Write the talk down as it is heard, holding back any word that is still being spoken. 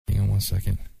a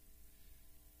second.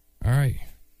 All right.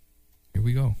 Here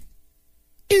we go.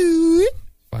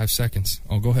 5 seconds.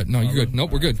 Oh, go ahead. No, you're good.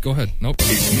 Nope, we're good. Go ahead. Nope.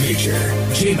 It's Major,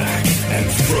 J-Mac,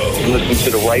 and Fro.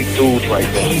 Listen to the right dudes right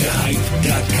there.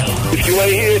 Hoodhype.com. If you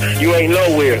ain't here, you ain't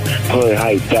nowhere.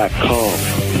 Hoodhype.com,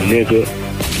 nigga.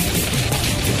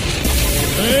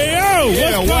 Hey,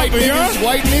 yo, what's white poppin', niggas, y'all?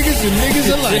 white niggas and niggas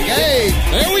alike. Hey,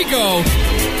 There we go.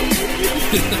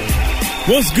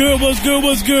 What's good,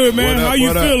 man? What up, How you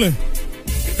what up? feeling?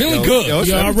 Feeling good. Yo, it's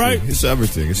You all everything. right? It's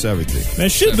everything. Man,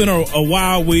 shit's been a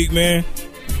wild week, man.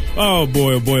 Oh,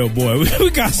 boy. We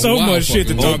got so Wow, much shit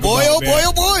to fucking talk about,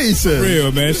 man. He said.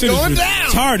 Real, man. Shit going is down.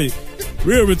 retarded.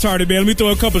 Real retarded, man. Let me throw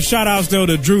a couple shout-outs, though,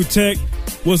 to Drew Tech.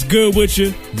 What's good with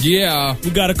you? Yeah. We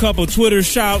got a couple Twitter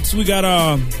shouts. We got,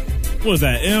 what was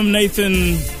that? M.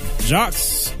 Nathan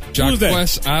Jocks? Who's that?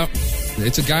 Quest out.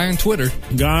 It's a guy on Twitter.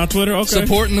 Guy on Twitter? Okay.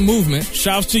 Supporting the movement.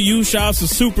 Shouts to you. Shouts to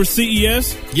Super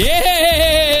CES.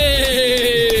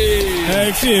 Yay!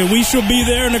 Heck yeah, we should be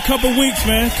there in a couple weeks,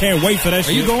 man. Can't wait for that Are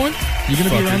shit. you going? You gonna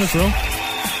be around this row?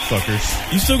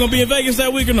 Fuckers. You still gonna be in Vegas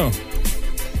that week or no?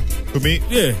 For me,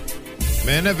 Yeah,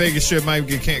 man, that Vegas trip might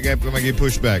get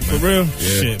pushed back, man. for real?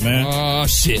 Yeah. Shit, man. Oh,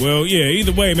 shit. Well, yeah,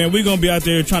 either way, man, we gonna be out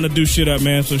there trying to do shit up,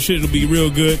 man. So shit will be real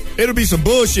good. It'll be some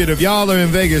bullshit if y'all are in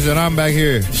Vegas and I'm back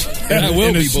here. That will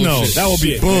in the be snow. bullshit. That will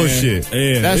be Shit, bullshit.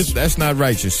 man. Yeah, that's not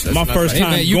righteous. That's my not first Hey,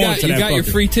 time man, you going got to that your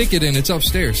fucker. free ticket and it's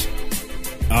upstairs.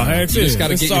 Oh, heck You yeah. just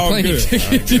gotta It's get your all plane good.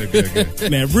 ticket.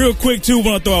 Good. Man, real quick, too,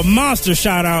 want to throw a monster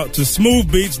shout out to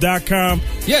smoothbeats.com.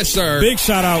 Yes, sir. Big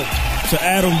shout out to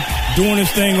Adam doing his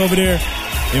thing over there.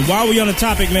 And while we on the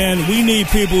topic, man, we need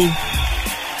people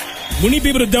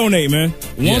to donate, man.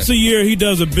 Once a year, he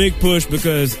does a big push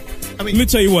because, let me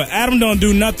tell you what, Adam don't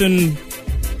do nothing.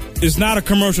 It's not a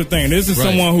commercial thing. This is Right.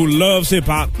 someone who loves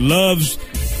hip-hop, loves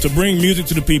to bring music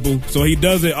to the people, so he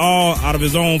does it all out of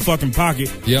his own fucking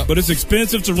pocket. Yep. But it's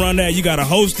expensive to run that. You got to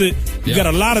host it. You Yep. got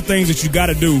a lot of things that you got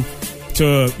to do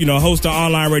to, host an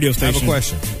online radio I station. have a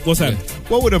question. What's happening?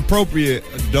 What would appropriate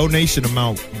donation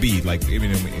amount be? Like, I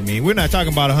mean, we're not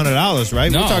talking about $100,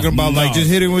 right? No. We're talking about like No.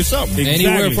 just hitting with something.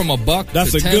 Anywhere from $1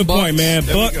 That's to a $10. good point, man.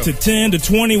 There we Buck go. to 10 to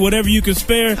 20, whatever you can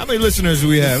spare. How many listeners do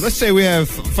we have? Let's say we have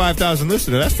 5,000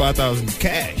 listeners. That's 5,000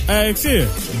 cash. That's it.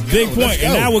 Big go, point. let's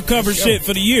And go. that would cover Let's shit go.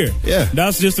 for the year. Yeah.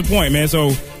 That's just the point, man.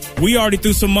 So we already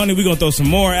threw some money. We're going to throw some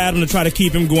more at him to try to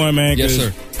keep him going, man. Yes, 'cause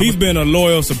sir. He's been a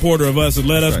loyal supporter of us and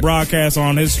let us right. broadcast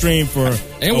on his stream for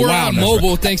And a we're while on now.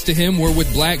 mobile thanks to him. We're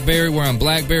with BlackBerry. We're on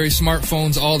BlackBerry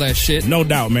smartphones, all that shit. No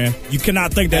doubt, man. You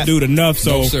cannot thank that dude enough.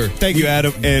 So, No, sir. Thank you,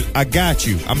 Adam. And I got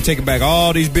you. I'm taking back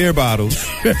all these beer bottles.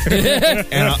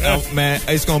 And, man,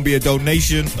 it's going to be a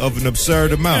donation of an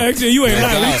absurd amount. Actually, you ain't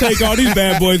lying. We take all these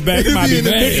bad boys back. It might be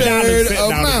It'll be an $50 absurd sitting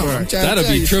down amount. the I'm front. trying to That'll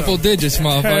tell be you triple something. digits,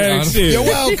 motherfucker. Heck, honestly. shit. You're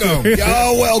welcome.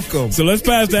 Y'all welcome. So let's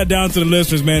pass that down to the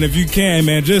listeners, man. If you can,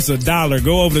 man, just $1.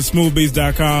 Go over to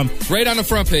smoothbeats.com. Right on the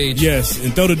front page. Yes,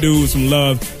 and throw the dude some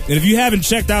love. And if you haven't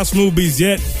checked out Smooth Beats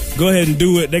yet, go ahead and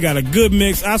do it. They got a good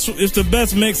mix. It's the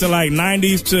best mix of like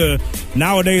 90s to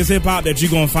nowadays hip hop that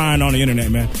you're going to find on the internet,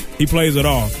 man. He plays it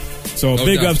all. So No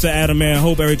big doubt. ups to Adam, man.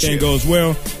 Hope everything goes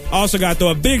well. Also got to throw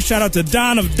a big shout out to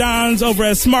Don of Dons over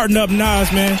at Smarten Up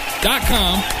Nas, man.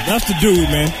 .com. That's the dude,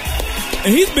 man.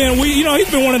 And he's been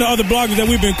one of the other bloggers that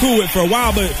we've been cool with for a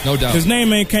while, but No doubt. his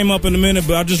name ain't came up in a minute,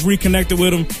 but I just reconnected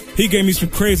with him. He gave me some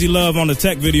crazy love on the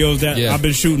tech videos that Yeah. I've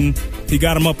been shooting. He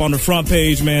got him up on the front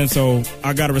page, man, so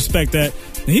I gotta respect that.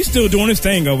 And he's still doing his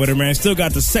thing over there, man. Still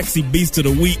got the sexy beast of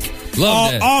the week.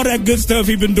 Love that. All that good stuff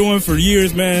he's been doing for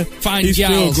years, man. Fine He's still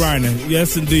gals. grinding.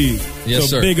 Yes, indeed. Yes, so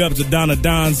sir. big up to Donna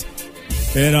Dons.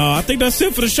 And I think that's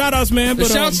it for the shout-outs, man. The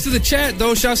But shouts to the chat,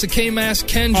 though. Shouts to K-Mass,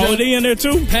 Kenja, oh, they in there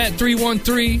too?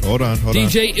 Pat313, Hold on.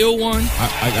 DJ Ill1.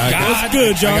 That's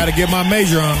good, y'all. I got to get my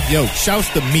major on. Yo, shouts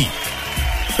to me.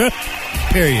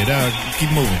 Period.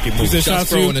 Keep moving. You said Shouts shouts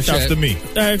to Fro you? in the Shouts chat. to me.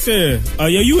 That's it. Yeah,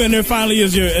 you in there finally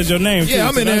as your name. Yeah, too,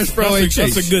 I'm in there as Fro that's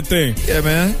HH. a good thing. Yeah,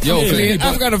 man. Yo, I mean, but-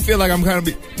 I've got to feel like I'm kind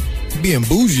of being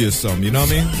bougie or something. You know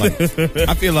what I mean? Like,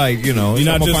 I feel like, You're not I'm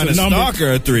gonna just find a a number. stalker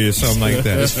at 3 or something like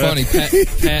that. It's funny.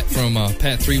 Pat from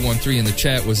Pat313 in the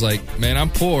chat was like, "Man, I'm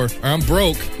poor or I'm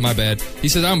broke." My bad. He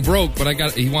said I'm broke, but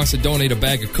he wants to donate a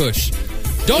bag of Kush.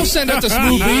 Don't send that to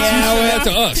Smooth Beats. You send that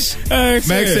to us.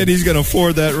 Max said he's gonna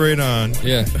forward that right on.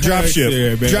 Yeah. Drop ship.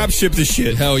 Yeah, man. Drop ship the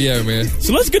shit. Hell yeah, man.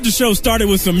 So let's get the show started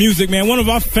with some music, man. One of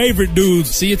our favorite dudes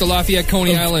See you at the Lafayette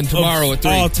Coney Island tomorrow of at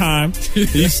 3. all time.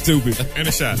 He's stupid. And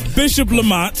a shot. Bishop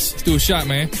Lamont. Let's do a shot,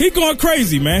 man. He going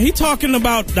crazy, man. He talking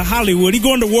about the Hollywood. He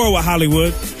going to war with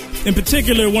Hollywood. In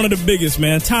particular, one of the biggest,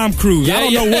 man, Tom Cruise. I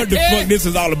don't know what the fuck this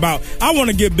is all about. I want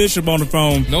to get Bishop on the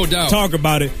phone. No doubt. Talk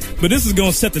about it. But this is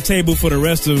going to set the table for the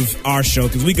rest of our show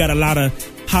because we got a lot of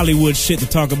Hollywood shit to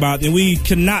talk about, and we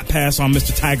cannot pass on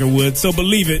Mr. Tiger Woods. So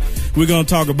believe it, we're going to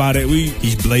talk about it.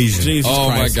 He's blazing. Jesus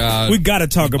Christ. My God. We got to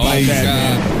talk about that,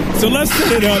 man. So let's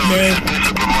set it up, man.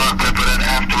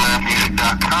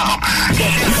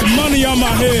 Some money on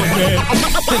my head, man.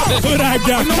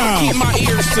 Hoodhype.com.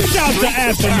 Shout out to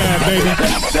Aftermath, baby.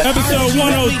 Episode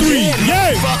 103.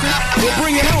 Yay! We'll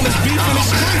bring it on. It's beef in the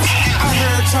streets. I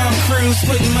heard Tom Cruise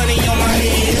putting money on my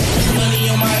head. Money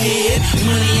on my head.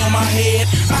 Money on my head.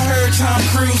 I heard Tom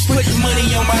Cruise putting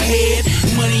money on my head.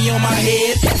 Money on my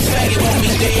head. Faggot want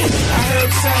me dead. I heard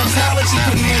Scientology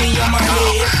put money on my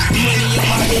head. Money on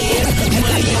my head.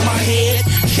 Money on my head.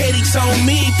 Katie told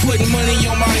me putting money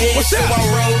on my head. So I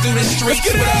roll through the streets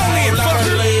with a whole lot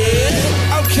of lead.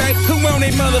 Okay, who on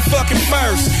they motherfucking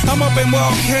first? I'm up in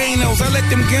volcanoes, I let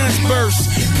them guns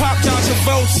burst. Pop John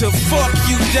Travolta, fuck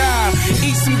you, die.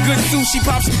 Eat some good sushi,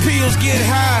 pop some pills, get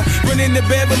high. Run into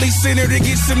Beverly Center to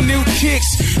get some new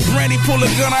kicks. Brandy pull a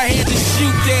gun, I had to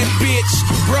shoot that bitch.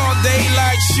 Broad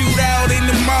daylight shootout in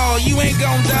the mall. You ain't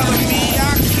gon' dollar me,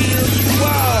 I'll kill you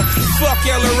all. Fuck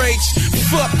LRH,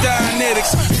 fuck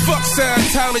Dianetics, fuck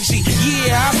Scientology.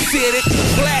 Yeah, I said it.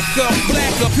 Black up,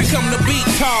 here come the beat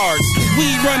cards. We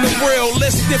run the world,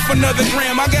 let's sniff another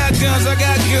gram. I got guns,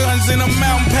 and a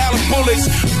mountain pile of bullets.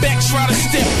 Back try to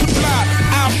step, fly,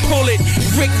 I'll pull it.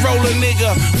 Rick roll a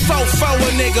nigga, fofo a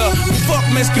nigga. Fuck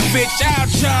Miscavige, I'll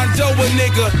John Doe a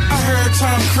nigga. I heard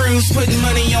Tom Cruise putting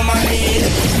money on my head.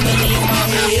 Money on my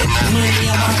head, money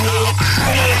on my head. I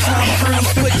heard Tom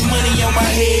Cruise putting money on my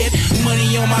head.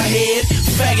 Money on my head,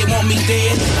 faggot want me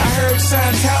dead. I heard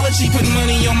Scientology put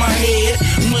money on my head.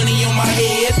 Money on my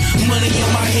head, money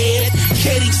on my head.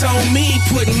 Katie told me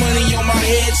put money on my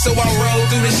head, so I roll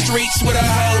through the streets with a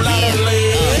whole lot of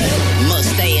lead.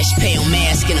 Mustache, pale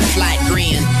mask, and a slight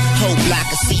grin. Whole block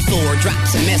of C4, drop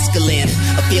some mescaline.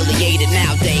 Affiliated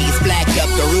nowadays, black up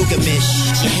Garugamish.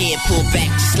 Your head pulled back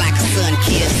just like a sun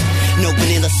kiss. No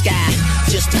one in the sky,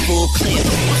 just a full clip.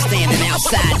 Standing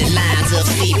outside the lines of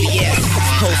CBS.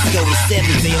 Supposed to go to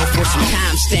Sevenville for some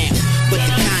timestamp, but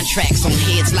the contract's on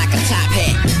heads like a top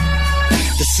hat.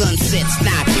 The sunset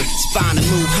sniper, spawn a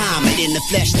Muhammad. In the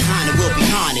flesh, the Honda will be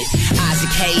haunted. Isaac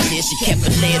Hayes, and she kept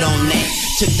a lid on that.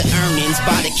 Took the earnings,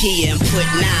 bought a key and put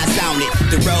knives on it.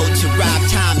 The road to Rob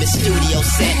Thomas studio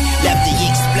set. Left the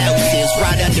explosives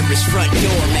right under his front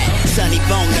doormat. Sonny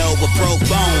Bono with broke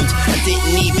bones. I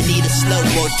didn't even need a slow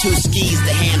or two skis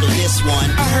to handle this one.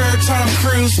 I heard Tom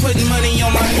Cruise putting money on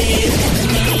my head.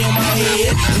 Money on my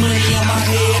head, money on my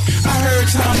head. I heard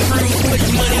Tom Cruise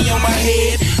putting money on my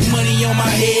head. Money on my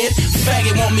head,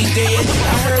 faggot want me dead.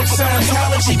 I heard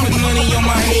Scientology put money on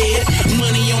my head.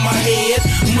 Money on my head,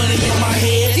 money on my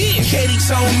head. Katie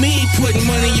told me put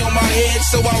money on my head,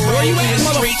 so I roll in the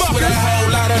streets with a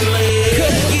whole lot of lead.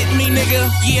 Couldn't get me, nigga,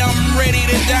 yeah, I'm ready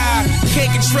to die.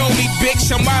 Can't control me,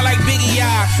 bitch, I'm wild like Biggie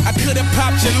I could've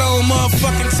popped your little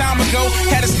motherfucking time ago.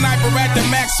 Had a sniper at the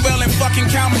Maxwell and fucking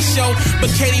Common show, but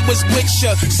Katie was with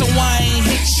ya, so I ain't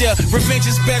hit ya. Revenge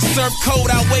is best served cold,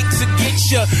 I wait to get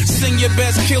ya. Sing your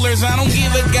best killers, I don't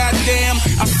give a goddamn.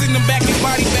 I send them back in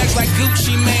body bags like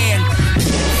Gucci Man.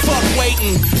 Fuck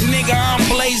waiting, nigga, I'm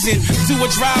blazing. Do a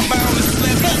drive-by on the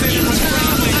slip, sitting with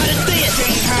Franklin.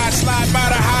 Can't hide, slide by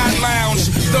the high lounge.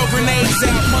 Throw grenades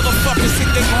out, motherfuckers hit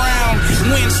the ground.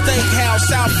 Win Steakhouse,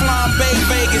 South Flambe,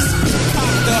 Vegas. Pop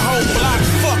the whole block,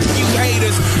 fuck you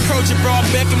haters. Trojan Broad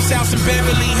Beckham's house in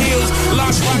Beverly Hills.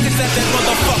 Launch rockets at that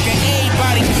motherfucker,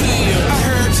 everybody kill. I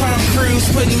heard Tom Cruise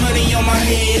putting money on my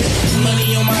head.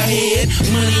 Money on my head,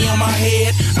 money on my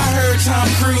head. I heard Tom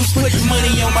Cruise putting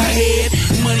money on my head.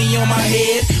 Money on my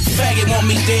head, faggot want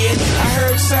me dead. I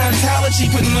heard Scientology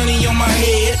put money on my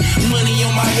head. Money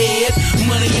on my head,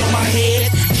 money on my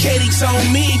head. Katie told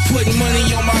me put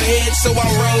money on my head, so I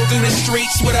roll through the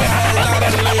streets with a whole lot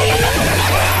of lead.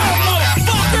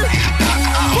 Motherfucker!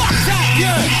 Fuck Top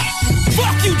Gun!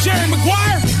 Fuck you, Jerry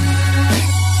Maguire!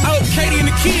 I hope Katie and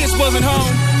the kids wasn't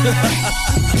home.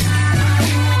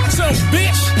 Some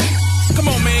bitch! Come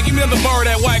on, man, give me another bar of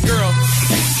that white girl.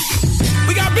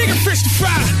 We got bigger fish to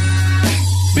fry.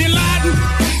 Bin Laden,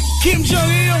 Kim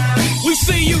Jong-il, we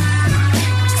see you.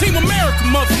 It's Team America,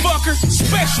 motherfucker.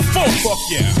 Special force. Fuck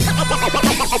yeah.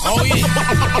 Oh yeah.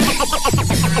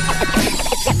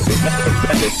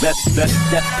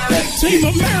 Team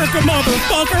America,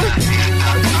 motherfucker.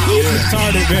 He's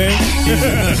retarded,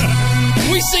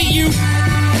 man. We see you.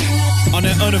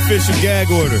 on that unofficial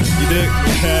gag order. You dig?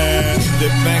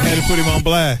 That Mac had to put him on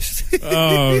blast.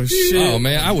 Oh shit! Oh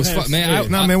man, I was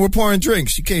Nah, man, we're pouring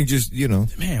drinks. You can't just,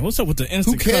 Man, what's up with the Who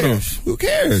instant cares? cutoff? Who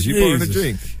cares? You pouring a Jesus.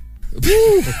 drink.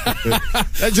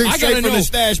 That drink I straight gotta from know. the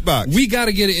stash box. We got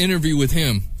to get an interview with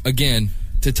him again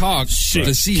to talk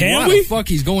to see Can why we? the fuck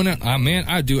he's going on. Man,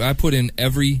 I do. I put in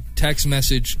every text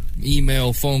message,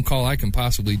 email, phone call I can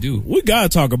possibly do. We gotta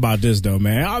talk about this though,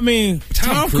 man. I mean,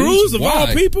 Tom Cruise, Cruise of all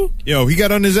why? people. Yo, he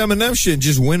got on his Eminem shit and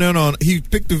just went in on. He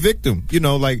picked the victim.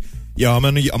 Like, yo, I'm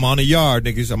on a yard,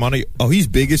 niggas. He's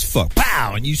big as fuck.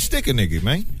 Pow, and you stick a nigga,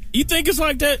 man. You think it's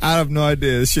like that? I have no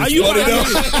idea. This shit's Are you? flooded up.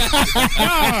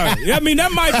 I mean,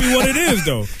 that might be what it is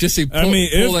though. Just say pull,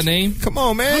 pull a name. Come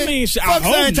on, man. I mean, fuck I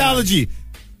hope Scientology.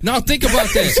 Now think about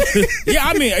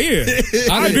that.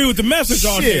 I agree with the message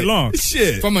all day long.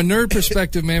 Shit. From a nerd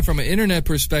perspective, man, from an internet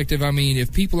perspective, I mean,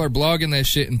 if people are blogging that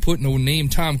shit and putting the name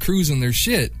Tom Cruise in their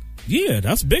shit, Yeah,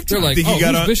 that's big time. they're like, Think he oh,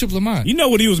 got who's on- Bishop Lamont? You know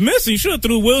what he was missing? He should have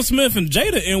threw Will Smith and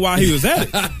Jada in while he was at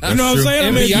it. You know what I'm true. saying?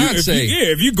 And I mean,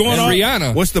 Beyonce. if you going and on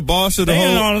Rihanna. What's the boss of the they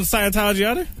ain't whole? on Scientology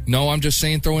either. No, I'm just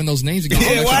saying throwing those names again.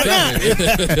 Yeah, why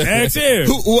not? Ask him.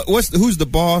 Who's the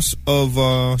boss of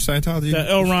Scientology? That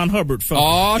L. Ron Hubbard fucker.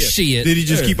 Oh, shit. Did he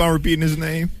just keep on repeating his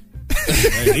name?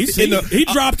 He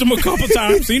dropped him a couple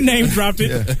times. He name dropped it.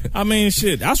 Yeah. I mean,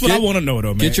 shit. That's what I want to know, though,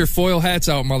 man. Get your foil hats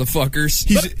out, motherfuckers.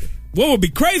 What would be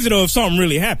crazy, though, if something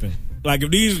really happened? Like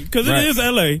if these, because Right. it is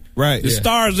L.A. Right. There's Yeah.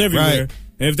 stars everywhere. Right.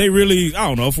 And if they really, I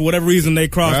don't know, for whatever reason they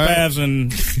crossed Right. paths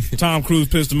and Tom Cruise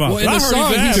pissed him off. Well, in But I the heard song,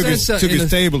 he's an he asshole. said- Took in his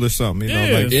the- table or something.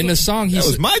 Yeah. In the song, he That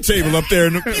was said, my table up there.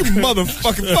 You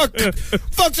motherfucking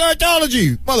fuck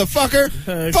Scientology, motherfucker.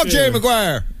 Heck Fuck yeah. Jerry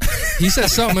Maguire. he said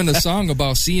something in the song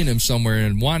about seeing him somewhere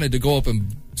and wanted to go up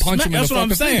and punch him in the That's what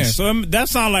fucking I'm saying. face. So that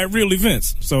sounds like real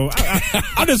events. So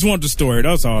I just want the story.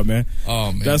 That's all, man.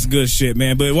 Oh, man. That's good shit,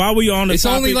 man. But while we on the It's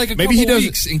topic, only like a maybe couple he doesn't-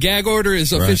 weeks and gag order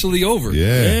is officially over.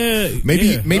 Yeah,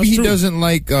 Maybe that's he true. doesn't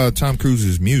like Tom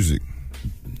Cruise's music.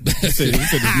 He said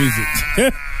his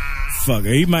music. Fuck,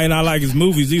 he might not like his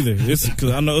movies either. It's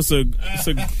because I know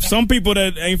it's some people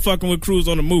that ain't fucking with Cruise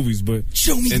on the movies, but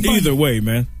Show me And either way,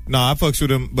 man. Nah, I fucks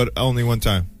with him, but only one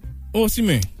time. What you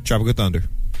mean? Tropical Thunder.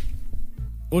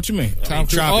 What you mean? Tom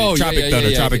Cruise. Tropic Oh, Thunder.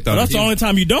 yeah. Tropic Oh, Thunder. that's the only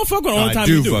time you don't fuck with. Or only I time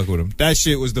do you do. fuck with him. That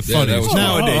shit was the Yeah, that funniest. was-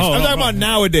 Nowadays. I'm talking about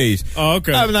nowadays. Oh,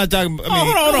 okay. I'm not talking about, I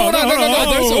mean, Hold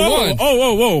on. There's a one.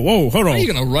 Whoa, hold on. Are you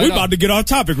gonna write We off- about to get off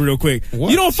topic real quick. What?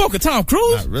 You don't fuck with Tom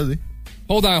Cruise? not really.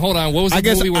 Hold on. What was I the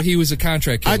guess movie where he was a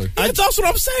contract killer? That's also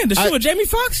what I'm saying. The shit with Jamie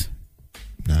Foxx?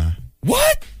 Nah.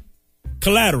 What?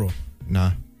 Collateral.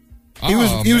 Nah. He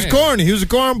was corny. He was a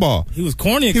cornball. He was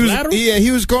corny in He was, Collateral? yeah,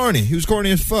 he was corny. He was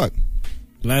corny as fuck.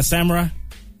 Last Samurai?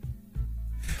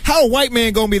 How a white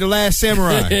man gonna be the last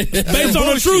samurai? Based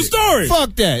on a true story.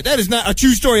 Fuck that. That is not a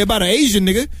true story about an Asian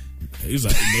nigga. He's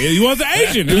like, he wasn't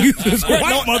Asian. He was a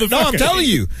white motherfucker. No, I'm telling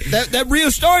you. That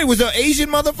real story was an Asian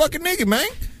motherfucking nigga, man.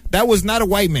 That was not a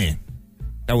white man.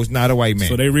 That was not a white man.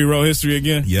 So they rewrote history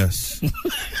again? Yes.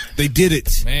 They did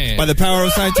it. Man. By the power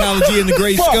of Scientology and the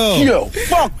Great Skull.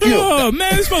 Fuck you. Oh,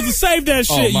 man, you're supposed to save that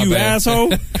shit, my you bad.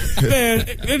 asshole. Man,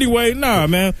 anyway, nah,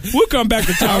 man. We'll come back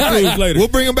to Tom Cruise later. We'll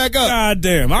bring him back up. God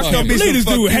damn. I can't be believe some this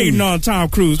fuck dude you. hating on Tom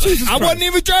Cruise. Jesus I Christ. wasn't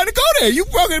even trying to go there. You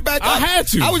brought it back up. I had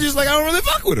to. I was just like, I don't really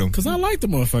fuck with him. Because I like the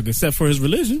motherfucker, except for his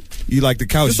religion. You like the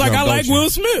couch Just jump, like I don't like you? Will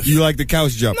Smith. You like the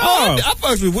couch jump. No. Oh, I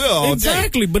fucks with Will all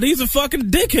Exactly, but he's a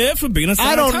fucking dickhead for being a Scientologist.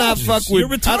 day. I don't not fuck with. You're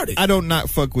retarded. I don't not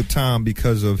fuck with Tom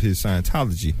because of his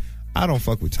Scientology. I don't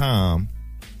fuck with Tom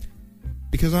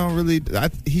because I don't really.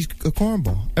 He's a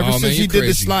cornball. Ever Oh, man, since he you're did the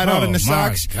crazy. slide out in the Oh, my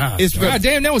socks, God. it's been, God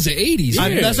damn, that was the 80s.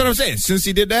 that's what I'm saying. Since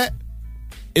he did that,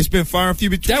 it's been far and few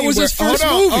between. That was his first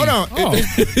hold movie. on.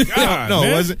 Oh, God, no,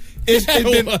 man. it wasn't. It's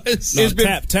been. was. It's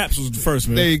been. Taps was the first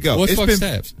man. There you go. What's It's fuck been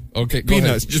stabs? Okay, go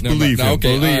Peanuts. ahead. Just Never believe mind. him.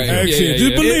 Okay, Believe all right. him. Actually, Yeah, just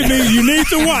yeah. believe me, you need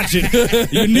to watch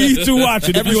it. You need to watch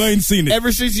it if you ain't seen it.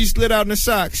 Ever since he slid out in the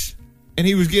socks and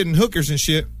he was getting hookers and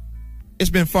shit, it's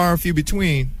been far and few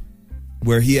between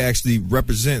where he actually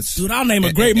represents. Dude, I'll name a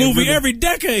and- great and movie really- every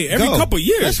decade, every Go. couple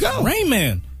years. Let's go. Rain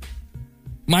Man.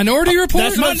 Minority Report?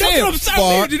 That's what I'm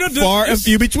saying. Far and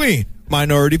few between.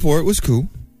 Minority Report was cool.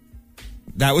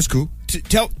 That was cool.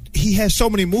 He has so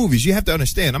many movies. You have to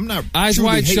understand. I'm not Eyes truly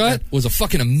Wide hating Shut that. was a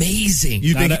fucking amazing.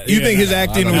 You think his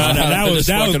acting was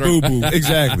that was boo boo.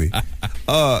 exactly.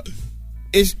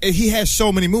 he has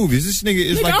so many movies. This nigga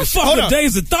is like I fuck with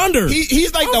Days of Thunder.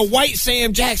 He's like the white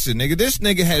Sam Jackson, nigga. This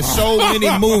nigga has so many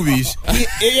movies.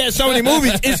 He has so many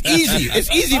movies. It's easy.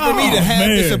 It's easy for me to have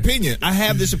this opinion. I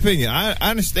have this opinion. I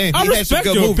understand. I respect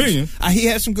your opinion. He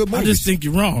has some good movies. I just think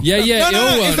you're wrong. Yeah. No,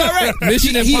 it's all right.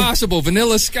 Mission Impossible,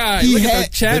 Vanilla Sky. Look at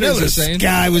the chatters are saying.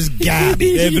 Sky was garbage.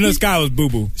 Yeah, Vanilla Sky was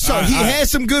boo-boo. So he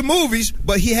has some good movies,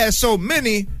 but he has so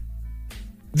many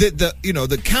that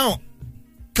the count.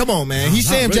 Come on, man. He's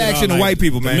Sam Jackson to white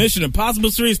people, man. The Mission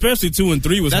Impossible series, especially 2 and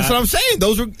 3 was That's hot. what I'm saying.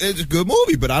 It's a good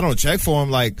movie, but I don't check for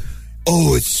him like,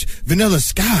 oh, it's Vanilla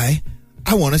Sky.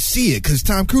 I want to see it because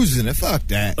Tom Cruise is in it. Fuck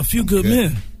that. A Few Good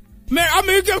Men. Man, I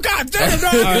mean, goddamn,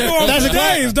 dog. That's a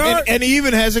days, dog. And he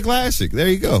even has a classic. There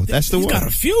you go. That's the one. He's got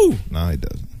a few. No, he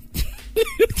doesn't.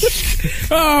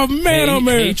 Oh man,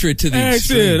 hatred to the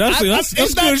extreme. That's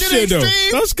good shit, though.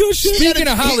 That's good shit. Speaking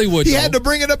of Hollywood, he had to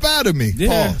bring it up out of me.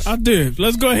 Yeah, Pause. I did.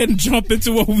 Let's go ahead and jump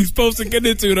into what we're supposed to get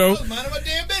into, though. Mind my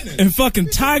damn business. And fucking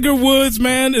Tiger Woods,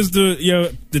 man, is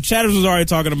the chatters was already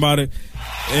talking about it.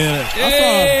 And I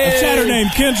saw a chatter named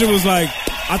Kendra was like,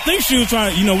 I think she was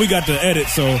trying. We got the edit,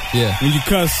 so when you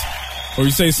cuss or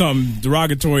you say something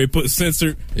derogatory, put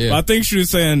censored. Yeah. But I think she was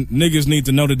saying niggas need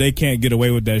to know that they can't get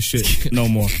away with that shit no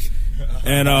more.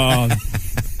 And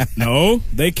no,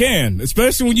 they can.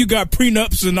 Especially when you got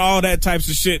prenups and all that types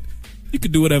of shit. You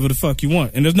can do whatever the fuck you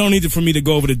want. And there's no need for me to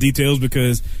go over the details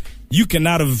because you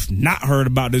cannot have not heard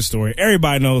about this story.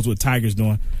 Everybody knows what Tiger's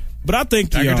doing. But I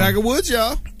think Tiger Woods,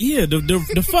 y'all. Yeah,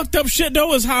 the fucked up shit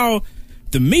though is how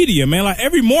the media, man, like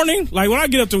every morning, like when I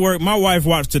get up to work, my wife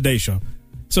watched Today Show.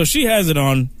 So she has it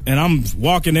on, and I'm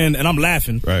walking in, and I'm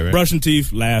laughing, right. brushing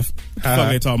teeth, laugh. What the fuck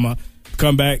they talking about?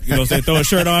 Come back, say throw a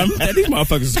shirt on. Man, these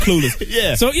motherfuckers is clueless.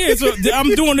 Yeah. So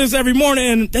I'm doing this every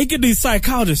morning, and they get these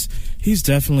psychologists. He's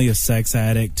definitely a sex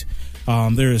addict.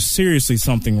 There is seriously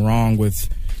something wrong with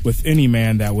any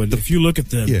man that would. If you look at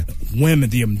the women,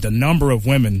 the number of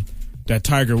women that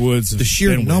Tiger Woods, the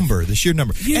sheer number,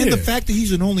 yeah. and the fact that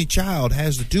he's an only child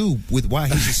has to do with why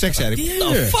he's a sex addict. Yeah.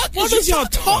 What the fuck What is y'all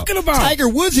talking about? Tiger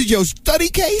Woods is your study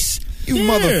case, you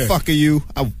motherfucker. You.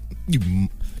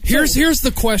 Here's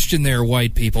the question there,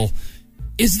 white people.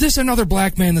 Is this another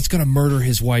black man that's going to murder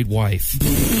his white wife?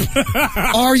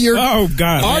 Are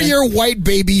your white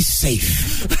babies safe?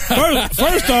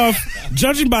 First off,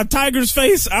 judging by Tiger's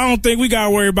face, I don't think we got to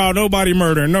worry about nobody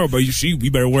murdering her. But we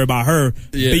better worry about her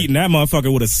beating that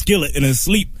motherfucker with a skillet in his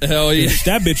sleep. Hell yeah,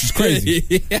 that bitch is crazy.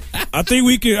 Yeah. I think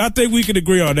we can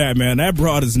agree on that, man. That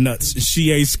broad is nuts.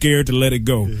 She ain't scared to let it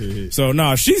go. So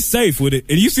nah, she's safe with it.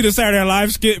 And you see the Saturday Night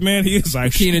Live skit, man? He is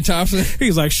like Kenan Thompson.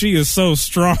 He's like, she is so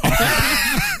strong.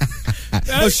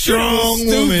 A strong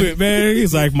woman, man.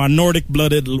 He's like my Nordic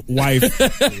blooded wife.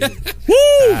 Woo!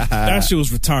 That shit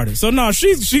was retarded. So no,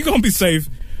 she gonna be safe.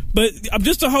 But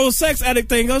just the whole sex addict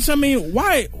thing. I mean,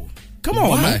 why? Come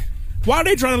on, man. Why are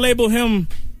they trying to label him?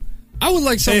 I would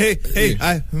like some. Hey.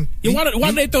 Why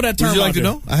did they throw that term? Would you like to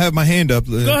know? I have my hand up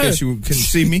in case you can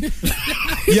see me.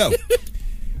 Yo,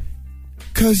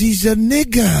 cause he's a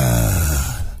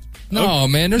nigga. No,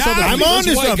 man. There's other I'm on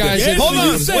to something. Guys Hold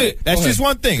on. Wait, that's just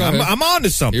one thing. I'm on to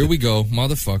something. Here we go,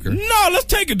 motherfucker. No, let's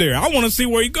take it there. I want to see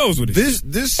where he goes with it.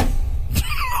 This.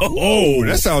 Oh,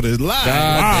 that sounded live.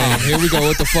 Wow. Here we go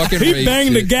with the fucking He rape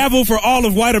banged shit. the gavel for all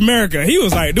of white America. He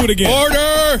was like, do it again.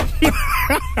 Order!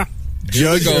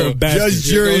 Judge,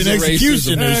 jury, and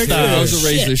executioner style. Those are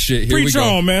racist shit. Here Preach we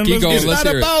go. on, man. Keep going. It's Let's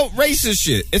not hear about racist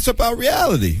shit. It's about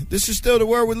reality. This is still the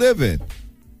world we live in.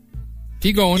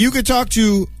 Keep going. You could talk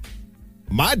to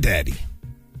my daddy,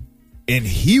 and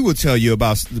he will tell you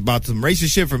about some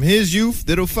racist shit from his youth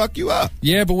that'll fuck you up.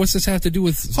 Yeah, but what's this have to do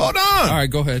with? Hold on. All right,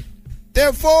 go ahead.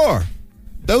 Therefore,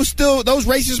 those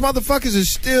racist motherfuckers is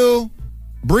still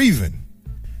breathing,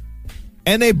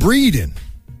 and they breeding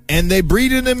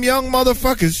them young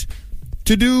motherfuckers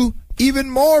to do even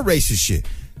more racist shit.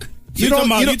 You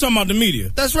talking about the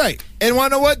media? That's right. And wanna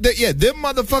know what? Them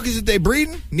motherfuckers that they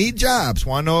breeding need jobs.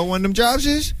 Wanna know what one of them jobs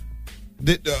is?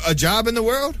 A job in the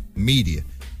world? Media.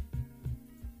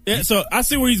 Yeah, so I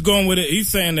see where he's going with it. He's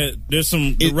saying that there's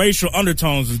some racial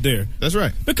undertones is there. That's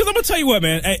right. Because I'm gonna tell you what,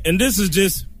 man, and this is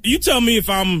just, you tell me if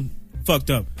I'm fucked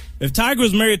up. If Tiger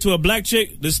was married to a black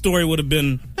chick, this story would have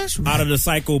been out of the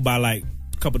cycle by like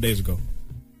a couple days ago.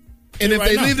 And if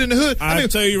they lived in the hood, I'll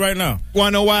tell you right now.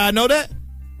 Wanna know why I know that?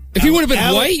 If he would have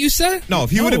been white, you said? No, if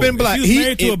he would have been black. If he was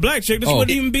married to a black chick, this wouldn't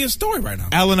even be a story right now.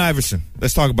 Allen Iverson.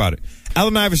 Let's talk about it.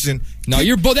 Allen Iverson. No,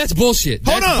 that's bullshit.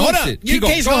 Hold on. You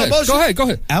can't go ahead. Go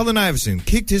ahead. Allen Iverson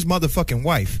kicked his motherfucking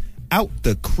wife out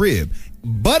the crib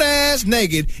butt ass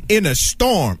naked in a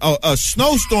storm, a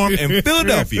snowstorm in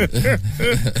Philadelphia.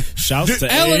 Shouts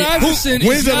to Allen Iverson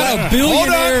is not a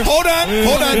billionaire. Hold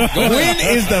on. When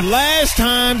is the last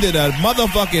time that a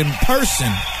motherfucking person,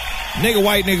 nigga,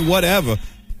 white nigga, whatever,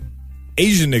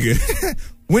 Asian nigga,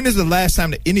 when is the last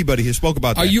time that anybody has spoke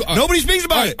about that? Nobody speaks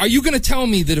about it. Are you going to tell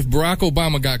me that if Barack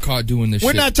Obama got caught doing this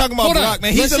We're shit? not talking about Barack,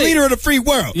 man. He's the leader of the free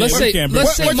world. We're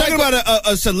talking about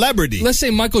a celebrity. Let's say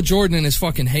Michael Jordan in his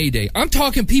fucking heyday. I'm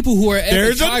talking people who are at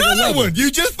There's the Tiger another level. one. You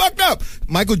just fucked up.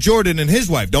 Michael Jordan and his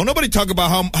wife. Don't nobody talk about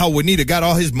how Juanita got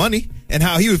all his money and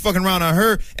how he was fucking around on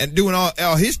her and doing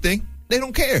all his thing. They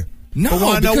don't care. No, but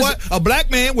wanna know what? A black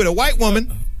man with a white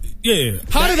woman. Yeah.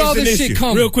 How did all this shit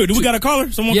come? Real quick, do we got a caller?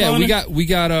 Someone calling? we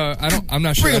got I'm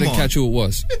not sure. Bring I didn't him catch who it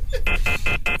was.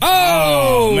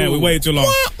 Oh man, we waited too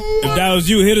long. If that was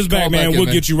you, hit us back, Call man. back in, We'll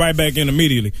man. get you right back in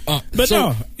immediately.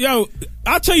 No,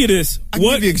 I'll tell you this. I can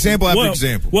give you example after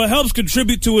example. What helps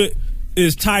contribute to it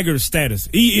is Tiger's status.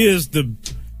 He is the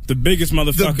biggest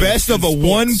motherfucker. The best of a sports.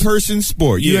 one-person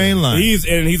sport. You ain't lying.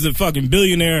 He's a fucking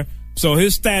billionaire, so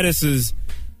his status is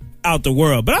out the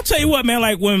world. But I'll tell you what, man,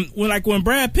 like when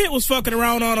Brad Pitt was fucking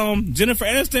around on Jennifer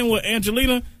Aniston with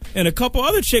Angelina and a couple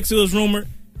other chicks, it was rumored.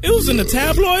 It was in the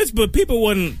tabloids, but people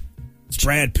wasn't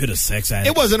Brad Pitt a sex addict.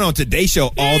 It wasn't on Today Show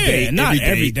all day, not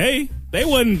every day. They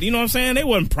wasn't, you know what I'm saying? They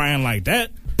wasn't prying like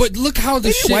that. But look how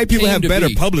the shit white people came have to better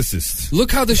be. publicists.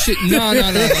 Look how the shit. No.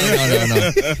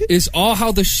 It's all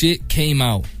how the shit came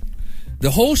out. The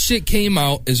whole shit came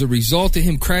out as a result of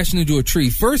him crashing into a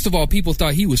tree. First of all, people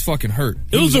thought he was fucking hurt.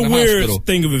 It was a in the weird hospital.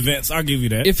 thing of events. I'll give you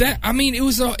that. If that, I mean,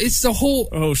 it's the whole.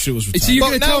 The whole shit was retarded. So you're But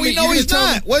gonna now tell we me know you're he's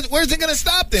gonna tell not. me- Where's it going to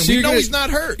stop then? So We you're know gonna- he's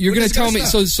not hurt. You're When going is to it tell me,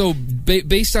 stop? so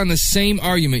based on the same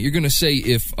argument, you're going to say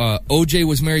if OJ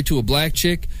was married to a black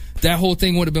chick, that whole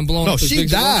thing would have been blown No, up. as she big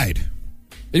as it was? died.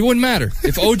 It wouldn't matter.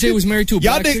 If OJ was married to a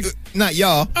Y'all black think, chick. not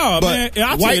y'all. Oh, but man,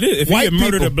 I'll tell white, you this. If he white had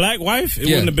murdered people, a black wife, it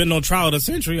Yeah. wouldn't have been no trial of the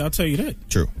century. I'll tell you that.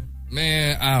 True.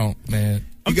 Man, I don't, man.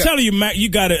 I'm telling you, Matt, you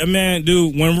got it, man,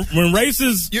 dude. When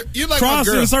races You're like my cross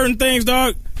girl. in certain things,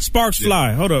 dog, sparks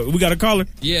fly. Hold up, we got a caller.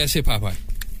 Yeah, it's hip hop.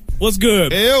 What's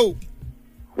good? Ew.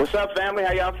 What's up, family?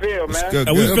 How y'all feel, man? Good,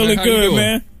 We good. feeling man. How you good, doing?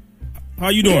 man. How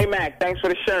you doing? J-Mac, thanks for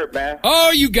the shirt, man. Oh,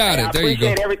 you got I it. There you go.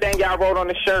 appreciate everything y'all wrote on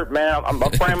the shirt, man. I'm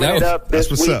framing That it was- up this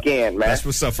That's what's weekend, up. man. That's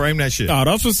what's up. Frame that shit. Oh,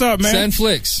 that's what's up, man. Send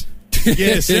flicks.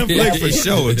 Yeah, send flick for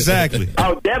sure. Exactly.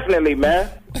 Oh, definitely,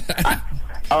 man.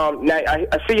 Now,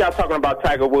 I see y'all talking about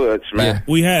Tiger Woods, man.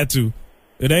 We had to.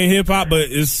 It ain't hip hop, but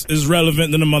it's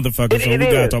relevant than the motherfucker, so It we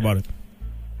gotta is. talk about it.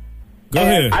 Go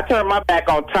And ahead. I turned my back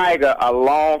on Tiger a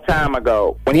long time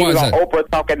ago when he Why was is on that? Oprah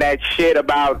talking that shit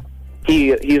about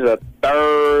he's a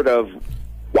third of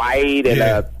white and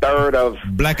Yeah. a third of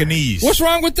Blackanese. What's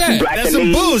wrong with that? black. That's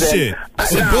some bullshit. That's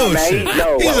some bullshit.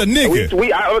 He's a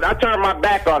nigga. I turned my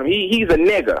back on him. He's a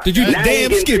nigga. Did you- now Damn he's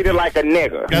getting Skippy. treated like a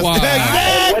nigga. That's Wow.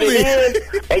 And what it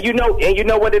exactly. is, and you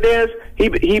know what it is.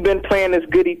 He been playing this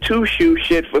goody two shoe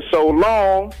shit for so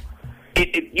long.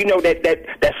 You know that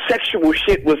sexual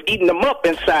shit was eating him up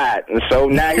inside, and so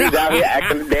now he's out here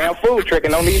acting a damn fool,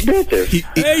 tricking on these bitches.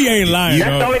 Hey, you ain't lying, That's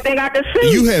the dog. only thing I can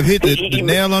see. You have hit the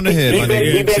nail on the head, my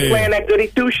nigga. He been Yeah. playing that goody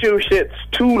two shoe shit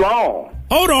too long.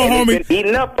 Hold on, And he homie. been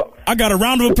eating up. I got a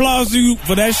round of applause to you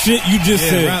for that shit you just Yeah,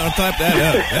 said. round, clap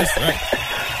that up. That's right.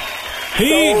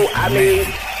 So I mean,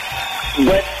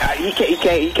 but he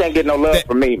can't get no love That-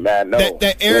 from me, man. No. that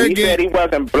When arrogant- he said he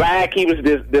wasn't black. He was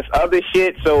this other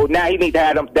shit. So now he need to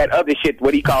have that other shit.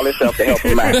 What he call himself to help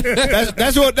him out.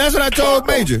 That's what I told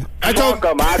Major. I told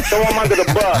Fuck him. I throw him under the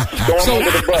bus. Throw him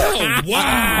under the bus.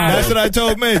 Wow. That's what I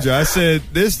told Major. I said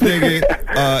this nigga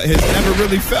has never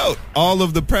really felt all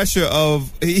of the pressure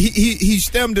of he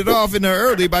stemmed it off in there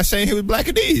early by saying he was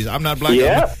Blackanese. I'm not black.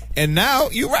 Yeah. And now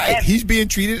you're right. He's being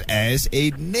treated as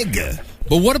a nigga.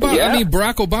 But what about, Yeah. I mean,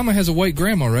 Barack Obama has a white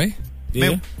grandma, right? Yeah.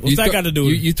 Man, What's that throw- got to do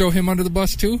with it? You throw him under the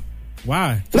bus, too?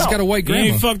 Why? He's got a white He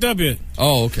grandma. ain't fucked up yet.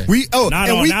 Oh, okay.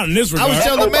 Not in this I was regard.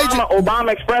 telling Major.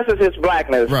 Obama expresses his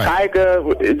blackness. Right. Tiger,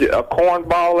 a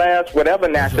cornball ass, whatever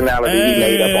nationality he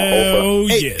made up on Oprah. Oh,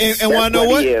 Hey, yes. and want to know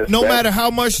what what? he is, No man. matter how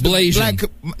much the Blasian.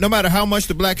 no matter how much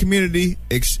the black community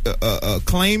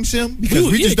claims him, because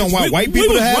we Yeah, just don't want 'cause white we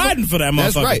people was to have riding him. for that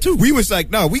That's motherfucker, right. too. We was like,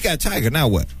 no, we got Tiger. Now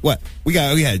what? What? We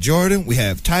had Jordan. We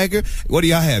have Tiger. What do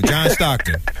y'all have? John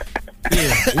Stockton.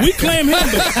 We claim him,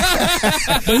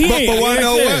 but he ain't. But want to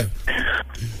know like I what? said.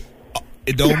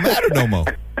 It don't matter no more.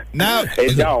 Now,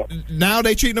 It don't. Now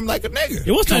they treat him like a nigga.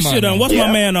 Yeah, what's that Come shit? on, man. What's Yeah.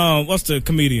 my man? What's the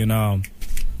comedian?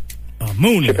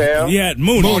 Mooney. Chappelle? He had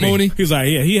Mooney. He was like,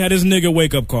 yeah, he had his nigga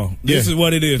wake up call. This is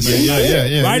what it is, man.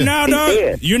 Yeah. Right now, He dog,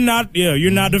 did. you're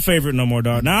not the favorite no more,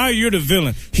 dog. Now you're the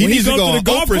villain. He When needs to goes go the on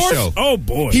golf Oprah course, show. oh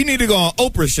boy, He need to go on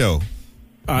Oprah show.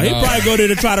 he'll probably go there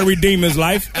to try to redeem his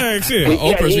life. Heck, shit.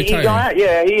 Oprah's he retiring. he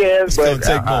is, gonna but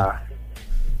take more.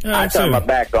 I turned my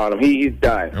back on him. He's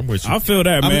done. I'm with you. I feel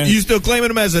that, man. You still claiming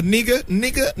him as a nigga?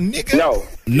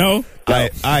 No.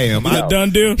 I am. It's a done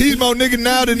deal. He's more nigga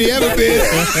now than he ever been.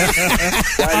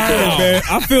 Man,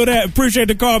 I feel that. Appreciate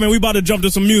the call, man. We about to jump to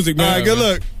some music, man. All right, good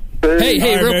luck. Hey, All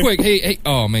right, real man. quick. Hey.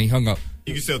 Oh, man, he hung up.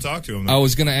 You can still talk to him. I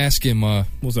was going to ask him.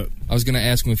 What's up? I was going to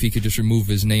ask him if he could just remove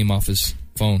his name off his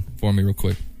phone for me real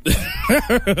quick.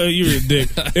 You're a dick.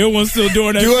 Everyone's still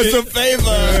doing that Do us shit. a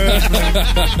favor.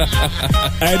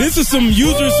 Hey, this is some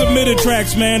user-submitted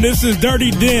tracks, man. This is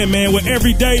Dirty Den, man, with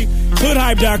Everyday.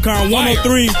 Hoodhype.com,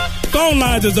 103. Phone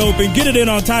lines is open. Get it in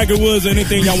on Tiger Woods or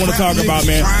anything y'all want to talk about,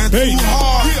 man. Hey. Too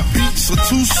hard, beats are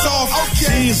too soft,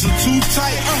 jeans are too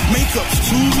tight, makeup's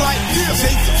too light,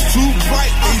 Jacob's too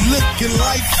bright, they looking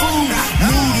like food.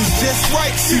 Mood is just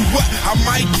right, see what I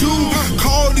might do.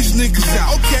 Call these niggas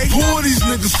out, pull these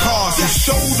niggas' cars, and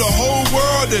show the whole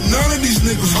world that none of these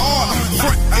niggas hard.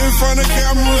 Front in front of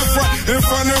cameras, front in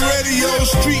front of radio,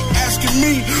 street asking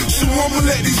me, so I'ma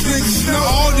let these niggas know.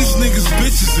 All these niggas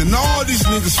bitches and all these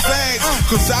niggas fags,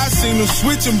 cause I seen them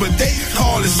switching, but they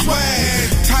call it swag.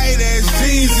 Tight ass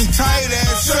jeans and tight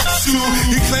ass shirts too.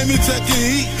 He claim he taking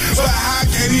heat, but how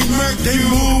can he murk? They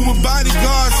move with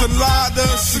bodyguards, a lot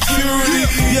of security.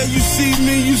 Yeah, you see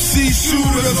me, you see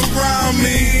shooters around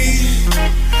me.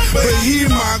 But he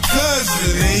my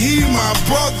cousin and he my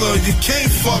brother. You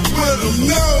can't fuck with him,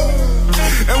 no.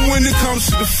 And when it comes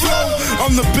to the flow,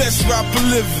 I'm the best rapper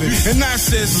living, and I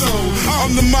said so.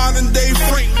 I'm the modern day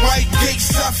Frank White, Gate,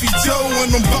 Safi Joe,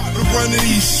 and I'm about to run the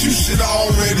East. You should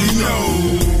already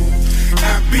know.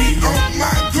 I be on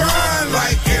my grind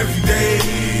like every day.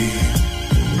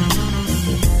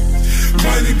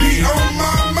 Money be on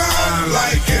my mind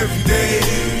like every day.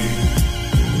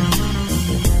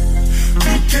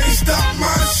 You can't stop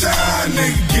my shine,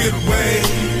 nigga, get away.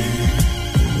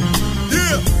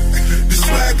 Yeah. The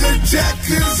swagger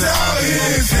jackers out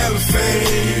here is hella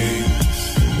fake.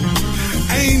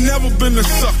 I ain't never been a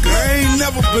sucker, I ain't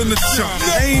never been a chump,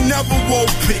 I ain't never wore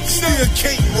pics, still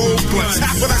can't roll blunts.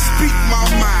 But I speak my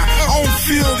mind, I don't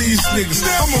feel these niggas.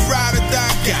 I'm a ride or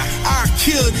die guy, I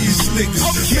kill these niggas.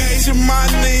 Mention my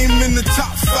name in the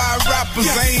top 5 rappers,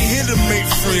 I ain't here to make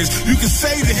friends. You can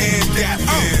say the hand that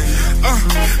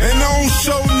and I don't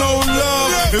show no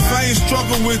love if I ain't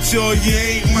struggle with you, you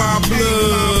ain't my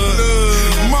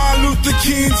blood. Martin Luther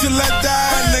King till I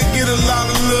die, and they get a lot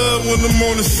of love when I'm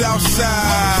on the south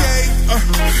side.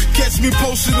 Catch me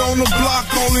posted on the block,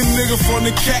 only nigga from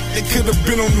the cat that could have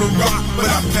been on the rock, but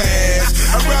I passed.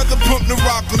 I'd rather pump the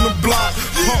rock on the block,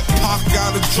 pump Pac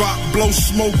out a drop, blow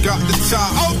smoke out the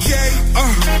top.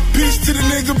 Peace to the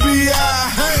nigga B.I.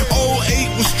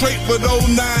 08 was straight, but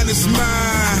 09 is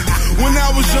mine. When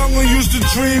I was young, I used to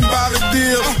dream about a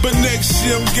deal, but next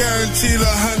year I'm guaranteed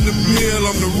 100 mil.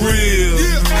 I'm the real.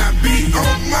 I be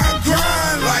on my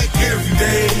grind like every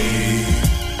day.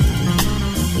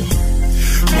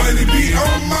 Money be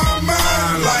on my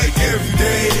mind like every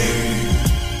day.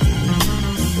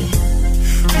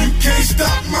 You can't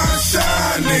stop my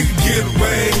shine, nigga, get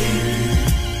away.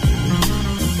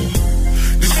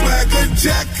 The swagger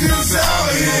jackers out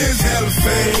here is hella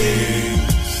fake.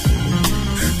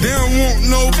 They don't want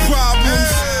no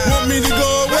problems, want me to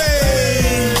go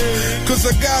away. Cause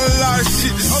I got a lot of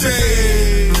shit to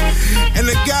say, and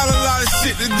I got a lot of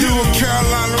shit to do with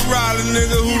Carolina Raleigh,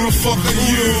 nigga. Who the fuck are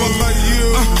you?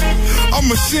 I'm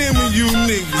ashamed of you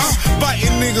niggas,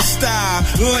 biting nigga style,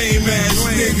 lame ass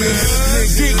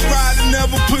niggas. Dick riding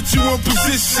never put you in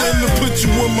position to put you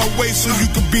in my way so you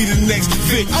could be the next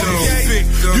victim.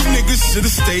 You niggas should've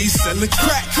stayed selling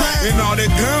crack and all that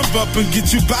gun bumping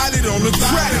get you bodied on the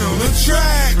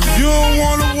track. You don't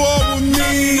want a war with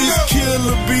me, kill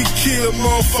or be killed,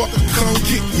 motherfucker, come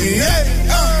get me.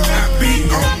 I be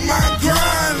on my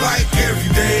grind like every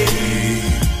day.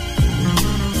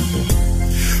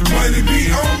 Money be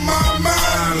on my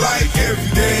mind like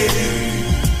every day.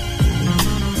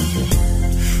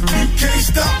 You can't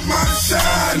stop my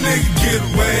shine, nigga, get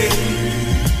away.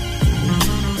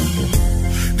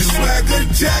 The swagger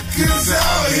jackers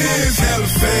out here is hella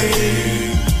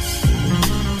fake.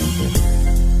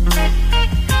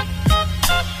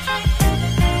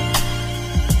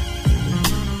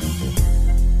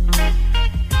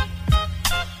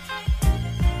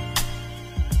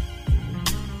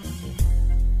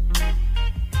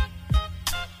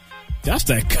 That's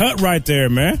that cut right there,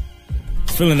 man.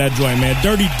 Feeling that joint, man.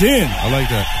 Dirty Den. I like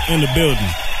that. In the building.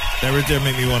 That right there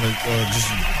made me want to just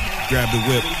grab the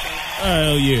whip.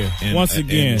 Hell yeah. And, Once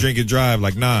again. And drink and drive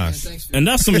like Nas. And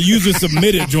that's some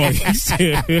user-submitted joint.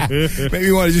 Made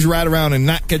me want to just ride around and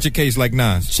not catch a case like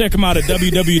Nas. Check them out at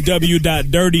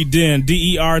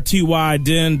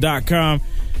www.dirtyden.com.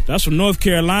 That's from North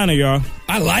Carolina, y'all.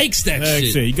 I likes that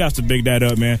shit. You got to big that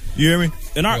up, man. You hear me?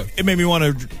 And it made me want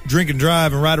to drink and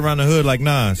drive and ride around the hood like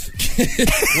Nas.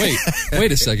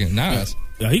 Wait a second. Nas.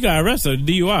 He got arrested,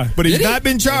 DUI. But he's not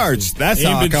been charged. That's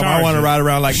how come I want to ride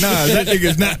around like Nas. That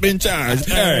nigga's not been charged.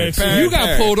 You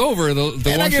got pulled over.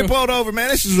 I get pulled over, man.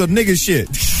 This is a nigga shit.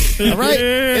 All right?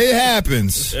 It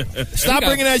happens. Stop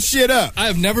bringing that shit up. I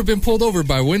have never been pulled over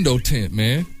by window tint,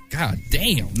 man. God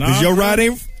damn. Because your ride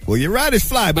ain't... Well, your ride is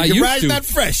fly, but your ride's not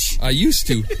fresh. I used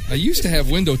to have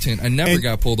window tint. I never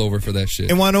got pulled over for that shit.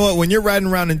 And you know what? When you're riding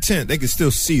around in tint, they can still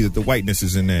see that the whiteness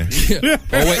is in there. Yeah. Oh,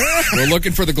 wait. We're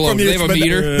looking for the glow. They have a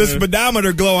meter. The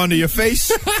speedometer glow under your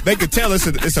face. They could tell it's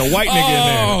a white nigga in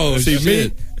there. Oh, see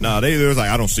shit. Me? No, they was like,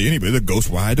 I don't see anybody. The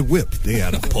ghost ride the whip. They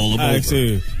had to pull them over.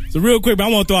 So real quick, I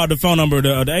want to throw out the phone number.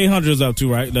 The 800 is up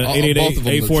too, right? The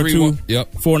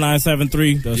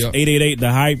 888-842-4973. That's 888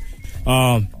 the hype.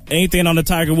 Anything on the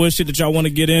Tiger Woods shit that y'all want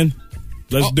to get in?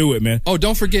 Let's do it, man. Oh,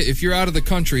 don't forget, if you're out of the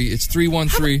country, it's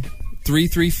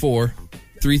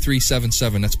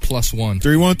 313-334-3377. That's +1.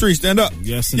 313, stand up.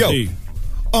 Yes, indeed.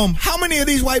 How many of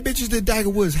these white bitches did Tiger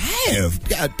Woods have?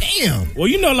 God damn. Well,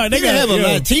 you know, like they got have a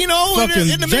Latino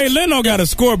in the Jay Leno got a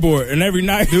scoreboard, and every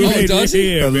night, does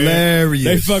he?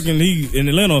 Hilarious. They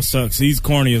and Leno sucks. He's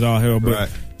corny as all hell, but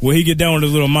when he get down with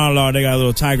his little monologue, they got a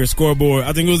little Tiger scoreboard.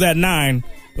 I think it was at 9.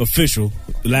 Official.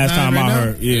 The last time I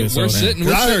heard. Yeah, we're sitting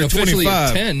officially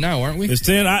at 10 now, aren't we? It's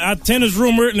 10. 10 is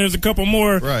rumored, and there's a couple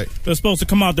more that's supposed to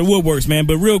come out the woodworks, man.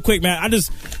 But real quick, man,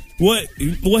 what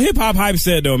Hip Hop Hype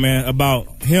said though, man,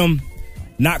 about him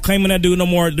not claiming that dude no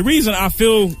more. The reason I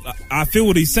feel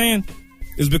what he's saying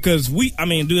is because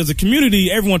as a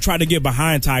community, everyone tried to get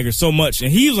behind Tiger so much, and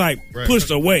he's like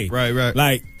pushed away. Right.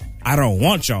 Like, I don't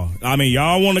want y'all. I mean,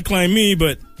 y'all want to claim me,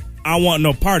 but I want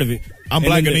no part of it. I'm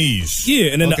Blackanese.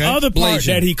 Yeah, and then the other part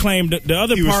that he claimed, the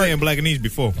other he was part saying Blackanese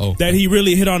before that he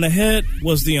really hit on the head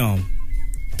was the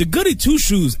Goody Two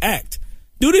Shoes act.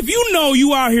 Dude, if you know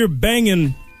you out here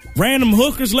banging random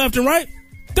hookers left and right,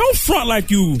 don't front like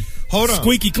you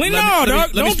squeaky clean.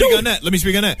 Let me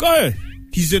speak on that. Go ahead.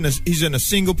 He's in a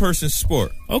single person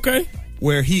sport. Okay.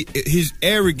 Where his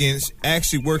arrogance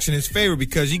actually works in his favor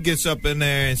because he gets up in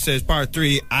there and says, part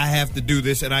 3, I have to do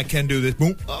this and I can do this.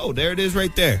 Boom. Oh, there it is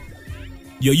right there.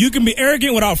 Yo, you can be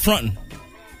arrogant without fronting.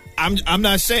 I'm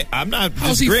not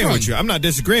disagreeing with you. I'm not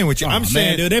disagreeing with you. I'm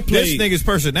saying this nigga's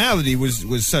personality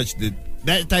was such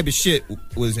that type of shit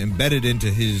was embedded into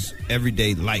his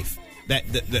everyday life.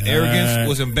 That the arrogance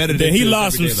was embedded into he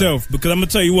lost himself life. Because I'm gonna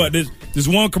tell you what, this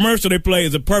one commercial they play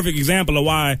is a perfect example of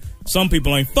why some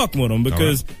people ain't fucking with him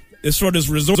because it's for this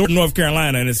resort in North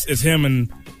Carolina and it's him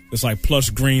and it's like plush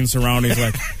green surroundings.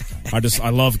 Like I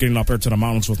love getting up here to the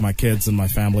mountains with my kids and my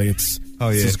family. This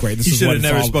is great. This is what it's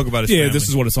all spoke about. Family. This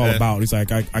is what it's all about. He's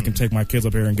like, I can take my kids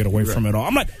up here and get away from it all.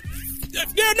 I'm like,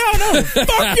 no,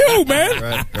 fuck you, man.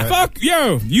 Right. Fuck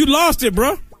you. You lost it,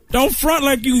 bro. Don't front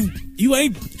like you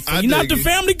ain't. You're not the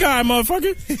family guy,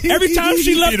 motherfucker. Every time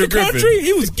she left the country,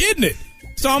 he was getting it.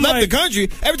 So I'm left the country.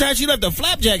 Every time she left the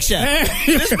flapjack shop,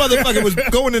 this motherfucker was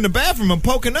going in the bathroom and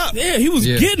poking up. Yeah, he was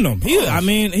getting them. He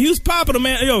was popping them,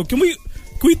 man. Yo, can we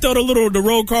throw the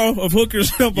roll call of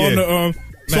hookers up on the?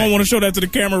 So I want to show that to the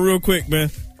camera real quick, man.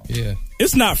 Yeah,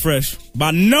 it's not fresh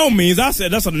by no means. I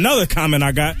said that's another comment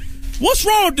I got. What's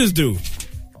wrong with this dude?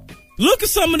 Look at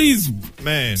some of these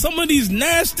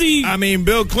nasty. I mean,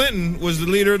 Bill Clinton was the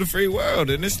leader of the free world,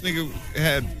 and this nigga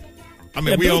had.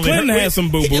 Bill Clinton had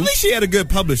some boo boo. At least he had a good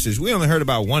publicist. We only heard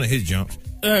about one of his jumps.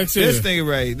 This nigga,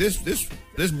 right? This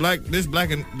black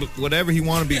and whatever he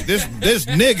want to be. This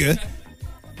nigga.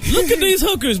 Look at these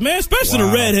hookers, man. Especially the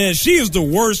redhead. She is the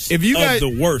worst. If you guys, of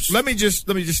the worst. Let me just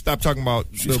stop talking about.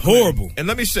 She's horrible. And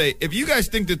let me say, if you guys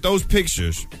think that those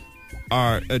pictures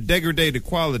are a degraded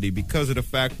quality because of the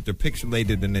fact that they're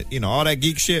pixelated and all that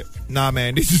geek shit, nah,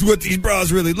 man, this is what these bras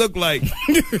really look like.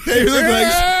 They look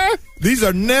like these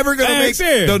are never gonna make.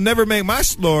 They'll never make my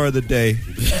slur of the day.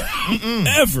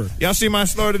 Ever. Y'all see my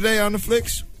slur of the day on the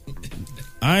flicks?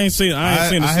 I ain't seen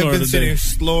the slur of the day.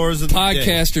 Slurs of the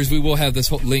Podcasters, we will have this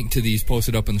whole link to these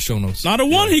posted up in the show notes. Now, the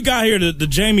one he got here, the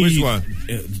Jamie. Which one?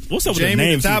 What's up with the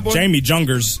names? Jamie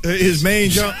Jungers. His main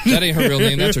jump. That ain't her real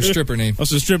name. That's her stripper name.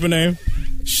 That's her stripper name.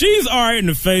 She's all right in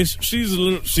the face. She's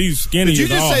skinny. Did you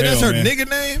just say that's her man. nigga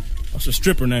name? What's a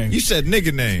stripper name? You said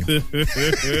nigga name.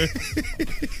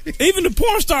 Even the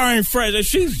porn star ain't fresh.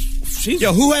 She's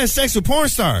Yo, who has sex with porn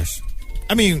stars?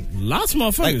 I mean, lots of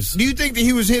like, motherfuckers. do you think that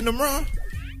he was hitting them raw?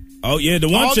 Oh yeah, the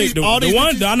one all chick, these- all the these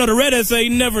one. bitches- I know the redhead say he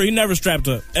never strapped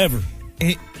up ever.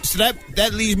 So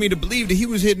that leads me to believe that he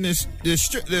was hitting this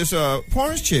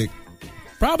porn chick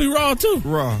Probably raw too.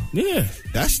 raw. Yeah,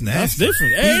 That's that's nasty.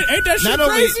 different. Ain't that shit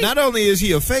crazy? Not only is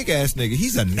he a fake ass nigga,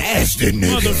 he's a nasty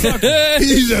nigga. Motherfucker.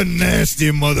 He's a nasty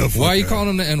motherfucker. Why are you calling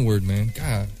him the N-word, man?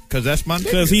 God. Because that's my nigga.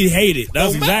 Because he hate it.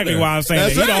 That's Don't exactly matter. why I'm saying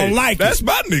That's that. He right. don't like That's it.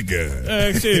 my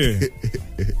nigga. Shit.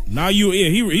 Now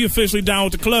he officially down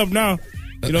with the club now.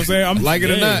 You know what I'm saying? I'm Like it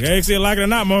or not. Like it or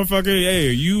not, motherfucker. Hey,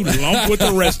 you lump with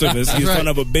the rest of us. You Right. son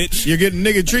of a bitch. You're getting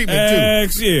nigga treatment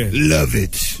too. Yeah. Love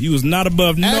it. You was not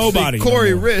above nobody. Actually, Corey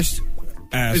no more. Wrist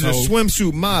is a Asshole.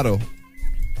 swimsuit model.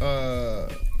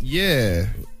 Yeah.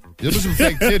 There was some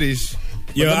fake titties.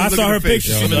 But Yeah, let me I look saw at her the face.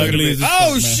 picture. Let She's me look at ugly the as face. fuck,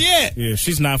 Oh, man. shit. Yeah,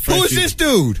 she's not fresh. Who is this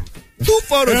dude? Who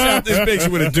photoshopped this picture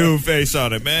with a dude face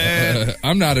on it, man?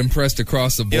 I'm not impressed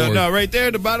across the board. Yo, no, right there,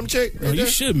 the bottom chick. Oh, Right you there.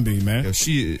 shouldn't be, man. Yo,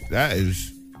 that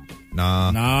is, nah.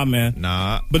 Nah, man.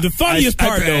 But the funniest I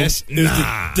part, though, pass. is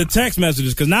the text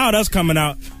messages, because now that's coming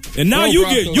out. And now Bro, you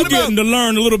Bronco. getting to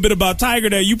learn a little bit about Tiger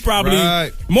that you probably,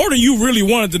 Right. more than you really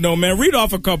wanted to know, man. Read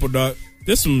off a couple, dog.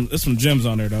 There's some gems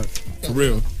on there, dog. For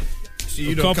real. See, A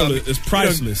you done couple caught me- is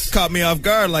priceless. you done caught me off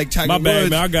guard like Tiger My bad, Woods.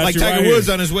 man, I got like you Tiger right Woods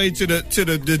here. on his way to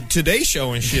the Today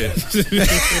Show and shit.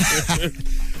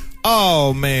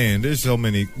 Oh man, there's so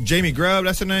many. Jamie Grubb,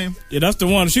 that's her name. Yeah, that's the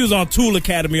one. She was on Tool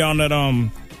Academy on that,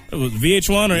 it was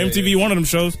VH1 or MTV, one of them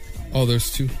shows. Oh,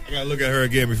 there's two. I gotta look at her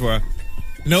again before I.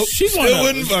 Nope, She's still one of-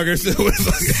 wouldn't fuck her. Still wouldn't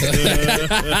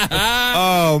fuck her.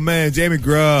 Oh man, Jamie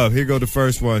Grubb. Here go the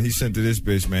first one. He sent to this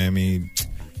bitch, man. I mean,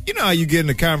 you know how you get in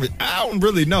the conversation. I don't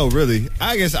really know, really.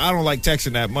 I guess I don't like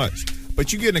texting that much.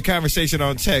 But you get in a conversation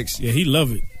on text. Yeah, he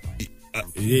love it.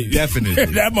 Definitely.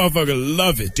 That motherfucker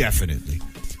love it. Definitely.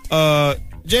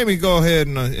 Jamie go ahead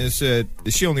and said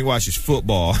that she only watches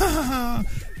football.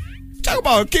 Talk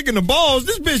about kicking the balls.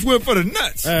 This bitch went for the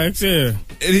nuts. Yeah.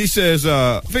 And he says,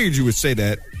 figured you would say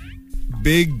that.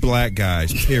 Big black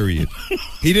guys, period.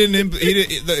 He didn't,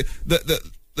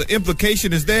 the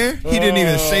implication is there. He didn't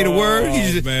even say the word.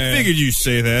 He just figured you'd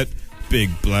say that. Big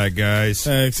black guys.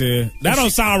 Yeah. That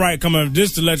don't sound right coming,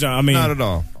 just to let y'all, I mean. Not at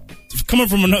all. Coming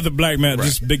from another black man, Right.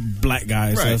 just big black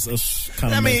guys. Right. That's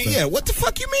kind of I mean, yeah, what the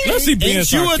fuck you mean? Let's see being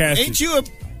sarcastic. Ain't you a...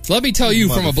 Let me tell you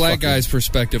from a black Motherfucker. guy's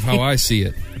perspective how I see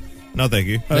it. No, thank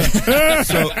you.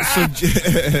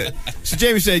 So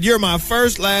Jamie said, "You're my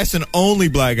first, last, and only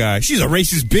black guy." She's a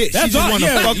racist bitch. That's she just all- want to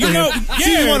yeah, fuck you with know, him. yeah, She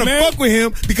just want to man. fuck with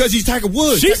him because he's Tiger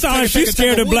Woods. She sounds like she's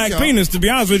scared of black penis, to be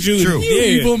honest with you. True.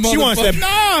 Yeah. She wants that.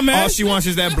 Nah, man. All she wants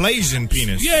is that blazing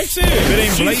penis. Yeah, shit. If it ain't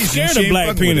She's blazing, scared she of ain't black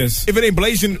fucking with penis. it. If it ain't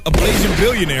blazing, a blazing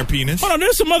billionaire penis. Hold on,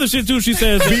 there's some other shit too. She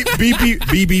says,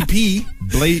 BBP,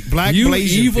 black You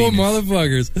blazing evil penis.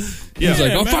 motherfuckers. Yeah. He's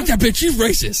like, Yeah, oh, man. fuck that bitch. She's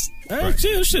racist. hey,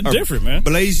 shit, this shit different, man.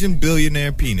 Blazing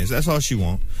billionaire penis. That's all she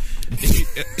want.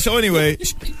 So anyway,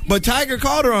 but Tiger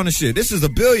called her on the shit. This is a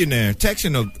billionaire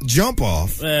texting a jump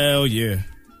off. Hell yeah.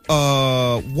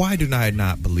 Why do I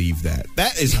not believe that?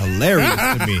 That is hilarious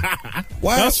to me.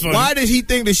 That's funny. Why does he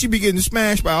think that she be getting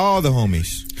smashed by all the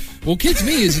homies? Well, kids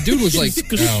me is the dude was like,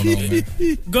 I don't know,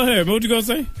 man. Go ahead, what you gonna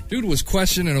say? Dude was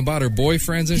questioning about her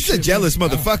boyfriends and He's shit. a jealous man.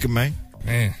 motherfucker, man. Oh,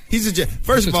 man. He's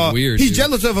first of That's all, weird, he's dude.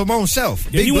 jealous of his own self.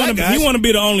 Yeah, Big he black guys. want to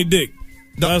be the only dick.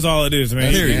 That's all it is,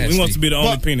 man. That's nasty. He wants to be the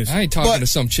only But- penis. I ain't talking But to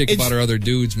some chick it's- about her other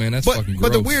dudes, man. That's fucking gross.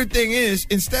 But the weird thing is,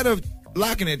 instead of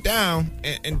locking it down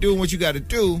and doing what you got to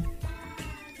do,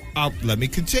 let me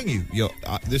continue.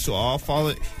 This will all fall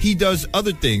in. He does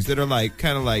other things that are like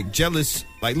kind of like jealous,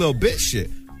 like little bitch shit.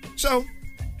 So,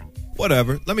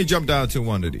 whatever. Let me jump down to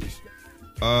one of these.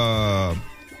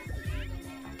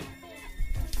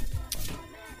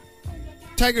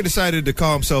 Tiger decided to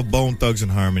call himself Bone Thugs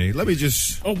and Harmony. Let me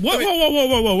just. Oh,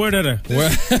 whoa, where that at?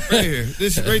 Right here.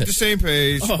 This is right the same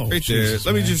page. Oh, right Jesus,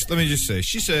 there. man. Let me just say.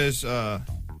 She says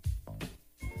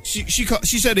she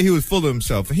said that he was full of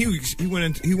himself, and he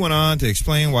went on to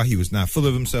explain why he was not full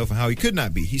of himself and how he could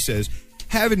not be. He says,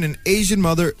 having an Asian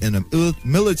mother and a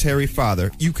military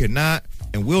father, you cannot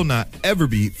and will not ever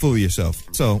be full of yourself.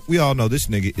 So we all know this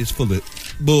nigga is full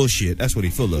of bullshit. That's what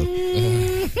he's full of.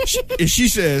 And she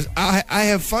says, I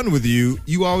have fun with you.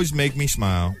 You always make me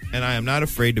smile, and I am not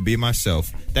afraid to be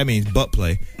myself. That means butt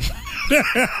play.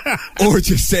 Or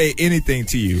to say anything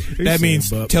to you. That said means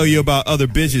butt tell you about other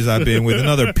bitches I've been with and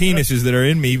other penises that are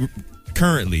in me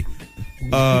currently.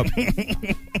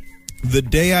 The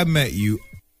day I met you,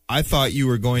 I thought you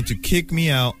were going to kick me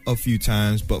out a few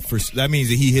times, but that means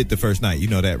that he hit the first night. You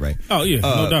know that, right? Oh, yeah,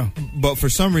 no doubt. But for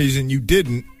some reason, you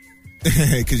didn't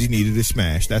because you needed a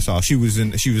smash. That's all. She was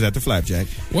at the Flapjack.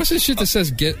 What's this shit that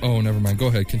says get? Oh, never mind. Go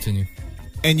ahead. Continue.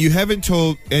 And you have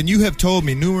told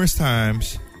me numerous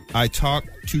times I talk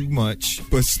too much,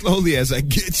 but slowly as I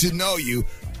get to know you,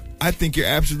 I think you're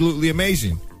absolutely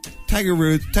amazing. Tiger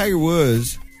Woods,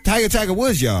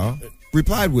 y'all,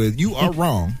 replied with, "You are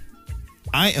wrong.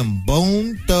 I am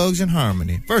Bone Thugs and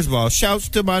Harmony." First of all, shouts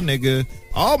to my nigga,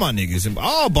 all my niggas, and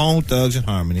all Bone Thugs and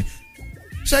Harmony.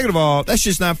 Second of all, that's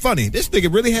just not funny. This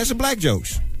nigga really has some black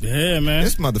jokes. Yeah, man.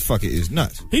 This motherfucker is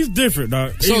nuts. He's different,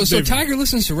 dog. So Tiger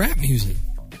listens to rap music.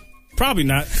 Probably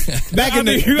not. Back in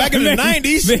the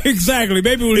 90s. Exactly.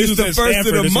 Maybe when he was the first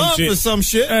of the month or some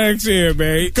shit. Yeah,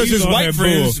 man. Because his white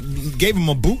friends gave him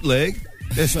a bootleg.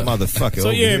 This motherfucker. So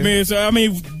yeah, man. So he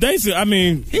was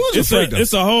a freak.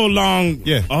 It's a whole long,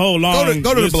 go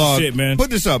to the blog, shit, man.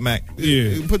 Put this up, Mac.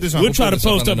 Yeah, put this on. We'll try to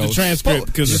post up the transcript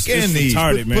because it's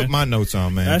retarded, man. Put my notes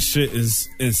on, man. That shit is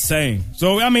insane.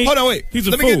 So hold on, wait. He's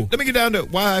a fool. Let me get down to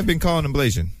why I've been calling him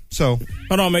blazing. So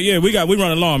hold on, man. Yeah, we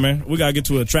run along, man. We gotta get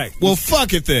to a track. Well,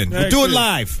 fuck it then. We'll do it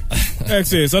live.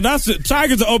 That's it. So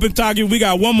Tiger's an open target. We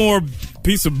got one more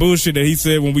piece of bullshit that he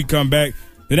said when we come back.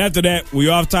 Then after that, we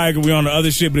off Tiger, we on the other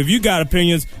shit. But if you got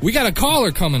opinions, we got a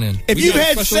caller coming in. If you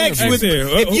have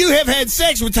had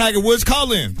sex with Tiger Woods,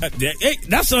 call in. That's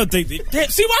the other thing.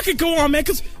 See why I can go on, man?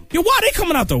 Because why they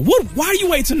coming out there? Why are you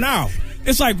waiting now?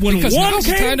 It's like when because one now's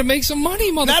the time to make some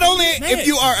money, motherfucker. Not only if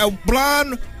you are a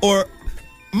blonde or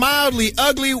mildly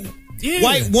ugly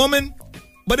white woman.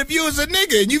 But if you was a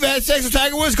nigga and you've had sex with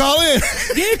Tiger Woods, call in.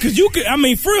 Yeah, because you could,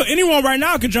 for real, anyone right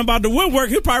now could jump out the woodwork.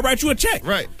 He'll probably write you a check.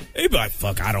 Right. He'd be like,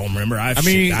 fuck, I don't remember.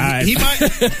 He might.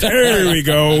 There we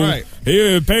go. Right.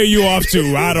 He'll pay you off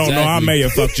too. I don't know. I may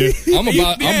have fucked you. I'm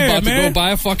about to go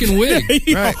buy a fucking wig.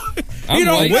 Right. You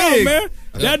don't know, man.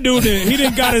 That dude, he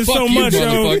didn't got it so much,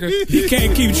 yo. He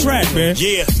can't keep track, man.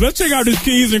 Yeah. Let's check out this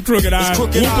Keys and Crooked Eye. We'll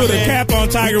put a cap on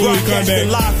Tiger when we come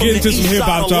back. Get into some hip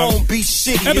hop talk.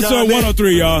 Episode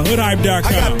 103, y'all. Hoodhype.com.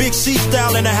 I got Big C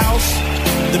Style in the house.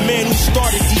 The man who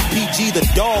started DPG, the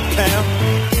Dog Pound.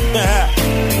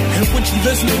 And what you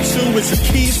listening to is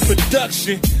a Keys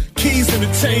production. Keys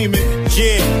Entertainment.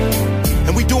 Yeah.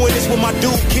 And we doing this with my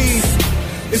dude Keys.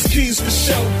 It's Keys for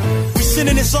show. We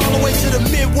sending this all the way to the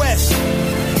Midwest.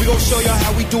 We gon' show y'all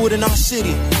how we do it in our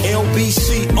city.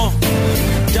 LBC,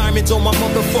 diamonds on my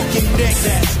motherfucking neck,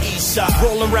 that's Eastside.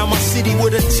 Rolling around my city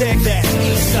with a tech, that's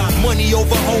Eastside. Money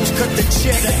over hoes, cut the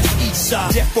check, that's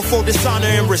Eastside. Death before dishonor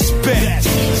and respect, that's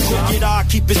Eastside. Crooked Eye,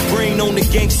 keep his brain on the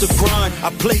gangster grind.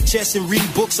 I play chess and read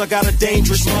books, I got a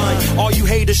dangerous mind. All you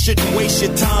haters shouldn't waste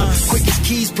your time. Quick as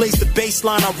Keys plays the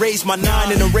baseline, I raise my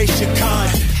 9 and erase your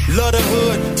kind. Love the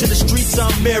hood, to the streets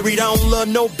I'm married. I don't love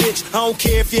no bitch, I don't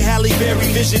care if you're Halle Berry.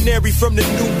 Visionary from the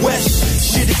New West.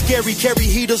 Shit is scary, carry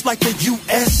heaters like the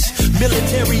U.S.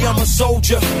 Military, I'm a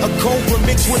soldier. A Cobra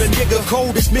mixed with a nigga.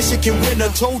 Cold as Michigan winter.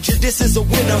 Told you this is a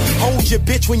winner. Hold your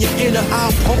bitch when you're in her.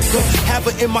 I'll poke her.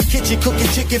 Have her in my kitchen cooking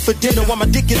chicken for dinner while my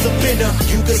dick is a winner.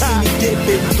 You can see me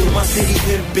dipping through my city,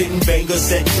 pimping. Bangers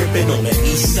set tripping on the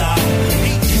east side.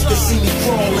 You can see me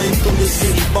crawling through the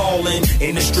city, balling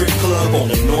in the strip club on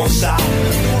the north side.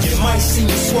 You might see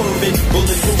me swerving,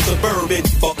 bulletproof suburban,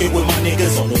 fucking with my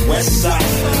niggas on the west side.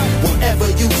 Wherever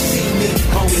you see me,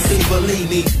 homie, please believe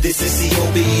me. This is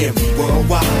COB and we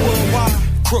worldwide.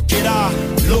 Crooked Eye,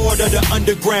 Lord of the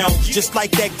Underground. Just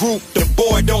like that group, the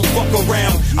boy don't fuck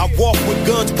around. I walk with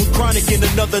guns, put chronic in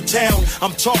another town.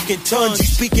 I'm talking tons,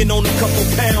 you speaking on a couple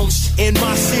pounds. In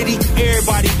my city,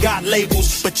 everybody got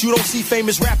labels, but you don't see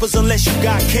famous rappers unless you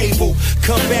got cable.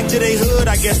 Come back to their hood,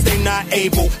 I guess they not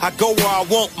able. I go where I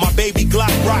want, my baby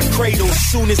Glock rock cradle.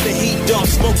 Soon as the heat dump,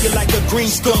 smoke it like a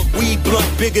green skunk. Weed blunt,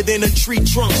 bigger than a tree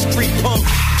trunk. Street punk,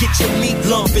 get your meat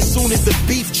lump. As soon as the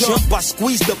beef jump, I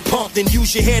squeeze the pump, then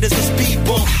use your head as a speed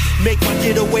bump. Make my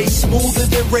getaway smoother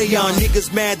than rayon.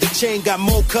 Niggas mad the chain got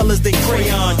more colors than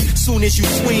crayon. Soon as you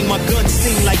swing, my gun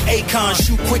sing like Akon.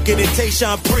 Shoot quicker than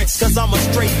Tayshaun Prince, cause I'm a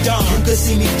straight don. You can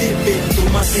see me dipping through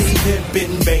my city,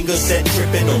 pimping. Bangers set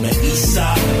tripping on the east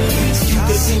side. You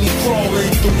can see me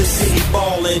crawling through the city,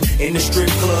 balling in the strip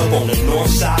club on the north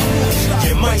side.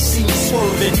 You might see me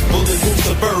swerving, bulletproof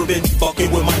suburban,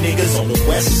 fucking with my niggas on the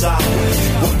west side.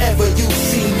 Wherever you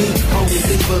see me, homie,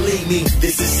 please believe me.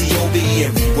 This is COB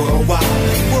and we worldwide.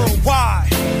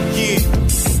 Worldwide, yeah.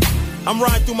 I'm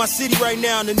riding through my city right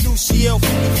now in the new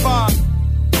CL55.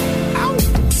 Ow.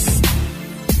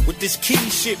 With this key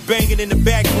shit banging in the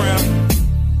background.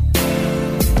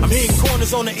 I'm hitting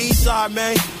corners on the east side,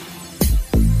 man.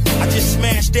 I just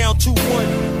smashed down 2-1,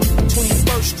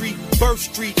 21st Street, Birth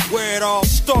Street, where it all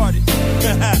started.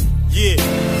 Yeah.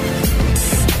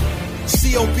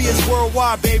 COB is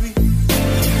worldwide, baby.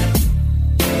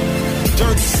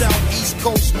 Dirty South, East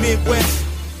Coast, Midwest,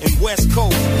 and West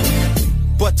Coast.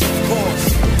 But of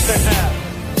course,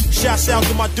 shouts out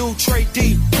to my dude Trey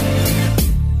D.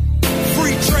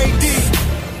 Free Trey D.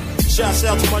 Shouts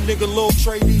out to my nigga Lil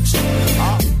Trey D.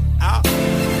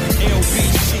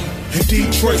 LBC. In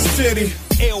Detroit City.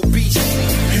 LBC.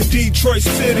 In Detroit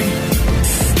City.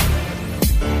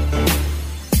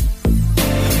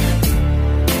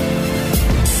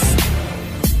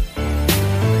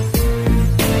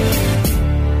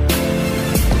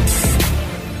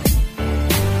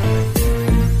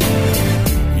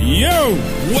 Yo,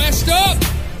 West up.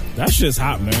 that shit's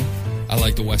hot, man. I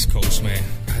like the West Coast, man.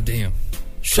 God damn.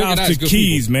 Shout out Crooked to Eyes, good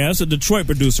Keys, people. man. That's a Detroit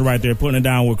producer right there putting it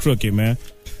down with Crooked, man.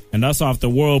 And that's off the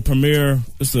world premiere.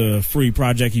 It's a free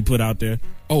project he put out there.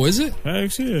 Oh, is it?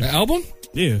 Heck, The yeah. album?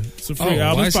 Yeah, it's a free Oh,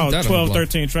 album. why It's isn't about that on the 12, blog?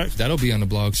 13 tracks. That'll be on the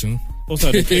blog soon. What's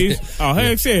up, the Keys? Oh,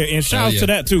 heck, yeah. And shout out yeah. to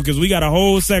that, too, because we got a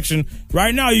whole section.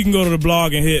 Right now, you can go to the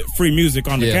blog and hit free music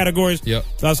on the Yeah. categories. Yep.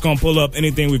 That's going to pull up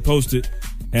anything we posted.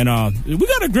 And we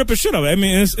got a grip of shit of it. I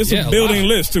mean, it's Yeah, a building a lot.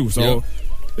 list, too. So Yep.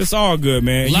 it's all good,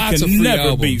 man. Lots you of can free never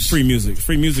albums. beat free music.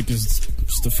 Free music is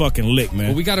just the fucking lick, man.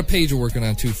 Well, we got a page we're working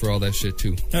on, too, for all that shit,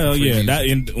 too. Hell Free yeah!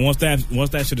 music. Once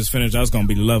that shit is finished, that's gonna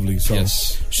be lovely. So,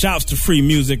 Yes. shouts to free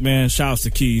music, man. Shouts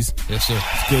to Keys. Yes, sir.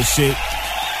 Good shit,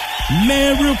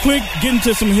 man. Real quick, get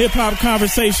into some hip hop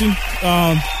conversation.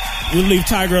 We'll leave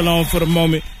Tiger alone for the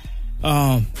moment.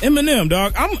 Eminem,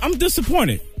 dog. I'm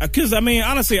disappointed because I mean,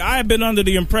 honestly, I have been under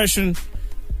the impression,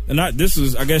 and this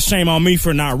is, I guess, shame on me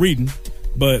for not reading,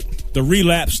 but the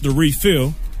Relapse, the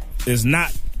Refill, is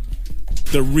not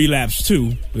the Relapse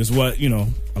 2 is what, you know,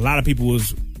 a lot of people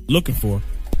was looking for.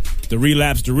 The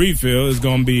Relapse, the Refill is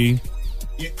going to be,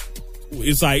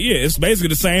 it's like, yeah, it's basically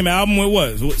the same album with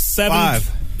what? Seven?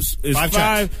 Five. It's Five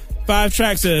tracks. five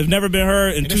tracks that have never been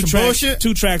heard, and Ain't that some bullshit?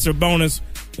 two tracks are bonus.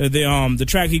 The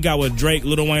track he got with Drake,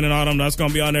 Lil Wayne, and all them, that's going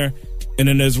to be on there. And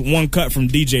then there's one cut from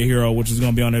DJ Hero, which is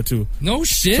going to be on there too. No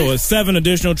shit. So it's 7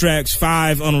 additional tracks,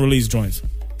 5 unreleased joints.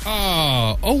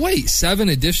 Oh, wait, 7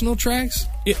 additional tracks?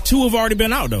 2 have already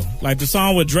been out though. Like the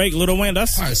song with Drake, Lil Wayne,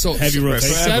 that's All right, so heavy rotation.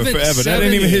 Seven- Forever. That seven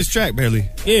ain't even is- his track, barely.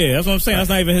 Yeah, that's what I'm saying. That's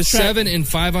not even his track. 7 and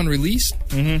 5 unreleased?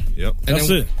 Yep. And That's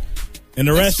then- it. And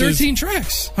the That's rest 13 is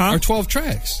tracks. Huh? Or 12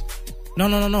 tracks.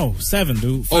 no. 7,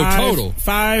 dude. Oh, 5, total.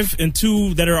 5 and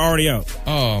 2 that are already out.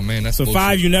 Oh, man, that's So bullshit.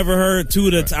 5 you never heard,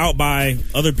 2 that's out by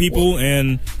other people,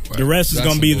 and the rest is That's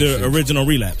going to be some the bullshit. original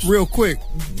Relapse. Real quick,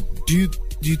 do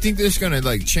you think this is gonna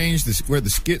like change this where the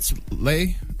skits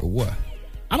lay or what?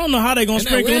 I don't know how they going to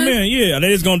Isn't that sprinkle them in. weird? Yeah, are they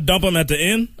just going to dump them at the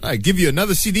end? All right, give you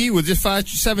another CD with just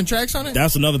 7 tracks on it.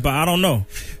 That's another, but I don't know.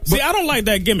 See, I don't like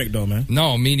that gimmick though, man.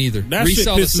 No, me neither. That shit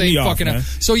Resell the pisses same me off, fucking man.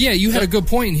 So, yeah, you had a good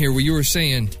point in here where you were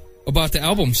saying about the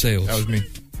album sales. That was me.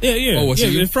 Yeah. Oh, was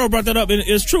it you? If Fro brought that up,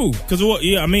 it's true. Because,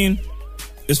 I mean,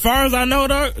 as far as I know,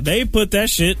 dog, they put that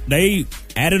shit, they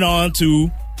added on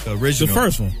to The original. the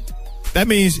first one. That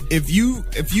means if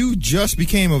you just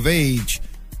became of age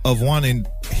of wanting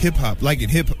hip hop, like in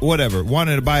whatever,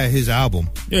 wanting to buy his album,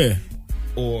 Yeah.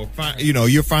 or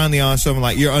you're finally on something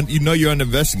like you're under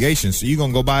investigation, so you're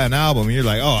gonna go buy an album and you're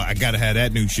like, oh, I gotta have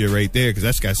that new shit right there because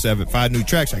that's got 5 new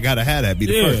tracks. I gotta have that be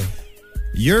the Yeah. first.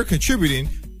 You're contributing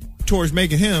towards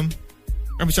making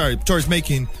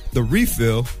the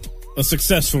Refill A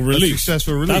successful release. That's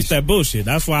that bullshit.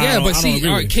 That's why Yeah, I but don't see, agree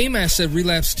all with right, it. K-Mass said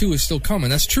Relapse 2 is still coming.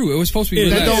 That's true. It was supposed to be Yeah,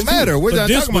 Relapse that don't 2. matter. We're But not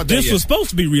this, talking about that this yet. was supposed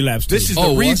to be Relapse. This too. is Oh,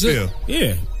 the was it? Refill.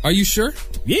 Yeah. Are you sure?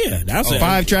 Yeah, that's it.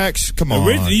 5 tracks. Come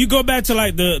on. You go back to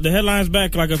like the headlines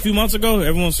back like a few months ago.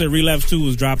 Everyone said Relapse 2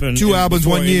 was dropping 2 albums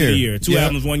before 1 the end of the year. Two Yeah.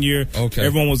 albums 1 year. Okay.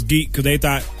 Everyone was geeked because they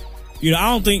thought,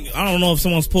 I don't know if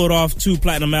someone's pulled off 2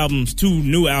 platinum albums, 2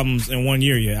 new albums in 1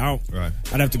 year yet. Right.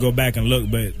 I'd have to go back and look,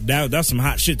 but that's some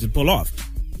hot shit to pull off.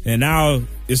 And now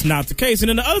it's not the case. And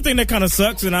then the other thing that kind of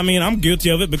sucks, and I mean I'm guilty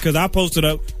of it because I posted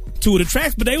up 2 of the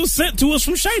tracks, but they was sent to us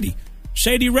from Shady.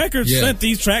 Shady Records sent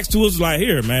these tracks to us like,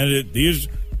 here, man, here's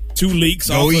 2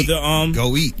 leaks off of the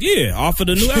Go eat. Yeah, off of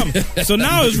the new album. So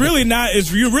now you're really not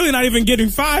even getting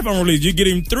 5 unreleased. You're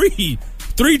getting 3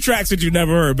 tracks that you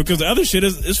never heard because the other shit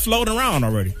is floating around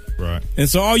already. Right. And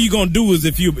so all you're gonna do is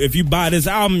if you buy this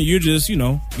album, you're just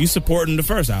you supporting the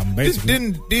first album basically.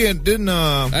 Didn't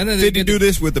 50 do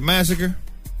this with the Massacre?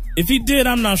 If he did,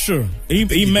 I'm not sure. He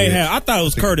may did. have. I thought it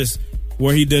was Curtis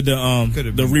where he did Could've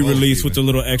the been re-release both with the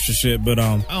little extra shit, but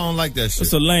I don't like that shit.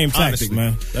 it's a lame tactic, honestly.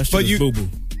 man. That shit But is boo boo.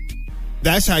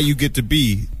 that's how you get to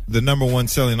be the number one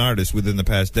selling artist within the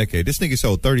past decade. This nigga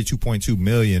sold 32.2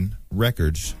 million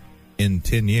records in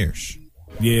 10 years.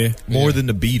 Yeah. More than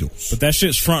the Beatles. But that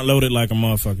shit's front loaded like a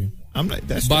motherfucker. I'm like,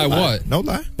 that's by no lie. what? No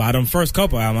lie. By them first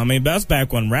couple albums. I mean, that's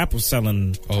back when rap was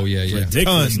selling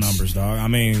ridiculous numbers, dog. I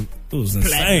mean, it was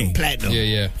insane. Platinum.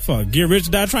 Yeah. Fuck, Get Rich,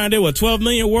 Die Trying did what, 12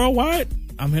 million worldwide?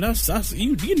 I mean, that's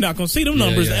you're not gonna see them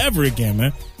numbers ever again,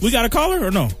 man. We got a caller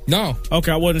or no? No.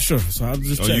 Okay, I wasn't sure, so I was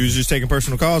just checking. You was just taking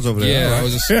personal calls over there. Yeah, I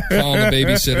was just calling the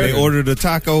babysitter. They ordered a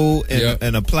taco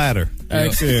and a platter.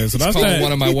 Excellent. So that's calling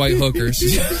one of my white hookers.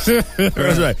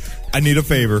 That's right. I need a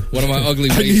favor. One of my ugly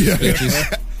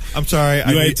bitches. I'm sorry.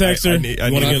 You ain't text her? I need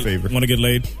a favor. Want to get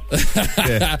laid? I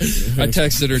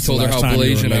texted her, told her how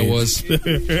Blasian I was.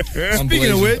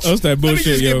 Speaking of which, that's that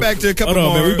bullshit, get back to a couple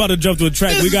more. Man, we about to jump to a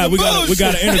track. We got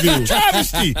an interview.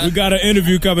 Travesty. We got an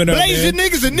interview coming up. Blasian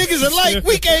niggas and niggas alike.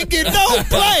 We can't get no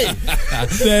play.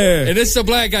 Yeah. And it's the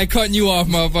black guy cutting you off,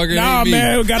 motherfucker. Nah,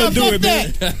 man, we gotta do it,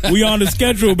 man. We on the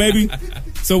schedule, baby.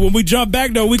 So when we jump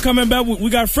back, though, we coming back. We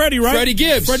got Freddie, right? Freddie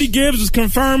Gibbs. Freddie Gibbs is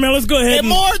confirmed, man. Let's go ahead and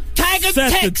more Tiger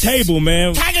set Tex. the table,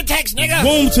 man. Tiger Tex, nigga.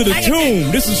 Boom to the Tiger tune.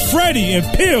 Tex. This is Freddie and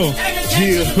Pill,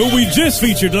 who we just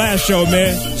featured last show,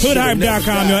 man.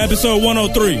 Hoodhype.com, yo, episode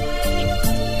 103.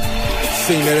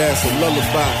 Sing that ass a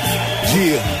lullaby.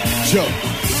 Yeah, jump.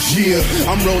 Yeah,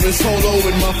 I'm rolling solo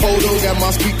in my photo, got my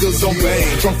speakers on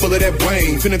bang. Trunk full of that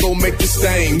brain, finna go make the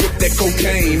stain with that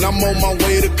cocaine. I'm on my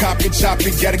way to cop it, chop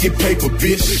it, gotta get paper,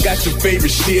 bitch. Got your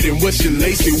favorite shit and what you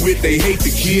lace it with, they hate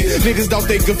the kid. Niggas don't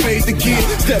think could fade the kid.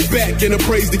 Step back and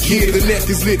appraise the kid. The neck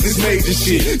is lit, this major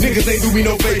shit. Niggas ain't do me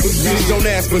no favors, bitch. Don't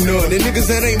ask for none. And niggas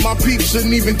that ain't my peep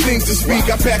shouldn't even think to speak.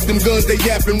 I pack them guns, they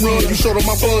yap and run. You short on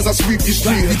my buzz, I sweep your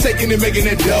street. You taking and making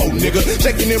that dough, nigga.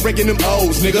 Checking and breaking them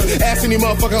O's, nigga. Asking any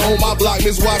motherfucker on my block,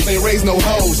 Miss Watts ain't raised no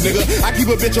hoes, nigga. I keep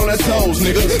a bitch on her toes,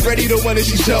 nigga. Ready the one that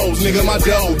she shows, nigga. My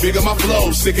dough, bigger, my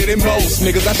flow, sicker than most,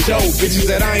 niggas. I show bitches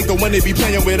that I ain't the one they be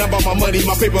playing with. I'm about my money,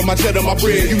 my paper, my cheddar, my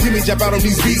bread. You hear me jump out on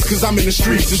these beats, cause I'm in the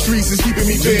streets. The streets is keeping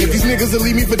me fed. These niggas will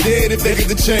leave me for dead if they get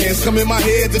the chance. Come in my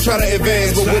head to try to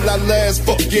advance, but will I last?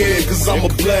 Fuck yeah, cause I'm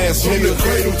a blast. From the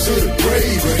cradle to the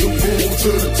grave, the boom to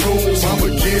the tombs. I'ma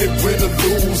get it, win or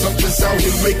lose. I'm just out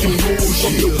here making moves.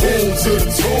 From the boom to the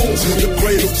tombs, from the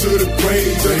cradle to the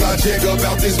grave. Till I check up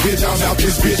out this bitch, I'm out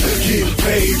this bitch getting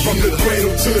paid. From the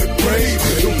cradle to the grave,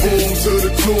 the boom to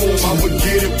the tombs. I'ma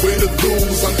get it, win or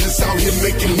lose. I'm just out here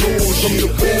making moves. From the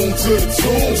boom to the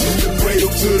tombs, from the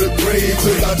cradle to the grave.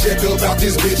 Till I check up out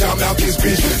this bitch, I'm out this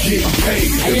bitch getting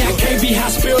paid. Hey, I can't be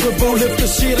hospitable if the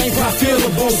shit ain't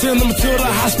profitable. Send them to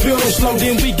the hospital slow,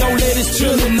 then we go let his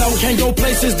children know. Can't go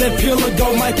places that pillar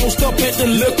go. Might post up at the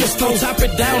liquor store, top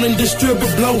it down and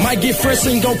distribute blow. Might get fresh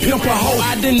and go pimp a hoe.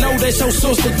 I didn't know they so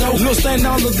sister though. Look, stand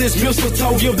all of this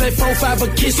mistletoe. Give that 4-5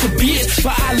 a kiss a bitch,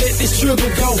 but I let this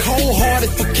trigger go. Cold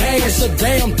hearted for cash, a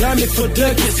damn dummy for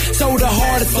ducats. So the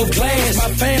hearted for glass. My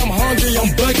fam hungry,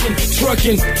 I'm bucking,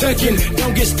 trucking, tucking.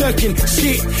 Don't get stuck in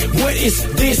shit. What is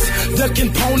this?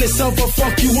 Ducking ponies over,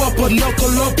 fuck you up a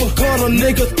knuckle upper. Cut a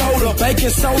nigga throat up, baking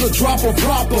soda, drop a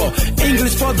proper.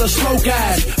 English for the slow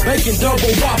guys, bacon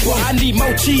double whopper. I need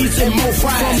more cheese and more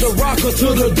fries. From the rocker to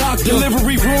the doctor,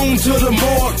 delivery room to the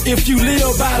morgue. If you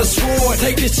live by the sword,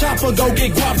 take this chopper, go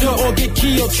get guapped up or get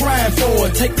killed trying for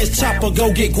it. Take this chopper,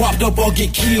 go get guapped up or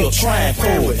get killed trying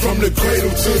for it. From the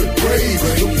cradle to the grave,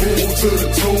 the boom to the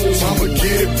tombs. I'ma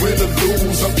get it, win or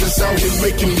lose. I'm just out here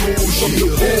making moves. From the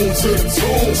boom to the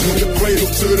tombs, from the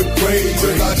cradle to the grave.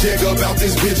 Till I check up out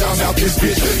this bitch, I'm out this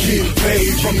bitch getting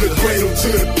paid. From the cradle to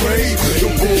the grave, the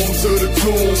boom to the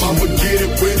tombs. I'ma get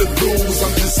it, win or lose.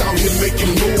 I'm just out here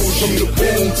making moves. From the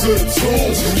boom to the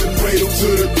tombs, from the cradle to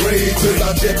the grave. Till I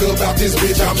check up out this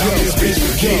bitch, I'm out this bitch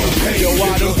getting paid. Yo,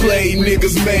 I done played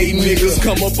niggas, made niggas.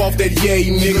 Come up off that yay,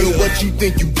 nigga. What you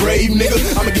think you brave, nigga?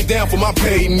 I'ma get down for my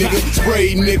pay, nigga.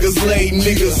 Spray niggas, lay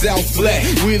niggas out flat.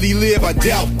 Really live, I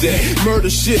doubt that. Murder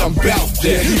shit, I'm bout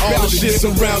that. All the shit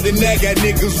surrounding that got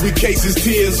niggas with cases,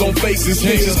 tears on faces.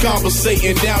 Niggas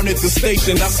conversating down at the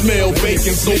station. I smell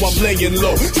bacon, so I'm laying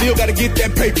low. Still gotta get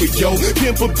that paper, yo.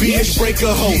 Pimp a bitch, break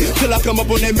a hoe. Till I come up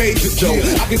on that major dough.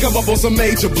 I can come up on some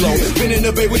major blow. Been in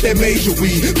the bay with that major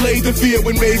weed. Played the field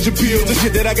with major pills. The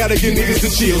shit that I gotta get niggas to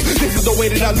chill. This is the way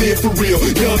that I live for real.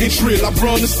 Young and trill. I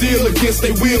run the steel against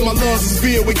they will. My lungs is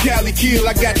filled with Cali kill.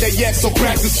 I got that yak, so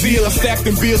crack the seal. I stacked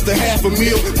them bills to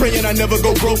 $500,000. Praying I never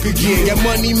go broke again. Got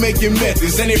money making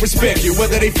methods and they respect you,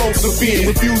 whether they folks or fin.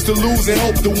 Refuse to lose and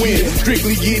hope to win.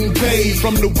 Strictly getting paid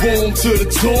from the womb to the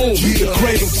tomb. The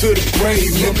cradle to the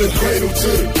grave. From the cradle to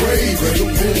the grave. The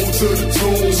womb to the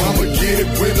tomb. I'ma get it,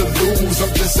 win or lose.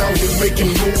 I'm just out here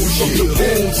making moves. From the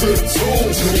womb to the tomb.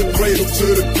 The cradle to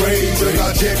the the grave. Till I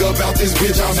jack up out this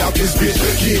bitch, I'm out this bitch.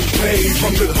 Get paid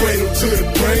from the cradle to the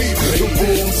grave. The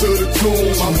boom to the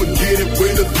tomb. I'ma get it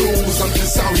with the lose. I'm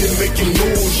just out here making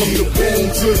moves. From the boom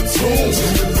to the tomb.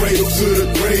 From the cradle to the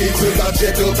grave. Till I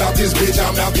jack up out this bitch,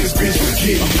 I'm out this bitch.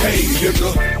 Get paid,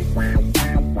 nigga.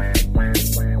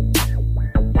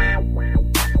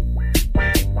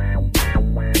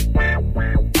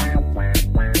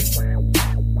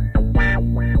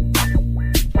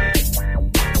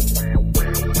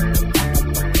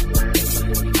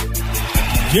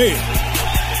 Yeah.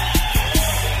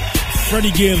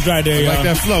 Freddie Gibbs right there, y'all. Like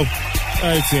that flow.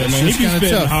 Right there, man. He be spitting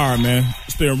tough. hard, man.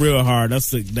 Spitting real hard.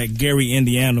 That's that Gary,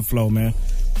 Indiana flow, man.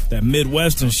 That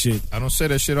Midwestern shit. I don't say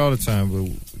that shit all the time, but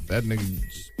that nigga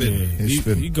spitting.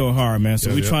 Yeah, he go hard, man.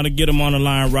 So we trying to get him on the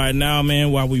line right now,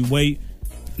 man, while we wait.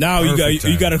 Now you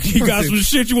got some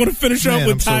shit you want to finish up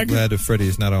with, I'm Tiger? so glad that Freddie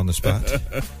is not on the spot.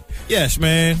 Yes,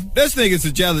 man. This nigga's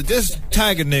a jealous. This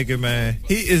Tiger nigga, man.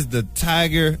 He is the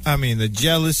tiger. I mean, the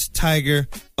jealous tiger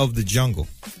of the jungle.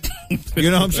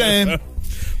 You know what I'm saying?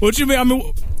 What you mean? I mean,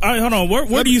 hold on.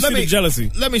 Where do you see the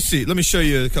jealousy? Let me see. Let me show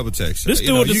you a couple texts. This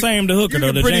still the same, the hooker,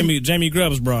 though, the Jamie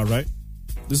Grubbs broad, right?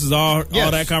 This is all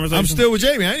that conversation? I'm still with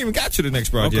Jamie. I ain't even got to the next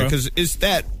broad yet because it's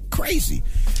that crazy.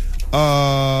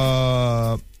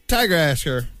 Tiger asked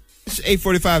her, it's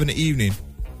 8:45 in the evening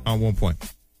on one point.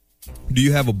 Do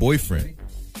you have a boyfriend?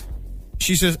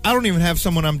 She says, I don't even have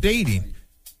someone I'm dating.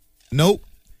 Nope.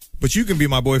 But you can be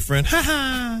my boyfriend. Ha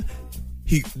ha.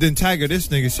 Then Tiger, this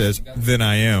nigga says, then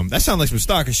I am. That sounds like some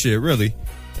stalker shit, really.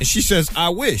 And she says, I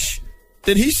wish.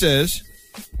 Then he says,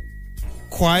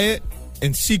 quiet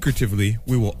and secretively,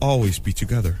 we will always be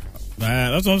together.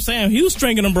 Man, that's what I'm saying. He was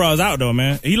stringing them bras out, though,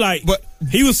 man. He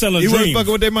was selling dreams. He wasn't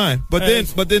fucking with their mind. But then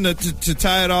to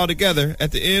tie it all together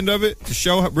at the end of it, to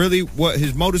show really what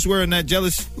his motives were in that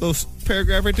jealous little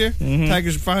paragraph right there,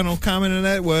 Tiger's final comment on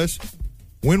that was,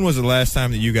 when was the last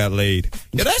time that you got laid?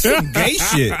 Yeah, that's some gay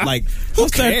shit. Like,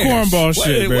 what's that cornball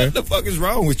shit, man? What the fuck is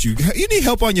wrong with you? You need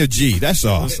help on your G. That's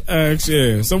all.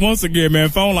 Yeah. So once again, man,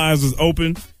 phone lines is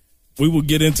open. We will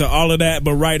get into all of that,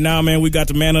 but right now, man, we got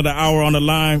the man of the hour on the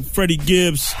line, Freddie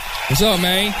Gibbs. What's up,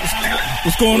 man?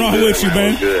 What's going on with you,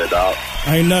 man? Good, dog.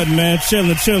 Ain't nothing, man.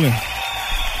 Chilling.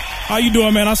 How you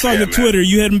doing, man? I saw your Twitter.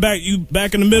 You heading back? You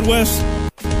back in the Midwest?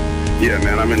 Yeah,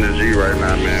 man. I'm in the G right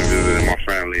now, man. Visiting my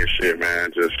family and shit,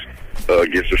 man. Just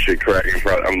get some shit cracking.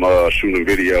 I'm shooting a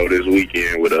video this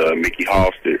weekend with Mickey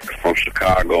Halstead from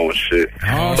Chicago and shit.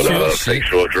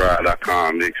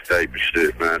 SexualDrive.com mixtape and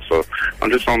shit, man. So I'm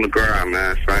just on the grind,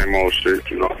 man. Same old shit,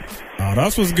 you know. Oh,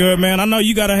 that's what's good, man. I know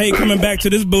you gotta hate coming back to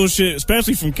this bullshit,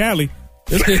 especially from Cali.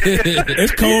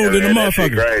 It's cold in the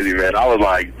motherfucker. Crazy, man. I was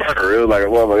like, it was like,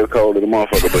 well, it's cold in the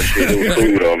motherfucker, but shit, it was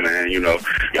cool though, man. You know,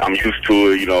 I'm used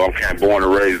to it. You know, I'm kind of born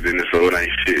and raised in it, so it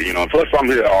ain't shit. You know, plus I'm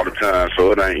here all the time,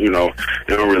 so it ain't. You know, it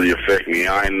don't really affect me.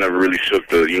 I ain't never really shook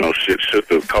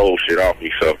the cold shit off me,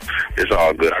 so it's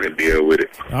all good. I can deal with it.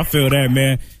 I feel that,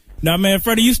 man. Now, man,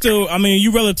 Freddie,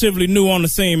 you relatively new on the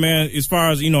scene, man. As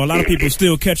far as, you know, a lot of people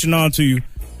still catching on to you.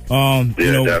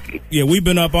 Definitely. Yeah, we've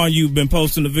been up on you, been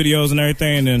posting the videos and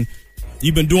everything, and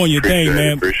you've been doing your thing,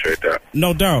 man. Appreciate that.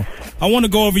 No doubt. I want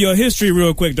to go over your history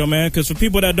real quick, though, man, because for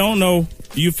people that don't know,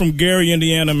 you from Gary,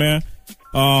 Indiana, man.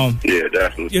 Yeah,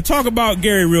 definitely. You talk about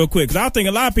Gary real quick, because I think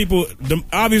a lot of people,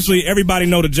 obviously everybody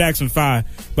know the Jackson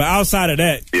 5, but outside of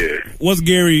that, what's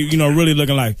Gary, you know, really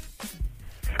looking like?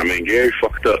 I mean, Gary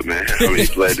fucked up, man. I mean,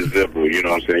 plain and simple, you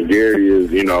know what I'm saying? Gary is,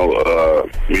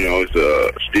 it's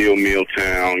a steel mill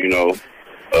town, you know,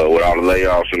 with all the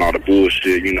layoffs and all the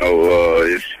bullshit, you know,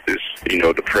 it's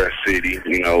depressed city,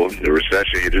 you know, the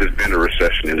recession. There's been a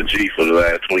recession in the G for the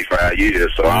last 25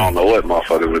 years, so I don't know what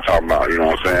motherfuckers are talking about, you know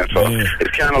what I'm saying? So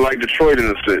it's kind of like Detroit in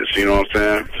a sense, you know what I'm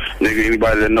saying? Nigga,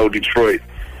 anybody that know Detroit,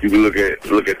 you can look at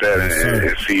that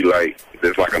and see, like,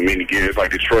 there's like a mini gear. It's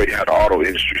like Detroit had the auto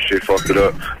industry shit fucked it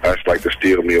up. That's like the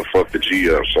steel mill fucked the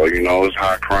G up. So, you know, it's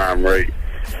high crime rate,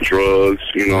 drugs,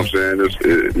 you know what I'm saying? There's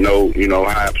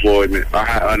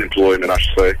high unemployment, I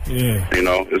should say. Yeah. You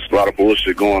know, there's a lot of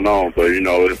bullshit going on, but, with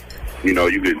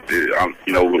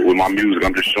my music,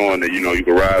 I'm just showing that, you know, you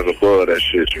can rise above that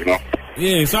shit, you know?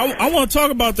 Yeah, so I want to talk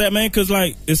about that, man, because,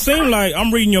 like, it seemed like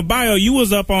I'm reading your bio, you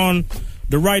was up on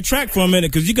the right track for a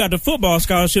minute because you got the football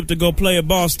scholarship to go play at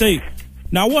Ball State.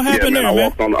 Now, what happened there, man? I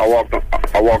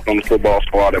walked on the football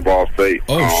squad at Ball State.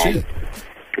 Oh, shit.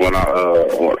 When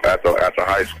after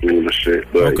high school and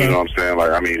shit. But, you know what I'm saying?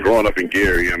 Like, I mean, growing up in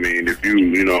Gary, I mean, if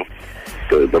you know,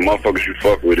 the motherfuckers you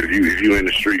fuck with, if you in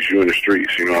the streets, you in the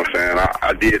streets, you know what I'm saying?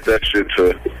 I did that shit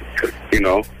to,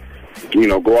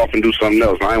 go off and do something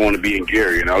else. I didn't want to be in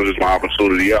Gary, and that was just my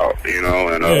opportunity out, you know,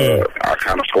 and I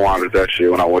kind of squandered that shit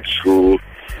when I went to school,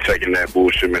 taking that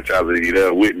bullshit mentality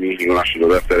there with me. You know, I should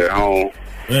have left that at home.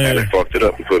 And they fucked it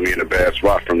up and put me in a bad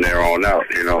spot from there on out,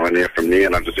 you know. And then from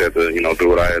then, I just had to, you know, do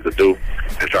what I had to do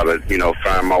and try to, you know,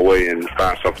 find my way and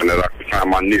find something that I can find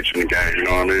my niche in the game, you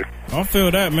know what I mean? I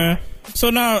feel that, man.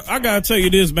 So now, I gotta tell you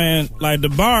this, man. Like, the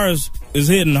bars is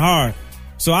hitting hard.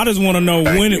 So I just want to know,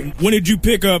 when did you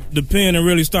pick up the pen and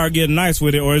really start getting nice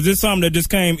with it? Or is this something that just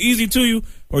came easy to you?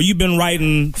 Or you been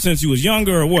writing since you was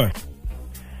younger, or what?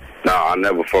 Nah, I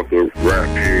never fucked with rap,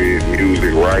 period,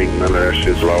 music, writing, none of that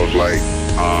shit. So I was like,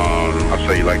 I'd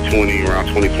say like 20, around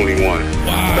 2021. Wow.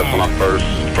 That's when I first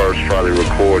probably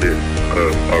recorded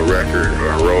a record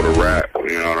or wrote a rap,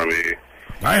 you know what I mean?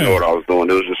 I didn't know what I was doing.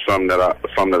 It was just something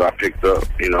that I picked up,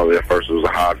 you know. At first it was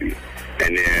a hobby.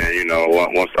 And then, you know,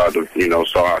 once I, you know,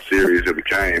 saw how serious it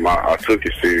became, I took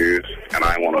it serious, and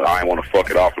I didn't want to fuck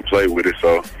it off and play with it.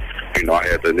 So, you know, I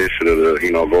had the initiative to,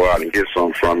 you know, go out and get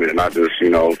something from it, and not just,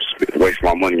 you know, waste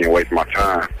my money and waste my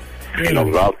time. You know,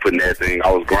 'cause I was putting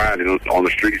I was grinding on the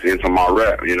streets into my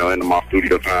rap, you know, into my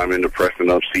studio time, into pressing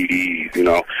up CDs, you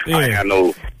know. Yeah. I ain't had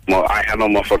no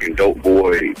motherfucking dope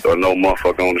boy or no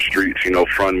motherfucker on the streets, you know,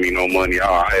 fronting me no money.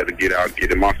 I had to get out and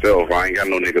get it myself. I ain't got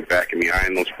no nigga backing me. I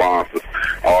ain't no sponsors.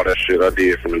 All that shit I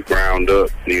did from the ground up.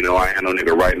 You know, I ain't had no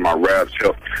nigga writing my raps,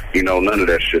 help, you know, none of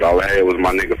that shit. All I had was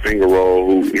my nigga Finger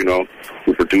Roll,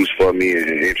 who produced for me and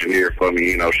engineered for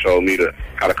me, you know, showed me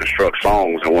how to construct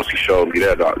songs. And once he showed me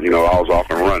that, you know, I was off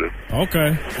and running.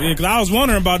 Okay. Yeah, 'cause I was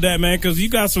wondering about that, man, because you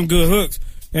got some good hooks.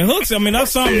 And hooks, I mean,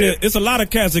 that's something that it's a lot of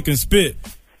cats that can spit.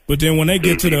 But then when they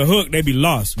get to the hook, they be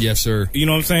lost. Yes, sir. You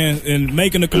know what I'm saying? And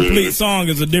making a complete song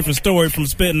is a different story from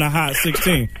spitting a hot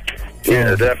 16.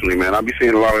 Yeah, definitely, man. I be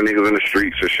seeing a lot of niggas in the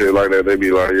streets and shit like that. They be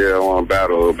like, yeah, I want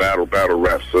to battle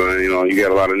rap. So, you know, you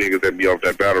got a lot of niggas that be off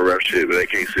that battle rap shit, but they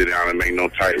can't sit down and make no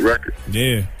tight record.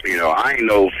 Yeah. You know, I ain't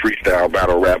no freestyle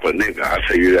battle rapper nigga. I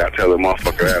tell you that. I tell a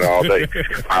motherfucker that all day.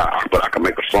 But I can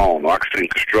make a song. I can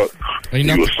construct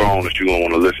you a song that you gonna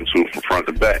want to listen to from front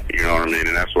to back. You know what I mean?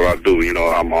 And that's what I do. You know,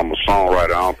 I'm a songwriter. I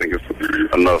don't think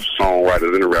it's enough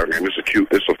songwriters in the rap game.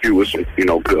 It's some, you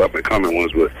know, good up and coming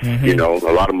ones, but you know,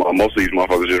 most of these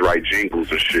motherfuckers just write jingles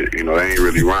and shit. You know, they ain't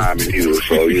really rhyming either.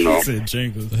 So, you know,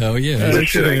 jingles. Hell yeah, this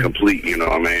shit ain't complete. You know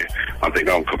what I mean? I think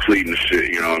I'm completing the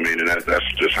shit. You know what I mean? And that's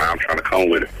just how I'm trying to come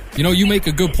with it. You know, you make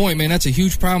a good point, man. That's a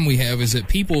huge problem we have, is that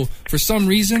people, for some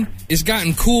reason, it's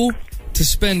gotten cool to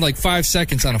spend like 5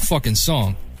 seconds on a fucking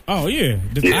song. Oh, yeah.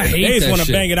 I hate they just that want to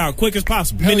shit. bang it out quick as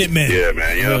possible. Minute Man. Yeah,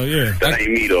 man. Yeah. Yeah. That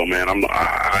ain't me, though, man.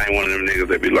 I ain't one of them niggas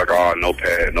that be like, oh, no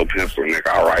pad, no pencil, nigga.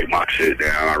 I write my shit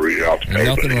down. I read it off the paper.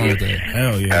 Nothing wrong with that.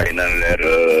 Hell yeah. Ain't none of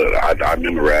that. I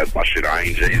memorize my shit. I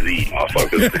ain't Jay-Z,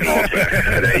 motherfuckers. You know what I'm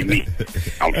saying? That ain't me.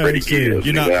 I'm Freddie Gibbs.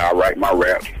 I write my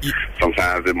rap.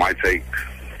 Sometimes it might take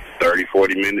 30,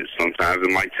 40 minutes. Sometimes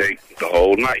it might take the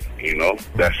whole night, you know.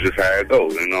 That's just how it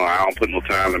goes. You know, I don't put no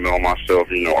time limit on myself.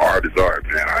 You know, art is art,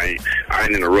 man. I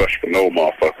ain't in a rush for no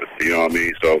motherfucker. You know what I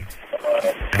mean? So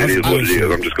it is what it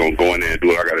is. I'm just going to go in there and do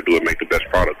what I got to do and make the best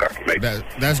product I can make.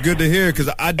 That's good to hear, because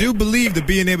I do believe that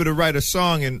being able to write a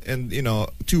song in you know,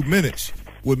 2 minutes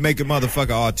would make a motherfucker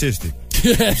autistic.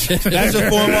 That's a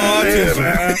form of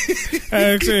autism.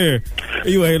 Hey,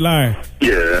 you ain't lying.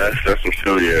 Yeah, that's some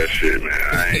silly ass shit, man.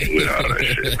 I ain't with all that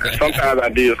shit, man. Sometimes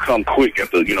ideas come quick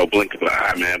after, you know, blink of an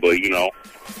eye, man. But, you know,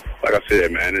 like I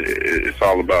said, man, it's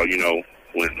all about, you know,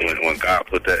 when God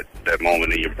put that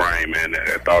moment in your brain, man,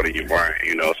 that thought in your brain,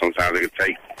 you know, sometimes it could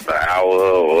take an hour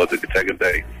or it could take a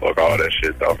day. Fuck all that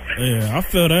shit, though. Yeah, I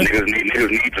feel that.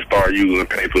 Niggas need to start using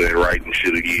paper and writing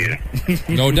shit again.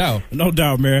 No doubt. No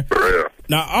doubt, man. For real.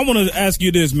 Now, I want to ask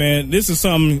you this, man. This is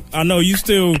something, I know you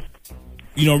still,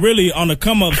 you know, really on the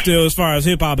come up still as far as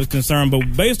hip hop is concerned, but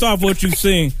based off what you've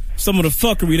seen, some of the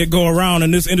fuckery that go around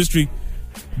in this industry,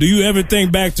 do you ever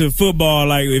think back to football,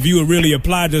 like if you would really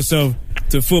applied yourself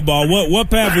to football, what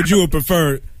path would you have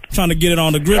preferred? Trying to get it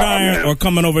on the gridiron or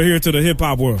coming over here to the hip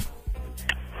hop world?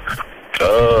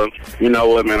 You know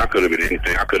what, man? I could have been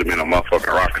anything. I could have been a motherfucking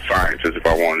rocket scientist if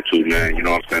I wanted to, man. You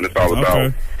know what I'm saying? It's all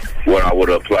about what I would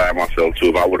have applied myself to.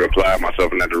 If I would have applied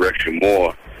myself in that direction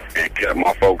more and kept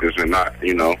my focus and not,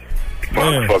 you know,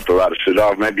 fucked a lot of shit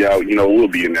off, maybe I, you know, will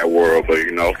be in that world. But,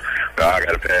 you know, I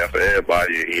got a path for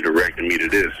everybody, and he directed me to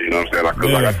this. You know what I'm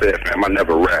saying? Like I said, fam, I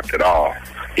never rapped at all.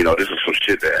 You know, this is some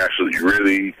shit that actually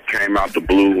really came out the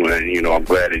blue, and, you know, I'm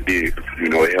glad it did. You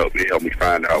know, it helped me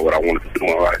find out what I wanted to do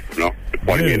in life, you know? It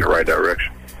pointed me in the right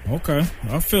direction. Okay.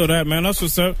 I feel that, man. That's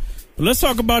what's up. But let's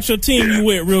talk about your team you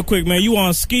with real quick, man. You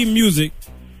on Ski Music.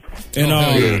 And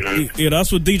yeah,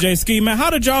 that's with DJ Ski, man. How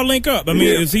did y'all link up? I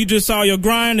mean, is he just saw your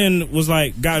grind and was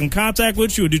like got in contact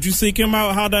with you, or did you seek him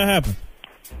out? How'd that happen?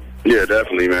 Yeah,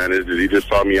 definitely, man. He just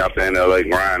saw me out there in L.A.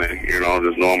 grinding, you know,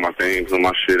 just knowing my things, putting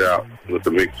my shit out with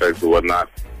the mixtapes and whatnot.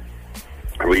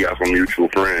 And we got some mutual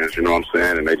friends, you know what I'm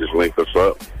saying, and they just linked us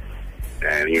up.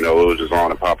 And, you know, it was just on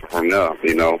and popping from there,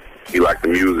 you know. He liked the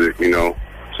music, you know,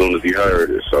 as soon as he heard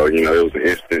it. So, you know, it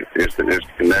was an instant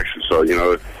connection. So, you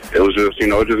know, it was just, you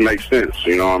know, it just makes sense,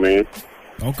 you know what I mean?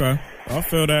 Okay. I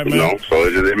feel that, man. You know, so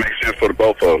it makes sense for the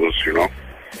both of us, you know.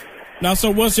 Now,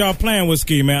 so what's y'all plan with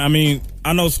Ski, man? I mean,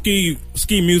 I know Ski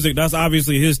music, that's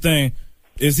obviously his thing.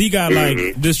 Is he got,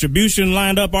 like, distribution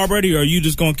lined up already, or are you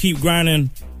just going to keep grinding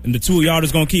and the two of y'all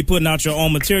just going to keep putting out your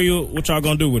own material? What y'all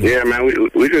going to do with it? Yeah, man,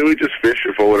 we just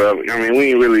fishing for whatever. I mean,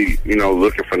 we ain't really, you know,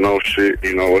 looking for no shit.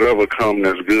 You know, whatever come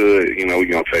that's good, you know, we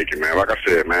going to take it, man. Like I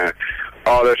said, man,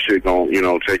 all that shit going to, you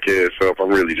know, take care of itself. I'm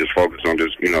really just focused on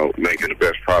just, you know, making the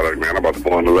best product, man. I'm about to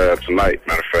go in the lab tonight,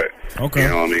 matter of fact. Okay. You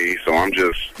know what I mean? So I'm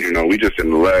just, you know, we just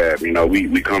in the lab. You know,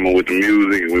 we coming with the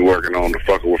music and we working on the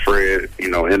Fucking with Fred, you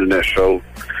know, internet show.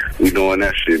 We doing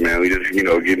that shit, man. We just, you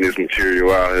know, getting this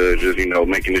material out here, just, you know,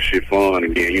 making this shit fun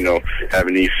again, you know,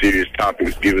 having these serious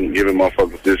topics, giving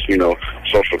motherfuckers this, you know,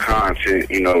 social content,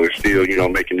 you know, and still, you know,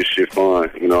 making this shit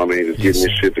fun, you know what I mean? Just getting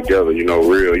this shit together, you know,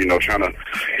 real, you know, trying to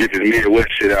get this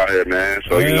Midwest shit out here, man.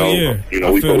 So, you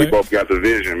know, we both got the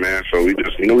vision, man. So we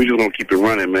just, you know, we just gonna keep it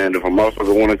running, man. If a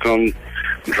motherfucker wanna come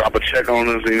drop a check on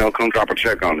us, you know, come drop a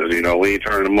check on us, you know. We ain't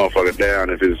turning the motherfucker down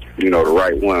if it's, you know, the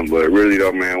right one. But really,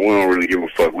 though, man, we don't really give a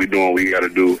fuck. We doing what we got to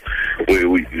do.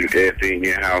 We everything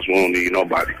in-house. We don't need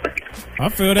nobody. I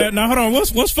feel that. Now, hold on.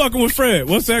 What's Fucking with Fred?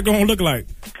 What's that going to look like?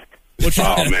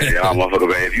 Oh, man, y'all motherfucker,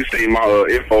 man. If you seen my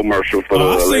infomercial for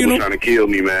the label trying to kill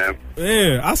me, man.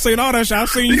 Yeah, I seen all that shit. I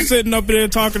seen you sitting up there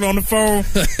talking on the phone.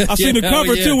 I seen the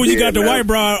cover, too, when you got the white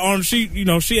broad on. She, you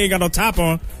know, she ain't got no top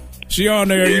on. She on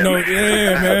there, you know.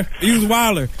 Man. Man. He was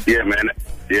wildin'. Yeah, man.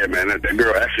 Yeah, man. That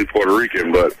girl actually Puerto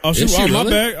Rican, but oh, she really? My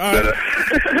bag. All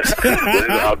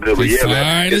right. But yeah,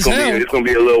 man. It's gonna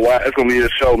be a little wild. It's gonna be a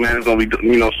show, man. It's gonna be,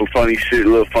 you know, some funny shit,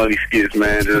 little funny skits,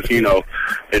 man. Just, you know,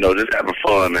 just having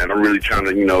fun, man. I'm really trying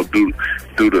to, you know, do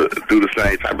the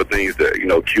same type of things that, you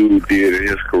know, Q did in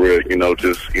his career. You know,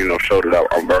 just, you know, show that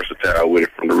I'm versatile with it,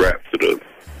 from the rap to the,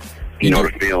 you know,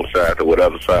 the film side to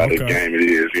whatever side of the game it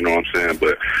is, you know what I'm saying?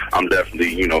 But I'm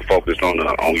definitely, you know, focused on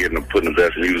putting the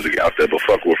best music out there. But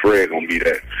Fuck with Fred gonna be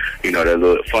that, you know, that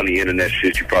little funny internet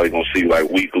shit you probably gonna see like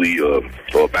weekly or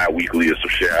bi-weekly or some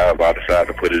shit, however I decide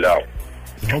to put it out.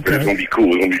 Okay. But it's gonna be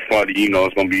cool. It's gonna be funny, you know.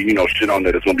 It's gonna be, you know, shit on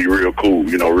that. It's gonna be real cool,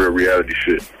 you know, real reality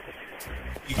shit.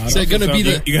 Is that gonna be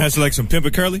you gonna have to like some Pimp a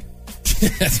Curly?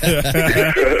 It's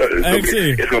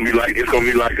gonna be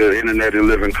like an internet in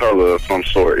living color of some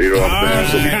sort. You know what I'm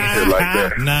saying? It's gonna be shit like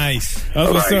that. Nice.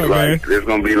 That's what's up, man. It's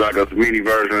gonna be like a mini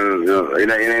version. You know, it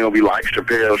ain't gonna be like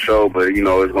Chappelle's show, but you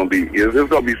know, it's gonna be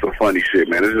some funny shit,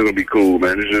 man. It's just gonna be cool,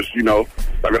 man. It's just, you know,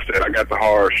 like I said, I got the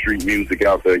hard street music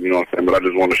out there. You know what I'm saying? But I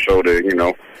just want to show that, you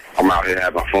know, I'm out here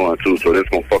having fun too. So this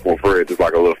gonna Fuck with Fred, just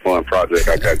like a little fun project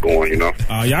I got going, you know.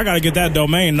 Y'all gotta get that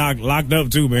domain locked up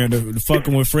too, man. The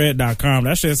fuckingwithfred.com.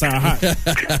 That shit sound hot.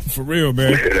 For real,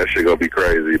 man. Yeah, that shit gonna be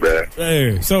crazy, man.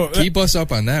 Hey, so keep us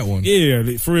up on that one.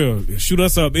 Yeah, for real. Shoot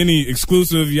us up any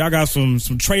exclusive. Y'all got some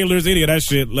trailers, any of that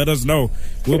shit. Let us know.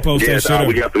 We'll post that shit up.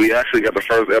 We actually got the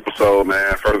first episode,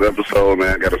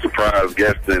 man. Got a surprise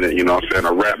guest in it. You know what I'm saying?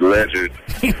 A rap legend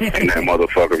in that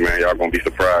motherfucker, man. Y'all gonna be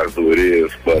surprised who it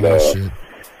is, but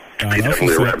he's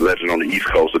definitely a rap legend on the East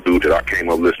Coast. A dude that I came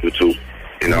up listening to.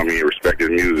 You know what I mean? Respect his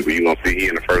music, but you gonna see he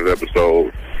in the first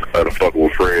episode of the Fucking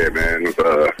with Fred, man.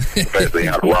 Basically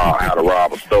how to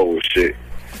rob a store and shit.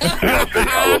 You know what I'm saying?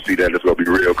 I gonna see that. It's gonna be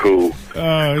real cool. It's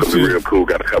gonna be real cool.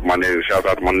 Got a couple of my niggas. Shout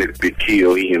out to my nigga Big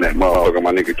Kill. He in that motherfucker.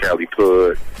 My nigga Cali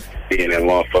Pud. He in that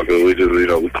motherfucker. We just, you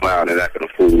know, we clowning, acting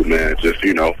a fool, man. Just,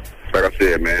 you know, like I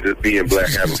said, man, just being black,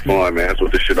 having fun, man. That's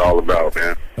what this shit all about,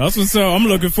 man. That's what's up. I'm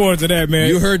looking forward to that, man.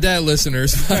 You heard that,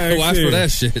 listeners. Watch for that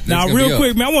shit. That's now, real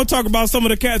quick, man, I want to talk about some of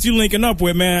the cats you linking up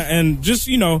with, man, and just,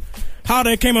 you know, how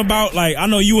that came about. Like, I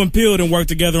know you and Pill done worked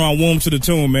together on Womb to the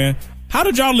Tomb, man. How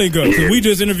did y'all link up? Because we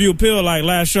just interviewed Pill, like,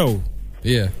 last show.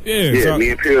 Yeah. So, me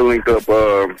and Pill linked up,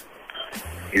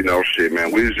 you know, shit,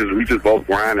 man. We just both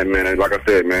grinding, man. And like I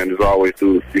said, man, it's always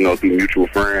through mutual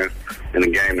friends in the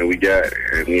game that we got.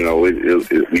 And, you know, we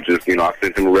just, you know, I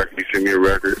sent him a record. He sent me a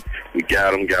record. We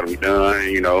got him done,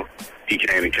 you know. He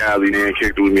came to Cali, then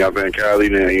kicked it with me out there in Cali,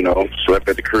 then, you know, slept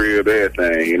at the crib,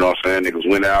 everything. You know what I'm saying? Niggas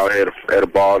went out, had a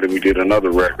ball, then we did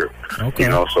another record. Okay. You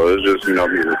know, so it's just, you know,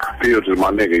 Phil's just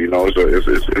my nigga, you know.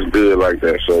 It's good like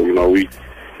that. So, you know, we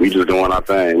just doing our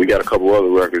thing. We got a couple other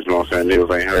records, you know what I'm saying?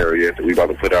 Niggas ain't heard yet that we about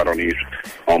to put out on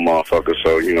motherfuckers.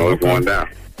 So, you know, it's going down.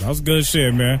 That was good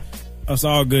shit, man. That's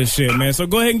all good shit, man. So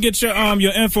go ahead and get your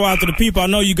info out to the people. I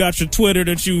know you got your Twitter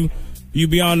that you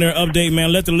be on there update,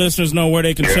 man. Let the listeners know where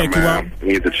they can check you out.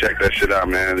 You need to check that shit out,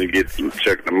 man. You get to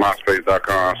check the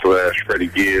MySpace.com/Freddie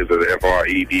Gibbs or the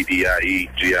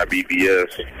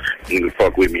FREDDIEGIBBS. You can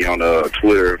fuck with me on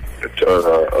Twitter at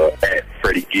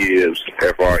Freddie Gibbs,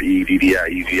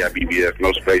 FREDDIEGIBBS.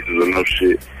 No spaces or no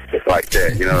shit like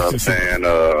that. You know what I'm saying?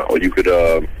 Or you could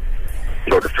go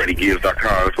to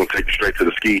FreddieGibbs.com. It's gonna take you straight to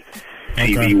the Ski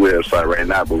TV website right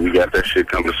now, but we got that shit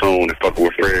coming soon. And fucking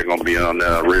with Fred gonna be on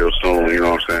there real soon. You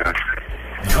know what I'm saying?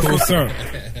 That's what's up.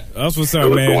 That's what's up,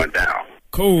 man. Going down.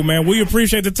 Cool, man. We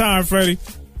appreciate the time, Freddie.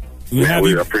 We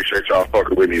appreciate y'all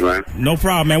fucking with me, man. No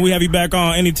problem, man. We have you back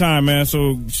on anytime, man.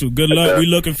 So good luck. We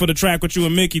looking for the track with you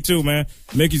and Mickey too, man.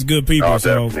 Mickey's good people,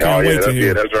 so can't wait to hear.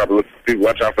 Yeah, that's right. People,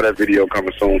 watch out for that video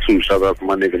coming soon too. Shout out to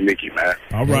my nigga Mickey, man.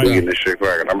 All right, we're getting this shit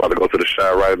cracking. I'm about to go to the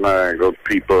shop right now and go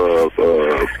peep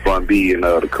Bun B and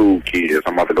the Cool Kids.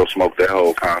 I'm about to go smoke that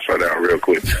whole concert out real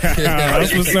quick.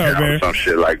 That's what's up, man. Some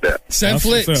shit like that. Send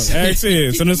flicks. That's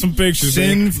it. Send us some pictures.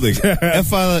 Send flicks. All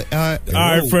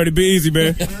right, Freddie, be easy,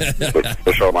 man.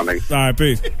 For sure, my nigga. All right,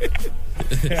 peace.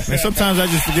 Man, sometimes I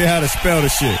just forget how to spell the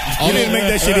shit. You didn't make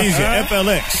that shit easier.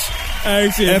 FLX.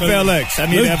 FLX. I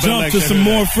need Let's FLX. jump to some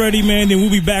more Freddie, man. Then we'll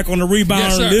be back on the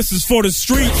rebound. Yes, this is for the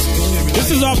streets.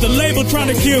 This is off the label Trying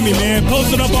to Kill Me, man.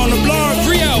 Posted up on the blog.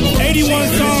 3 albums. 81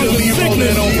 songs of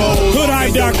sickness.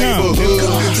 Hoodhype.com.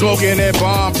 Smoking that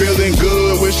bomb, feeling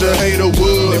good. Wish a hater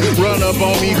would run up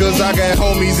on me, cause I got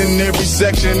homies in every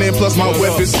section. And plus my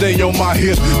weapons stay on my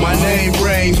hip. My name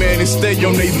Rain, man, and stay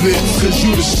on they lips. Cause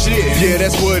you the shit. Yeah,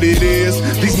 that's what it is.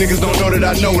 These niggas don't know that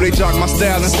I know. They jock my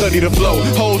style and study the flow.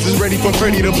 Hoes is ready for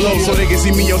Freddie to blow, so they can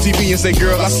see me on TV and say,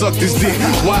 girl, I suck this dick.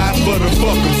 Why for the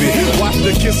fuck of it? Watch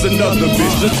the kiss another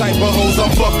bitch. The type of hoes I'm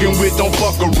fucking with don't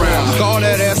fuck around. Call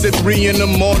that ass at 3 in the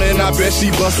morning, I bet she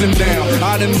bustin' down.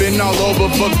 I done been all over,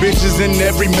 fuck bitches in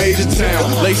every major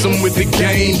town. Lace them with the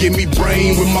game, give me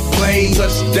brain with my plane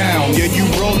touchdown. Yeah, you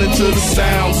rollin' to the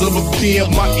sounds of a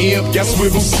pimp. My imp got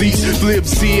swivel seats, flip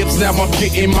zips. Now I'm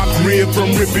getting my grip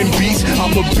from ripping beats.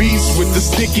 I'm a beast with the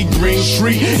sticky green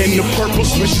street and the purple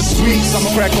swisher sweets.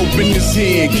 I'ma crack open this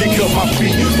head, kick up my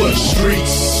feet for the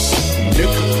streets.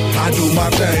 Nigga, I do my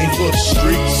thing for the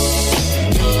streets.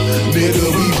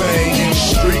 Nigga, we bang in the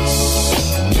streets.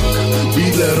 We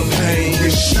let them hang in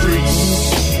the streets.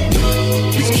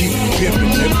 We keep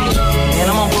pimping, nigga. And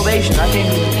I'm on probation, I can't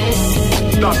do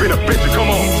that. Stop being a bitch and come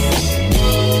on.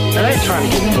 I ain't trying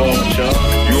to get involved with y'all.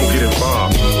 You gon' get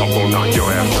involved, I'm gonna knock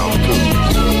your ass out too.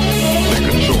 Make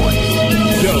a choice.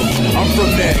 Yo, I'm from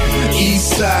that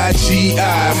east side GI,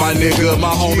 my nigga.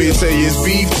 My homies say it's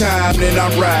beef time, then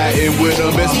I'm riding with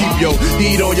them. Let's keep your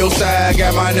heat on your side.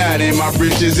 Got my 9 and my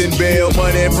britches and bail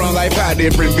money from like 5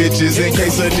 different bitches. In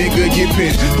case a nigga get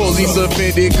pinched, police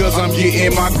offended cause I'm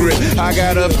getting my grip. I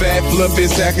got a fat fluffy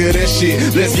sack of that shit.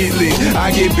 Let's get lit,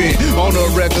 I get bent on a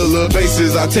regular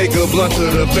basis. I take a blunt to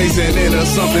the face and enter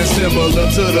something similar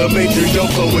to the Matrix. Your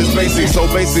flow is basic, so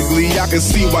basically I can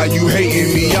see why you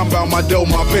hating me. I'm about my dough,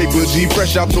 my paper, G,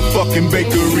 fresh out the fucking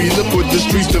bakery. Look what the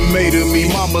streets done made of me.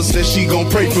 Mama said she gon'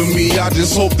 pray for me. I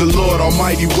just hope the Lord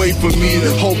Almighty wait for me.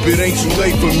 Hope it ain't too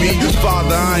late for me.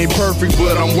 Father, I ain't perfect,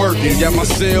 but I'm working. Got my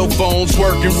cell phones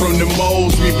working from the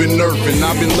moles we been nerfing.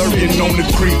 I've been lurking on the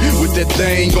creek with that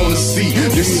thing on the seat.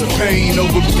 This is pain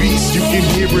over beats. You can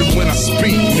hear it when I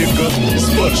speak, nigga. It's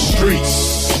for the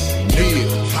streets.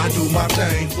 Yeah, I do my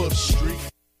thing for the streets.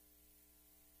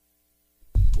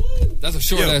 That's a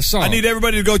short ass song. I need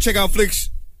everybody to go check out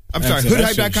Flicks. I'm sorry,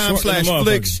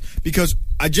 hoodhype.com/Flicks, because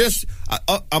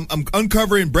I'm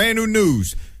uncovering brand new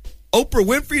news. Oprah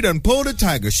Winfrey done pulled a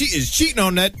tiger. She is cheating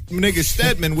on that nigga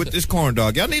Stedman with this corn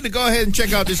dog. Y'all need to go ahead and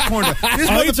check out this corn dog. This you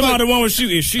talking about the one with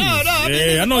shooting?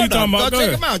 Yeah, I know you're talking about. Go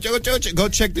check him out. Go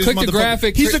check this motherfucker. The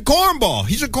graphic. He's a cornball.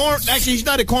 Actually, he's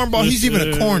not a cornball. He's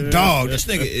even a corn dog. This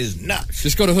nigga is nuts.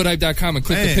 Just go to hoodhype.com and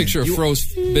click the picture of Fro's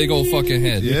big old fucking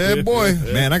head. Yeah, boy.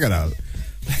 Man, I got out.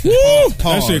 Woo!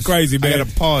 That shit crazy, man. I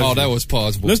gotta pause. Oh, that was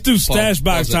pausable. Let's do stash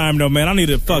box time, though, man. I need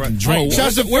a fucking drink.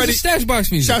 Shouts to Where's the stash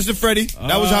box music? Shouts to Freddie.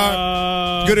 That was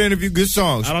hard. Good interview, good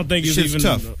songs. I don't think it's shit's even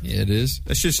tough. Yeah, it is.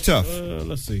 That shit's tough.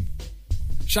 Let's see.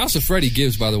 Shouts to Freddie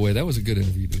Gibbs, by the way. That was a good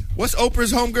interview, dude. What's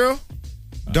Oprah's homegirl?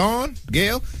 Dawn?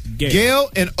 Gail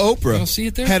and Oprah don't see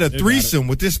it there? had a threesome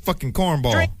with this fucking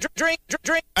cornball. Drink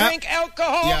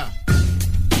alcohol. Yeah.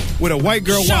 With a white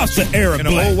girl Shouts to Arab and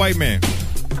Black. an old white man.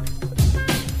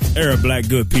 Arab Black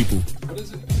good people. What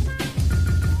is it?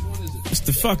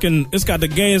 It's got the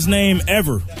gayest name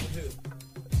ever.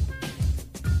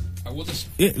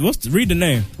 Read the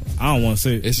name. I don't want to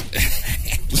say it.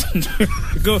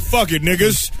 Go fuck it,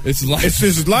 niggas.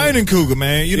 It's Lion Cougar,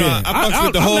 man. You know, Yeah. I fucks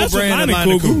with the whole mess with brand of Lion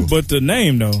Lion Cougar. but the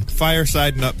name though.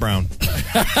 Fireside Nut Brown.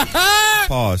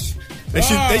 Pause. They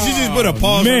should just put a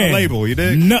pause on the label. You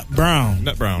dig? Nut Brown.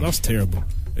 Nut Brown. That's terrible.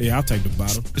 Yeah, I'll take the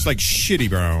bottle. It's like shitty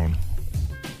brown.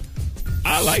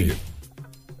 I like it.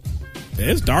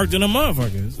 Yeah, it's dark than a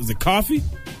motherfucker. Is it coffee?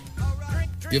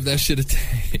 Give that shit a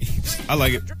taste. I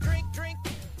like it.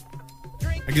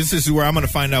 I guess this is where I'm going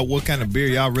to find out what kind of beer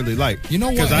y'all really like. You know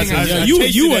what? Because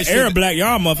you an Arab black.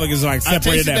 Y'all motherfuckers like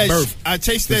separated at birth. I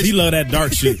tasted that. He love that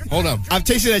dark shit. Hold on. I've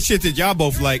tasted that shit that y'all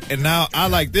both like, and now I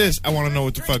like this. I want to know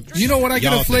what the fuck. You know what I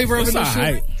get a flavor of in this shit?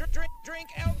 Right.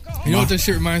 You know what this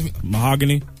shit reminds me?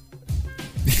 Mahogany.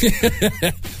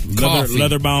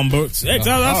 Leather-bound books.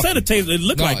 I said it tastes. It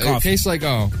looked like coffee. It tastes like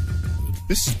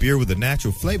This is beer with a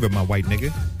natural flavor, my white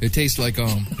nigga. It tastes like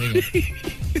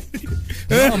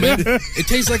No, man. It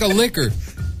tastes like a liquor.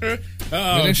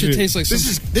 That shit tastes like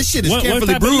this shit is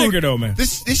carefully brewed. Liquor, though, man?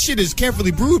 This shit is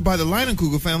carefully brewed by the Lion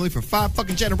Cougar family for 5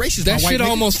 fucking generations. That my shit white nigga.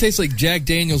 almost tastes like Jack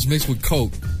Daniels mixed with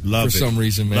Coke. Love for it. some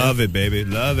reason, man. Love it, baby.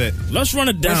 Love it. Let's run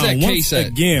it Where's down that once case at?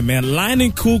 again, man.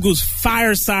 Lion Cougar's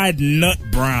Fireside Nut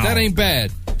Brown. That ain't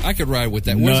bad. I could ride with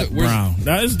that. Brown.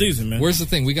 That is decent, man. Where's the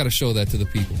thing? We got to show that to the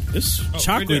people. It's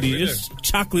chocolatey. right there. It's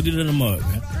chocolatey in the mug,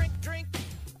 man.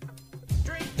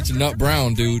 It's a nut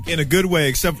brown, dude. In a good way,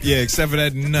 except for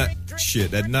that nut shit,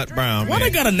 that nut brown. Why man.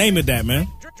 they gotta name it that, man?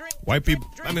 White people,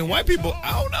 I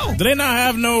don't know. Do they not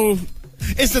have no...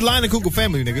 It's the Lion Cougar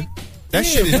family, nigga. That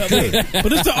shit is good.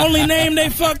 But it's the only name they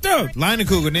fucked up. Lion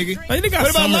Cougar, nigga. Like, they got what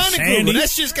about Summer Lion Sandy? Cougar? That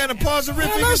shit's kind of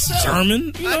poserific. That's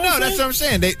German. You know I know, that's what I'm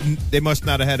saying. They must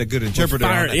not have had a good interpreter.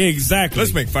 on that. Exactly.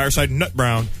 Let's make Fireside Nut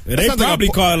Brown. Yeah, they probably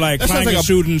call it like Klein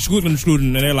shooting,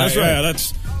 and they're like, That's right. yeah,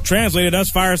 that's translated. That's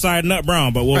Fireside Nut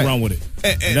Brown, but we'll Right. run with it.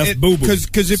 And that's boo boo.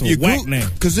 Because if you name.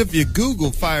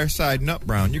 Google Fireside Nut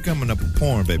Brown, you're coming up with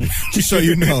porn, baby. Just so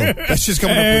you know, that's just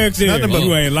coming up with nothing but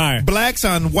you ain't lying. blacks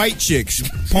on white chicks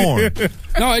porn.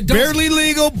 No, it does. Barely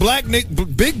legal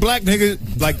big black nigga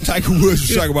like Tiger Woods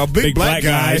was talking about big black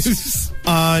guys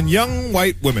on young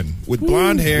white women with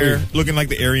blonde hair looking like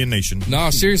the Aryan Nation.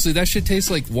 No, seriously, that shit tastes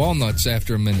like walnuts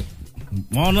after a minute.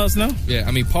 Walnuts now? Yeah,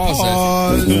 I mean, pause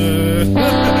that.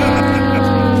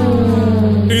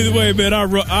 Either way, man, I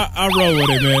roll with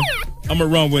it, man. I'm gonna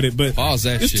run with it, but pause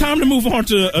that it's shit. time to move on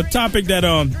to a topic that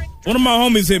one of my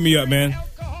homies hit me up, man,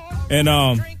 and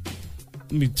let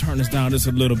me turn this down just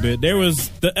a little bit. There was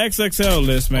the XXL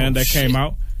list, man, that came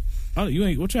out. Oh, you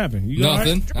ain't. What happened? You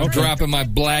Nothing. Right? I'm dropping my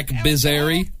black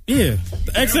Bizarre. Yeah,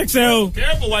 the XXL.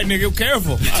 Careful, white nigga.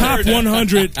 Careful. Top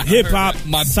 100 hip hop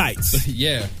sites.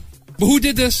 Yeah, but who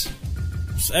did this?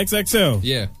 It's XXL.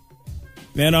 Yeah.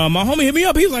 And my homie hit me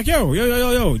up. He was like, yo,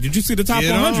 did you see the top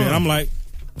 100? And I'm like,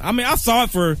 I saw it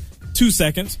for 2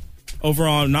 seconds over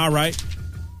on Not Right.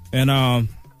 And,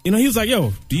 he was like,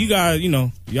 yo, do you guys,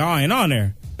 y'all ain't on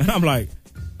there. And I'm like,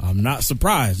 I'm not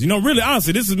surprised. Really,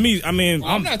 honestly, this is me. I mean,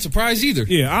 I'm not surprised either.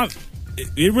 Yeah,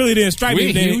 it really didn't strike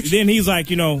me. Then he's like,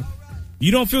 you don't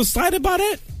feel slighted by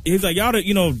that? He's like, y'all,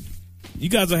 you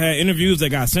guys have had interviews that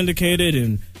got syndicated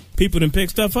and people didn't pick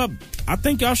stuff up. I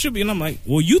think y'all should be. And I'm like,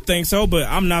 well, you think so, but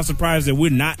I'm not surprised that we're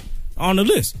not on the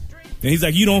list. And he's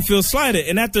like, you don't feel slighted.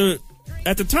 And at the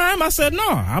time, I said, no,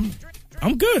 I'm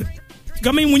good.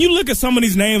 I mean, when you look at some of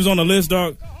these names on the list,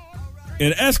 dog,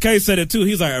 and SK said it too.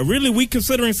 He's like, really, we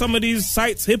considering some of these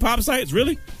sites, hip hop sites,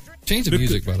 really? Change the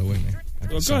music, by the way, man.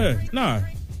 Well, go ahead. Nah.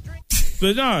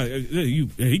 But nah,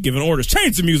 he giving orders.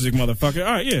 Change the music, motherfucker.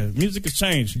 All right, yeah, music has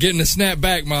changed. Getting a snap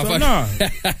back, motherfucker. So, nah.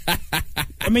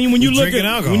 I mean, when you look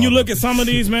at some of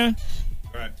these, man,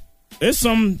 right? There's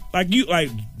some like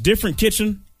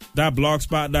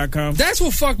differentkitchen.blogspot.com. That's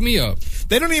what fucked me up.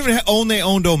 They don't even own their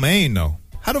own domain though.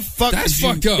 How the fuck? That's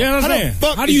fucked up. Yeah, how the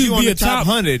fuck? How do you be a top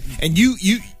 100 and you?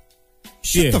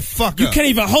 Shut the fuck up. You can't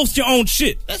even host your own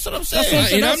shit. That's what I'm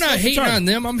saying. And I'm not hating on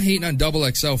them. I'm hating on Double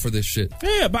XL for this shit.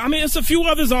 Yeah, but I mean, it's a few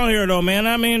others on here, though, man.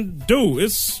 I mean, dude,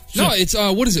 it's... No, it's,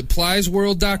 what is it,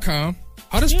 Pliesworld.com?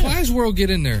 How does Plies World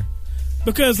get in there?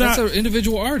 Because... That's an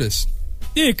individual artist.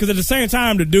 Yeah, because at the same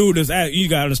time, the dude is... You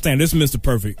got to understand, this is Mr.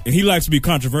 Perfect, and he likes to be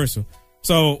controversial.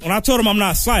 So, when I told him I'm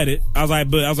not slighted, I was like,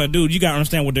 dude, you got to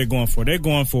understand what they're going for. They're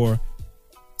going for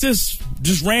just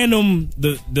random,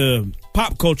 the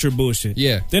pop culture bullshit.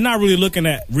 Yeah. They're not really looking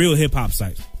at real hip-hop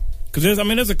sites. Because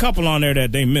there's a couple on there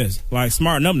that they missed. Like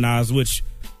Smarten Up Nas, which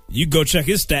you go check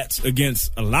his stats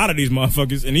against a lot of these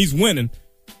motherfuckers, and he's winning.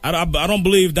 I don't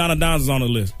believe Donna Dons is on the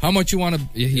list. How much you want to...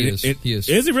 Yeah, he is. He is.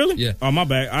 Is he really? Yeah. Oh, my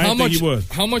bad. I didn't think he was.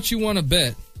 How much you want to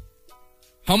bet?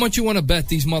 How much you want to bet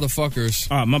these motherfuckers...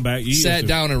 Oh, my bad. Sat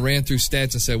down and ran through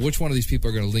stats and said, which one of these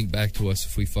people are going to link back to us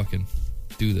if we fucking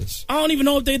do this. I don't even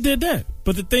know if they did that.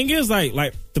 But the thing is,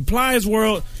 like the Plies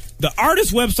World, the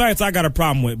artist websites I got a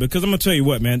problem with because I'm going to tell you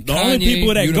what, man. The only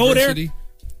people that University. go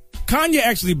there, Kanye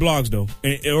actually blogs, though.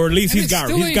 Or at least he's got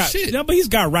shit. No, but he's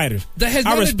got writers.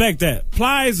 I respect that.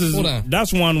 Plies is,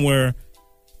 that's one where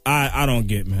I don't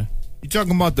get, man. You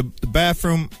talking about the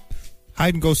bathroom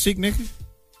hide and go seek nigga?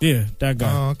 Yeah, that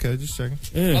guy. Oh, okay, just a second.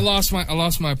 Yeah. I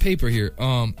lost my paper here.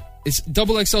 It's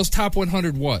XXL's top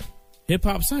 100 what? Hip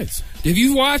hop sites. Have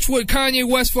you watched what Kanye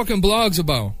West fucking blogs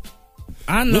about?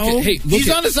 I know. He's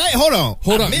on the site. Hold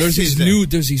on. There's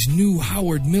these new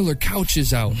Howard Miller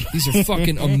couches out. These are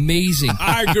fucking amazing.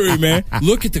 I agree, man.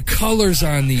 Look at the colors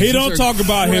on these. He don't talk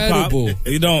about hip hop.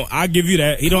 He don't. I give you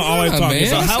that. He don't always talk man.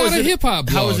 about. How is it a hip hop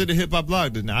blog? How is it a hip hop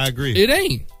blog? Then I agree. It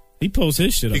ain't. He posts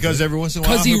his shit because up every once in a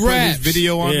while because he he'll raps. put his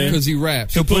video on there. Because he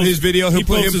raps. He'll put his video. He'll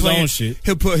put him his playing own shit.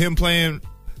 He'll put him playing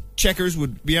checkers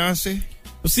with Beyonce.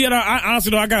 But see, I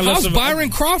honestly though, I got less How's of Byron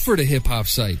Crawford a hip hop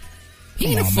site? He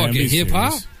ain't a fucking hip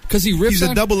hop. Because he rips He's a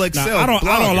on... double XL. I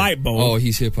don't like Bo. Oh,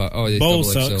 he's hip hop. Oh, yeah, Bo double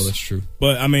sucks. XL. That's true.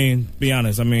 But I mean, be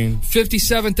honest. I mean,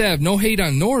 57th Ave. No hate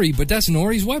on Nori, but that's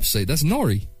Nori's website. That's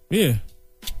Nori. Yeah.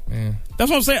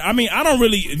 That's what I'm saying. I mean, I don't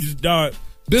really.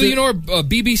 Billionaire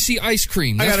BBC ice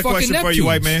cream. That's I got a question Neptunes. for you,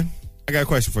 white man. I got a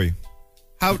question for you.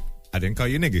 How? I didn't call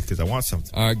you nigga because I want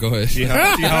something. All right, go ahead. See how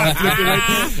I flipped it right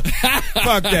there?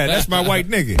 Fuck that. That's my white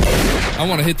nigga. I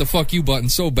want to hit the fuck you button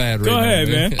so bad right Go now. ahead,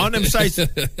 man. On them sites,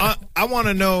 I want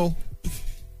to know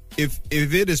if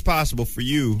it is possible for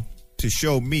you to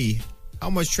show me how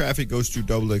much traffic goes through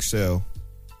XXL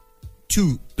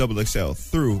to XXL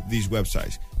through these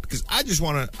websites, because I just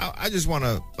want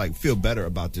to like feel better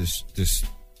about this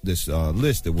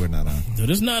list that we're not on.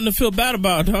 There's nothing to feel bad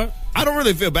about, dog. I don't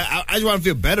really feel bad. I just want to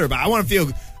feel better about it. I want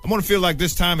to feel like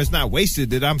this time is not wasted,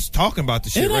 that I'm talking about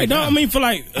the shit right now. I mean, for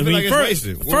like, I mean, it's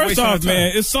wasted. We're First wasting off, our time.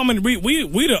 man, it's so many. We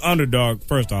the underdog.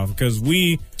 First off, because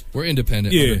we're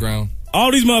independent, underground.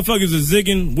 All these motherfuckers are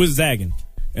zigging, we're zagging,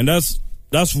 and that's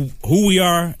who we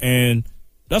are, and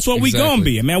that's what we gonna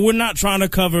be. Man, we're not trying to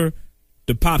cover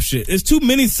the pop shit. There's too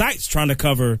many sites trying to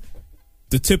cover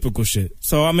the typical shit.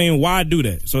 So I mean, why do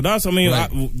that? So that's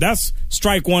that's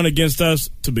strike one against us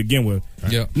to begin with.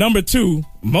 Right. Yeah. Number two,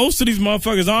 most of these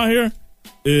motherfuckers on here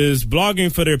is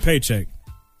blogging for their paycheck.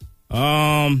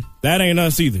 That ain't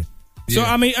us either. So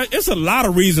I mean, it's a lot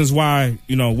of reasons why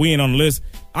we ain't on the list.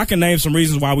 I can name some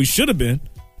reasons why we should have been,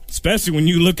 especially when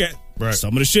you look at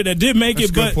some of the shit that did make That's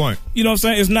it. a good But point. You know what I'm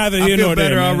saying? It's neither here nor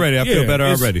there. I feel better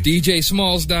already.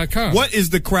 DJSmalls.com. What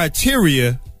is the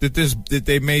criteria that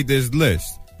they made this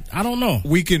list? I don't know.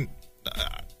 We can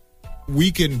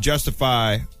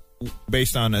justify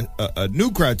based on a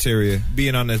new criteria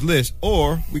being on this list,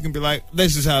 or we can be like,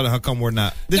 this is how come we're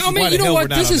not. This is why the hell we're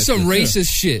not This on is some list. racist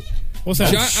shit. What's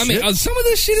that? I mean, some of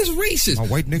this shit is racist. My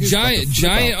white niggas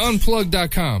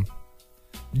GiantUnplugged.com.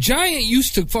 Giant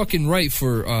used to fucking write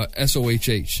for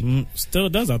SOHH. Still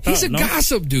does. I thought. He's a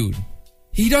gossip dude.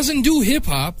 He doesn't do hip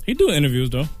hop. He do interviews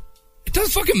though. It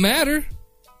doesn't fucking matter.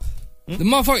 The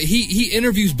motherfucker, he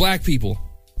interviews black people.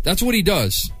 That's what he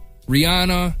does.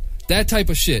 Rihanna, that type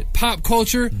of shit. Pop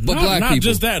culture, but black people. Not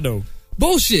just that though.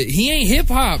 Bullshit. He ain't hip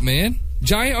hop, man.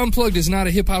 Giant Unplugged is not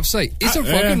a hip hop site. It's a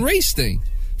fucking race thing.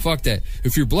 Fuck that.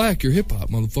 If you're black, you're hip hop,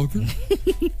 motherfucker.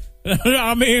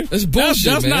 I mean, that's bullshit.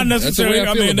 That's man. not necessarily.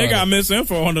 That's the way I mean, they got it.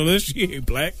 misinfo on the list. She ain't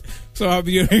black, so I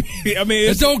mean,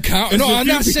 it don't count. No, I'm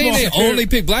not saying they only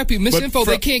pick black people. Misinfo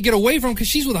they can't get away from because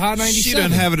she's with Hot 97. She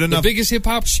doesn't have it enough. The biggest hip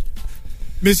hop.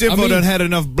 Misinfo done had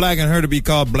enough black in her to be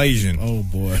called Blasian. Oh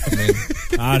boy,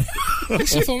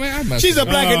 Misinfo, man, she's a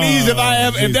Blackanese.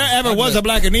 If there ever was a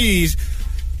Blackanese,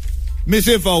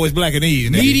 Misinfo is Blackanese.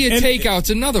 Media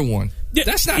Takeout's another one.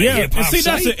 That's not a hip hop see,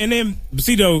 site. That's it. And then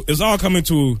see though, it's all coming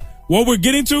to what we're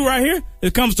getting to right here.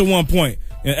 It comes to one point,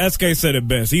 and SK said it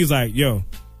best. He's like, "Yo,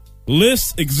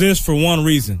 lists exist for one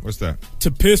reason. What's that?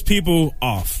 To piss people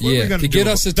off. Yeah, to get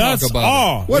us to talk That's about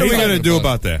all. it. What are we gonna do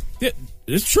about that?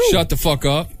 It's true. Shut the fuck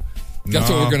up. That's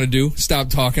what we're gonna do. Stop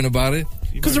talking about it.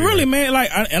 Because really, man, like,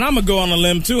 and I'm gonna go on a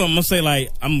limb too. I'm gonna say, like,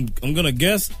 I'm gonna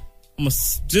guess. I'm gonna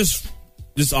just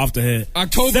off the head.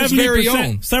 October's very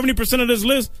own. 70% of this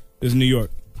list is New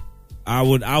York. I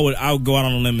would go out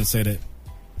on a limb and say that.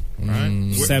 All right.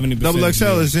 70%. Double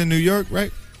XL is in New York,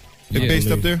 right? They're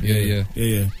based up there.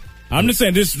 Yeah. I'm just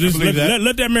saying, just let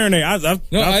that marinate.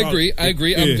 I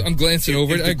agree. Yeah. I'm glancing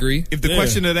over it. I agree. If the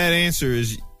question to that answer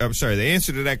is, I'm sorry, the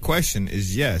answer to that question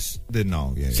is yes, then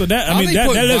no. Yeah. So that, I mean, they that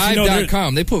put lets you know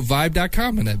Vibe.com. They put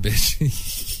Vibe.com in that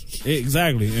bitch.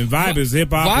 Exactly. And Vibe is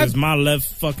hip hop is my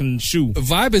left fucking shoe.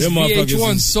 Vibe is Them motherfuckers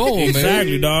VH1 soul, man.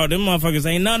 Exactly, dog. Them motherfuckers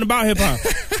ain't nothing about hip hop.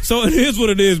 So it is what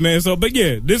it is, man. So, but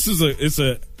yeah, this is it's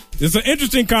an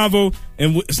interesting convo,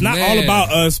 and it's not all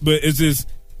about us, but it's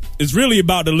really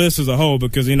about the list as a whole.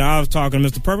 Because I was talking to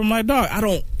Mr. Purple, I'm like, dog, I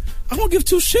don't give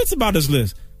two shits about this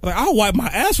list. Like, I'll wipe my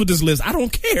ass with this list. I don't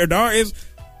care, dog.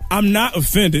 I'm not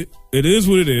offended. It is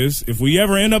what it is. If we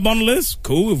ever end up on the list,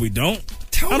 cool. If we don't,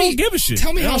 I don't give a shit.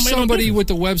 Tell me how somebody with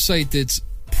the website that's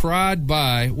Prod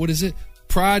by, what is it?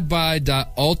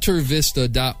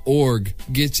 prodby.altervista.org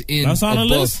gets in. That's on the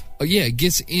list? Yeah,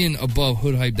 gets in above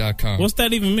hoodhype.com. What's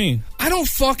that even mean? I don't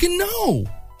fucking know.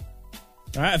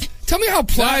 Tell me how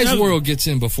Ply's World gets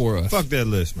in before us. Fuck that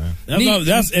list, man.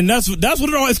 That's what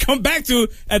it always come back to.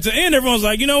 At the end, everyone's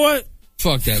like, you know what?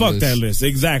 Fuck that list.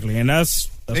 Exactly. And that's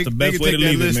the best way to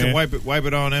leave it, man. And wipe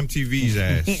it on MTV's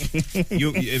ass.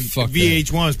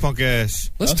 VH1's punk ass.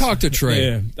 Let's talk to Trey.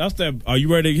 Yeah, that's that. Are you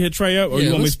ready to hit Trey up, or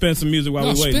you want me to spin some music while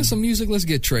we wait? Spin some music. Let's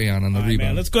get Trey on the rebound.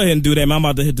 Man, let's go ahead and do that, man. I'm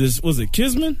about to hit this. Was it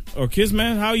Kisman or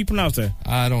Kisman? How you pronounce that?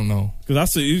 I don't know. Because I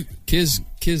see Kiz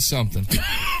something.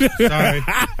 Sorry.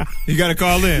 You got to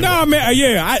call in. No, man.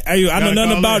 Yeah, I know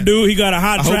nothing about dude. He got a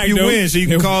hot track. I hope you win, so you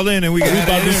can call in and we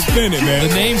about to spin it, man.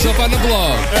 The name's up on the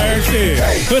blog.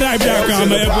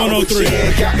 Hoodhype.com at 103.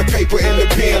 Got the paper in the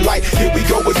pen like, here we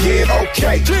go again,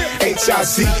 okay.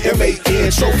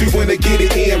 HIZMAN, trophy winner, get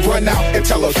it in, run out and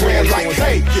tell a friend like,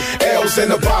 hey, L's in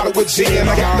the bottle with gin.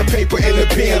 I got the paper in the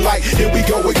pen like, here we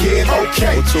go again,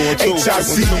 okay.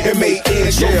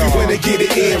 HIZMAN, trophy winner, get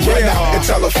it in, run out and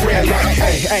tell a friend like,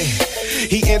 hey.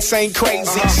 He insane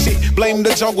crazy shit. Blame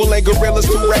the jungle and gorillas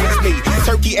to raise me.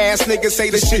 Turkey ass niggas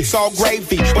say the shit's all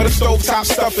gravy, but I'm stovetop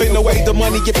stuff in the way the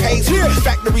money get paid me.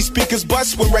 Factory speakers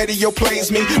bust when radio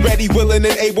plays me. Ready, willing,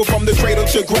 and able from the cradle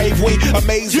to grave. We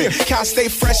amazing. Can't stay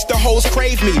fresh, the hoes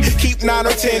crave me. Keep 9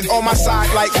 or 10 on my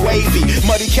side like wavy.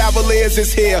 Muddy Cavaliers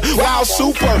is here. Wow,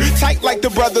 super tight like the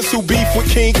brothers who beef with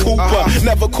King Cooper.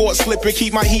 Never caught slipping.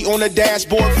 Keep my heat on the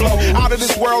dashboard flow. Out of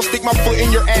this world, stick my foot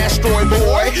in your asteroid,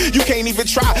 boy. You can't even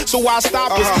try, so why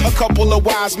stop us? A couple of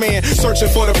wise men searching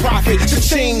for the profit.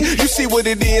 Cha-ching, you see what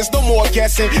it is, no more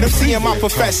guessing. MC in my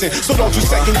profession, so don't you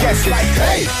second guess it. Like,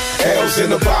 hey, L's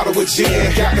in the bottle with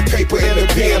gin. Got the paper in the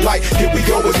pen like, here we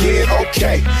go again,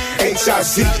 okay.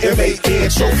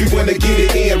 HIZMAN, trophy winner, get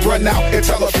it in, run out and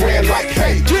tell a friend like,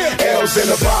 hey, L's in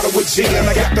the bottle with gin.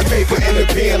 I got the paper in the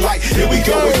pen like, here we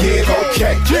go again,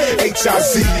 okay.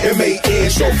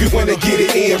 HIZMAN, trophy winner, get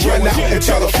it in, run out and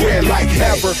tell a friend like,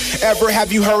 ever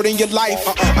have you heard in your life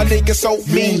a nigga so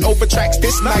mean over tracks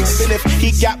this nice? And if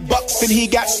he got bucks and he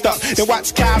got stuck, then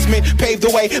watch Cosman pave the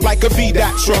way like a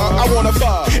V-Dot truck. I wanna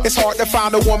fuck. It's hard to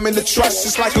find a woman to trust.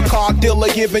 It's like a car dealer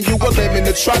giving you a lemon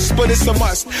to trust, but it's a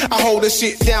must. I hold this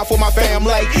shit down for my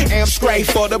family. Am straight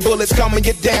for the bullets coming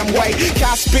your damn way.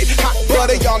 Can spit hot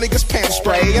butter, y'all niggas pimp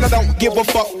spray, and I don't give a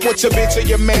fuck what your bitch or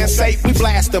your man say. We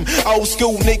blast them. Old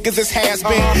school niggas is has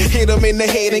been. Hit them in the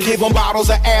head and give them bottles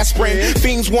of aspirin.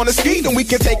 Fiends wanna ski, then we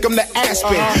can take them to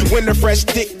Aspen. When the fresh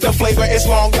dick, the flavor is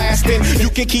long lasting. You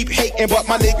can keep hating, but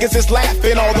my niggas is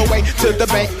laughing all the way to the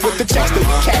bank with the checks that we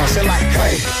cashing like,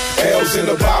 hey, L's in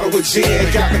the bottle with gin.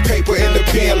 Got the paper in the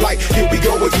pen like, here we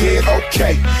go again,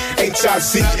 okay.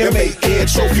 HIZMAN,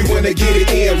 trophy winner, get it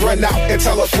in, run out and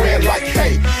tell a friend like,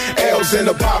 hey, L's in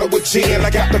the bottle with gin. I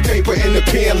got the paper in the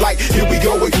pen like, here we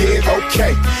go again,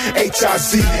 okay.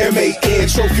 HIZMAN,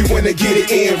 trophy winner, get it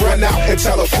in, run out and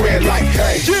tell a friend like,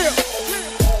 hey.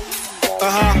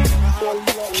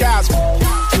 Cosmo.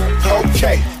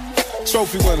 Okay.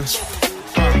 Trophy winners.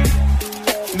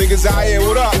 Niggas out here,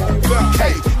 what up?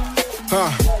 Hey.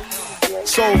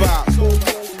 Soul Vibe.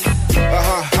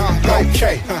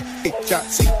 Okay.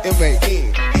 HIZMAN.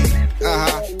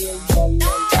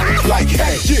 Like,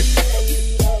 hey.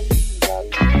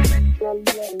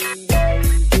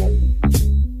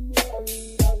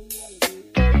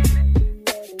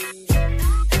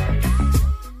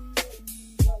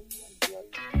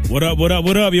 What up, what up,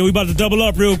 what up? Yo, we about to double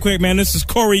up real quick, man. This is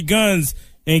Corey Guns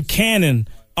and Cannon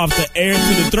off the Heir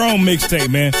to the Throne mixtape,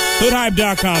 man.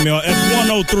 Hoodhype.com, y'all.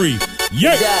 F103.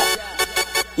 Yeah.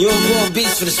 You don't go on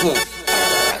beats for this one.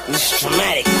 This is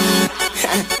dramatic.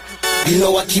 You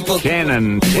know I keep a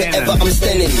Cannon wherever I'm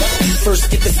standing. First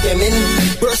get the stemming,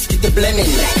 burst get the blemming.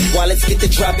 Wallets get the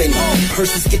dropping,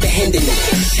 purses get the handing.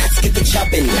 Shots get the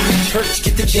chopping, church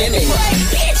get the jamming.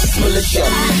 Bitch, militia,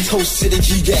 toast to the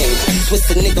G-gang. Twist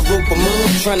a nigga rope a moon,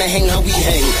 tryna hang how we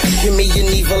hang. Give me an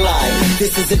evil eye,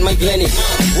 this isn't my blended.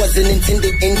 Wasn't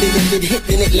intended, ended, if it hit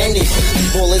then it landed.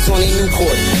 Ballers on a new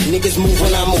court, niggas move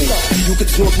when I move. You can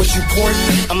snort what you court,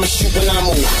 I'ma shoot when I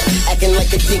move. Acting like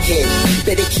a dickhead,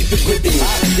 better keep it gripping.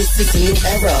 This is a new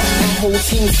era, my whole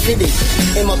team's fitted.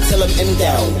 M up till I'm M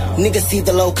down, niggas see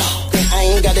the logo. I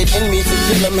I ain't got it in me to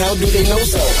kill them, how do they know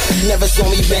so? Never saw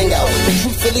me bang out, but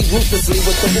truthfully, ruthlessly,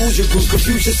 with the Hoosier group,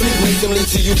 confuciously, recently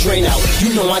till you drain out.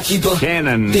 You know I keep a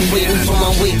cannon. They waiting for my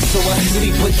wake, so I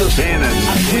sleep with the cannon.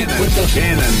 I creep with the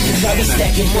cannon. Cause I be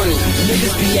stacking money,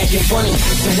 niggas be acting funny,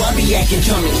 so I be acting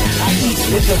dummy. I eat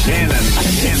with the cannon. I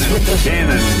kick with the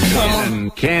cannon.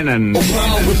 Cannon.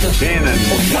 Obama with the cannon.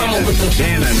 Osama with the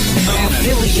cannon. I'm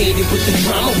affiliated with the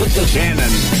drama with the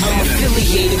cannon. I'm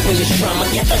affiliated with the drama.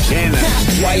 Get the cannon.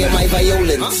 Why am I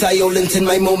violent? Silent in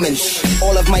my moments.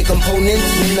 All of my components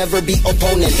will never be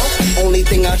opponents. Only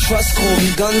thing I trust,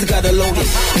 Corey Guns gotta load it.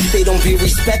 If they don't pay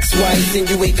respects, why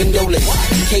insinuate condolence?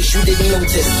 In case you didn't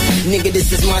notice, nigga,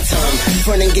 this is my time.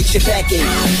 Front and get your back in.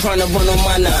 Tryna run on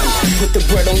my nine. Put the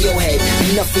bread on your head.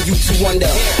 Enough for you to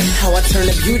wonder how I turn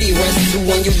a beauty rest to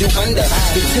one you do under.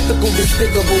 The typical,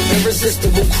 despicable,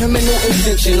 irresistible, criminal,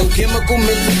 intentional, chemical,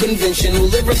 mental, conventional,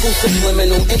 lyrical,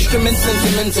 subliminal, instrument,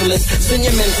 sentimentalist,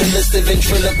 sentimentalist, the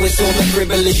ventriloquist, all the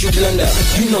privilege you blunder.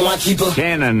 You know I keep a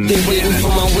cannon. They waiting for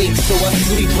my wake, so I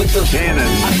sleep with the cannon.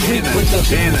 I creep with the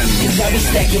cannon. Cause I be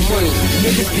stacking money,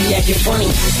 niggas be acting funny,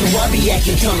 so I be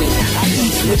acting dummy. I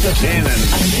eat with the cannon.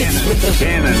 I kick with the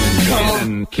cannon.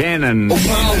 Cannon.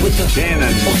 Obama with the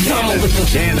cannon. Osama with the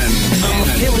cannon. I'm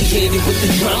affiliated with the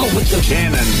drama with the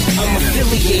cannon. I'm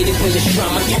affiliated with the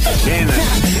drama. Get the cannon.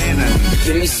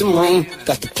 Give me some room.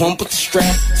 Got the pump with the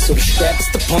strap, so the strap is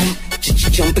the pump.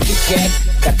 Jump and get cat.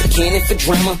 Got the cannon for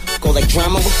drama. Go like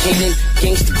drama with cannon.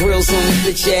 Gangsta grills on this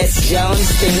bitch ass. Y'all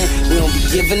understand it? We don't be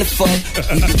giving a fuck.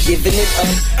 We be giving it up.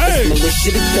 It's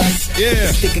militia to dust. Yeah.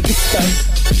 The sticker get stuck.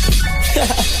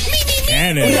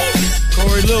 Cannon.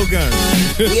 Corey Lil Gun.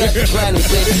 We at the planet,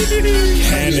 baby.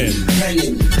 Cannon.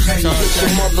 Hit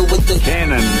your mother with the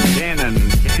cannon.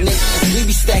 Niggas, we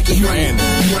be stacking cannon.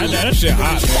 That shit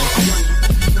hot, man.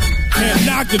 Can't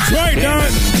knock the joint, dog.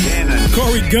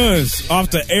 Corey Guns off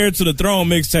the Heir to the Throne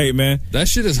mixtape, man. That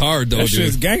shit is hard, though, that dude. Shit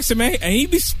is gangster, man, and he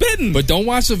be spitting. But don't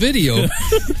watch the video.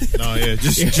 No, yeah,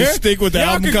 just stick with the Y'all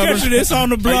album can cover. catch this on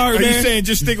the blog, Are man. you saying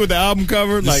just stick with the album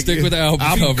cover? Just stick with the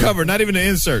album cover, not even the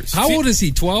inserts. How old is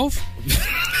he? 12?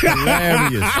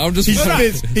 Hilarious. I'm just. What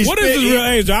is his real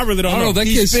age? I really don't know. That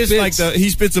he kid spits like he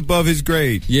spits above his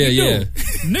grade. Yeah.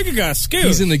 Nigga got skills.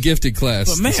 He's in the gifted class.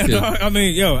 But man, dog, I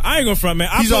mean, yo, I ain't gonna front, man.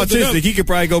 He's autistic. He could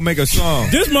probably go make a song.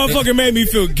 This motherfucker made me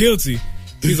feel guilty.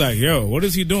 He's like, yo, what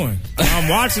is he doing? I'm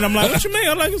watching. I'm like, what you mean?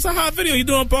 I'm like, it's a hot video. He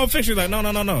doing Pulp Fiction. He's like,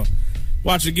 no.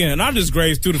 Watch again. And I just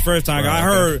grazed through the first time. I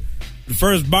heard the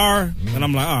first bar, and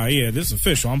I'm like, oh, yeah, this is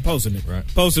official. I'm posting it. Right.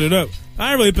 Posted it up. I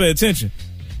didn't really pay attention.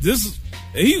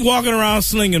 He's walking around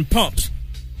slinging pumps.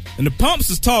 And the pump's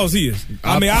as tall as he is.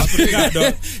 I forgot,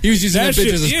 though. He was using that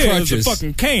bitches as crutches. It was a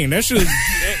fucking cane. That shit was,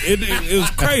 it was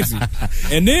crazy.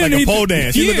 And then like a pole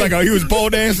dance. He looked like he was pole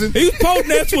dancing. He was pole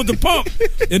dancing with the pump.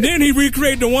 And then he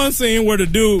recreated the one scene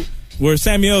where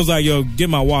Samuel's like, yo, get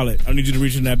my wallet. I need you to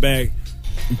reach in that bag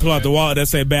and pull out the wallet that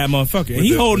say bad motherfucker. And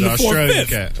he holding the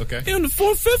 4/5. Okay. And the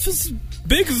 4/5 is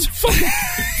big as fucking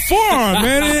forearm,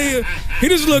 man. He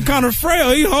just look kind of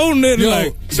frail. He holding it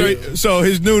like. So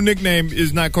his new nickname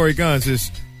is not Corey Guns.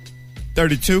 It's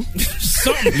 32.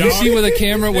 Something. You see with a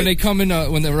camera when they come in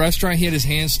when the restaurant, he had his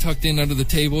hands tucked in under the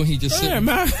table. He just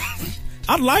man.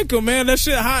 I like him, man. That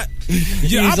shit hot.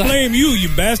 Yeah, I blame you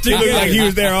bastard. He looked like he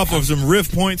was there off of some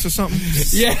riff points or something.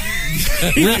 Yeah,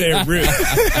 he was there riff.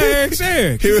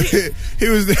 Eric. He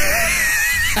was there.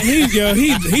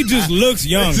 He just looks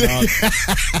young, dog.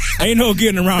 Ain't no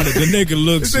getting around it. The nigga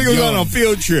looks young. This nigga was on a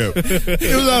field trip.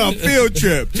 He was on a field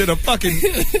trip to the fucking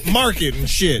market and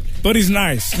shit. But he's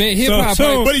nice. Man, hip-hop.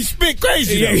 But he spit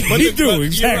crazy, though. Yeah, he do,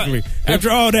 exactly. Right.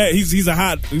 After all that, he's a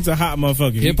hot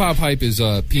motherfucker. Hip-hop hype is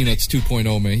Peanuts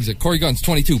 2.0, man. He's like, Corey Guns,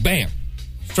 22, bam.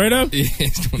 Straight up? Yeah,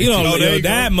 it's 22. He don't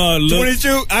that mother look.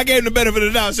 22? I gave him the benefit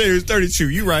of the doubt. Say he was 32.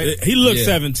 You right. He looks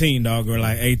 17, dog, or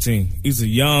like 18. He's a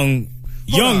young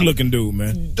looking dude,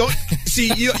 man. Don't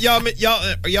see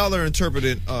y'all are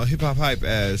interpreting hip hop hype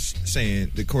as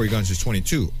saying that Corey Guns is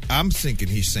 22. I'm thinking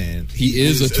he's saying he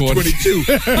is a 22. He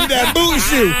that boot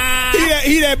shoe.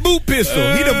 He that boot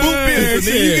pistol. He the boot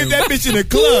pistol. Then you get that bitch in the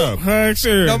club.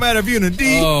 No matter if you're in a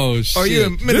D or you're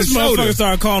in Minnesota. This motherfucker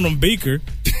started calling him Beaker.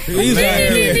 He's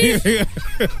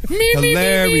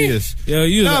hilarious.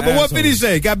 Yo, but what did he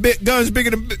say? Got guns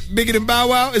bigger than Bow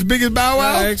Wow? As big as Bow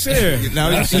Wow?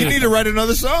 Now you need to write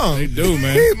another song. They do,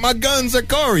 man. My guns are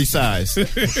Corey size.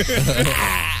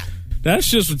 That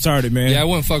shit's retarded, man. Yeah, I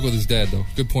wouldn't fuck with his dad though.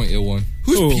 Good point, ill one.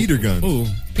 Who's Peter Guns? Ooh.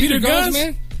 Peter Guns,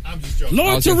 man. I'm just joking.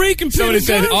 Lord Tariq and Peter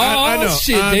Guns. I know.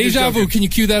 Shit, deja vu. Can you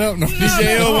cue that up? No.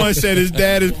 DJ one said his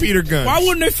dad is Peter Guns. Why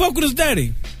wouldn't they fuck with his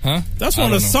daddy? Huh? That's one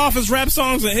of the softest rap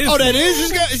songs in history. Oh, that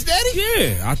is his daddy?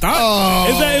 Yeah, I thought.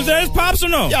 Is that his pops or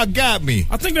no? Y'all got me.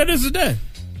 I think that is his dad.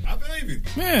 I believe you.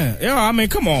 Man, yeah, I mean,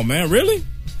 come on, man. Really?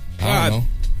 I don't know.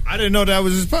 I didn't know that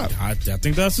was his pop. I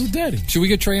think that's his daddy. Should we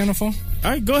get Trey on the phone? All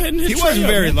right, go ahead and hit He Trey wasn't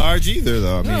up, very man. large either,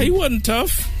 though. I mean, No, he wasn't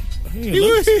tough. You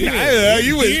went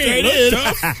straight in.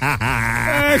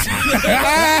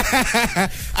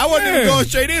 I wasn't even going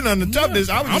straight in on the toughness.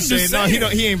 I was just saying, no,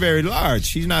 he ain't very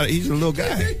large. He's a little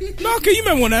guy. No, can you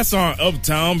remember when that song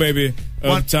Uptown, baby?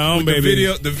 Uptown, baby.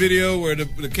 The video where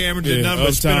the camera did nothing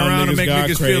but spin Uptown around and make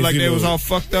niggas crazy, feel like they was Lord. all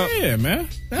fucked up. Yeah, man.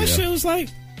 That shit was like.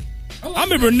 I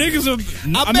remember niggas.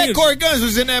 I bet Corey Guns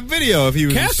was in that video if he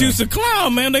was. Cats used to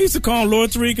clown, man. They used to call him Lord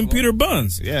Tariq and Peter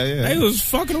Buns. Yeah. They was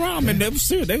fucking around, man. They was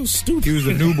serious. They was stupid. He was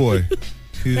a new boy.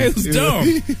 They was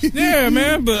dumb. Yeah,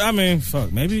 man. But I mean,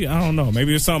 fuck. Maybe I don't know.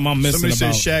 Maybe it's something I'm missing. Somebody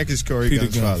about said Shaq is Corey Peter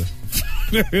Guns' father.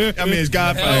 I mean, his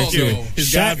godfather.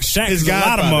 Shaq is a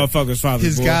lot of motherfuckers' father.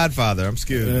 His boy. godfather. I'm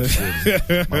scared.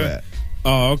 My bad.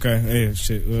 Oh, okay. Hey,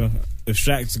 shit. Well, if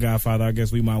Shaq's the godfather, I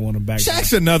guess we might want to back.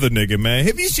 Shaq's another nigga, man.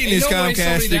 Have you seen his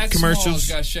Comcast commercials?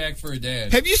 Got Shaq for a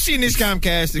dad. Have you seen his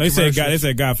Comcast They commercials?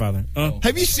 said Godfather.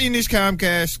 Have you seen this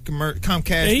Comcast Comcast?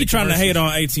 Yeah, he trying to hate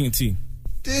on AT&T.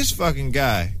 This fucking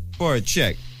guy for a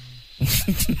check.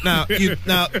 now,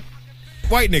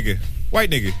 white nigga.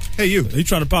 Hey, you. He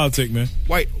trying to politic, man.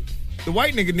 The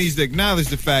white nigga needs to acknowledge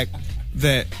the fact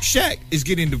that Shaq is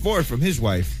getting divorced from his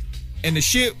wife, and the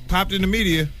shit popped in the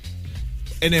media,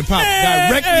 and then popped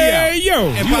directly out. Yo,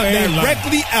 and popped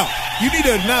directly out. You need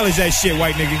to acknowledge that shit,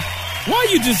 white nigga. Why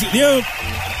you just you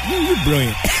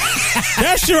brilliant?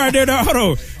 That shit right there, hold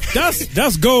on.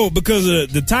 That's gold because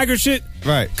of the Tiger shit.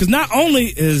 Right. Because not only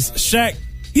is Shaq,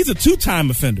 he's a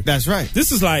 2-time offender. That's right.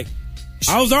 This is like,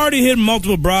 I was already hitting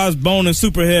multiple bras, bone and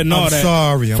superhead and all that.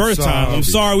 I'm First time. I'm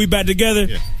sorry we back together.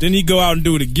 Yeah. Then he go out and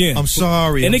do it again. I'm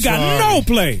sorry. And it got no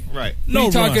play. Right. No Are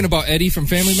you talking about Eddie from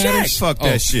Family Matters? Fuck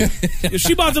that shit.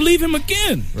 She about to leave him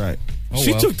again. Right.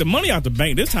 She took the money out the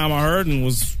bank this time, I heard, and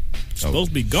was supposed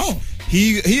to be gone.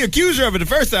 He accused her of it the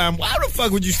first time. Why the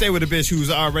fuck would you stay with a bitch who's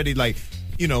already like,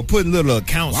 putting little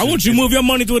accounts? Why wouldn't you move your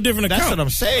money to a different account? That's what I'm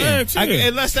saying. Yeah,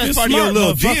 unless that's part of your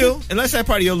little deal. Unless that's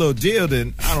part of your little deal,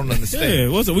 then I don't understand. Yeah,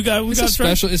 what's it? We got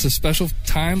It's a special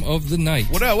time of the night.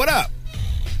 What up?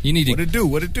 You need to.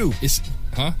 What it do?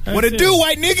 Huh? What it do,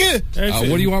 white nigga?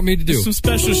 What do you want me to do? Some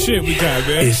special shit we got,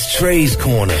 man. It's Trey's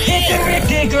Corner.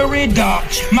 Hickory dock.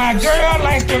 My girl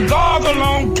likes to gargle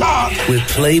on top. With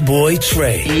Playboy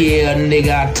Trey. Yeah,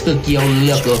 nigga, I took your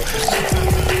liquor.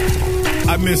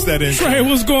 I missed that intro. Trey,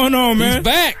 what's going on, man? He's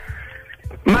back.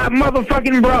 My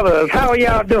motherfucking brothers, how are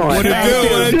y'all doing? What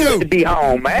it do? Good to be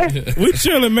home, man. We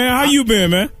chilling, man. How you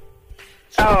been, man?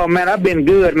 Oh, man, I've been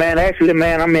good, man. Actually,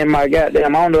 man, I'm in my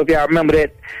goddamn, I don't know if y'all remember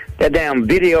that damn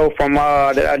video from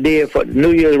that I did for the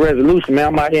New Year's resolution, man.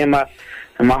 I'm out here in my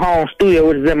home studio,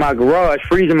 which is in my garage,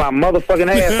 freezing my motherfucking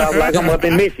ass off like I'm up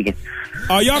in Michigan.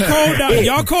 Are y'all cold down?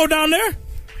 Y'all cold down there?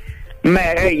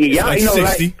 Man, hey, y'all, like you know,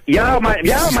 60. like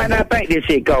y'all might not think this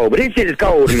shit cold, but this shit is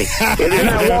cold to me. If it's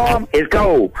not warm, it's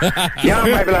cold. Y'all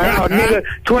might be like, oh, nigga,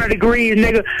 20 degrees,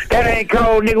 nigga, that ain't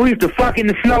cold, nigga. We used to fuck in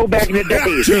the snow back in the day.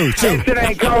 True. That shit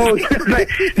ain't cold.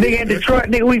 Nigga, in Detroit,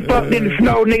 nigga, we fucked in the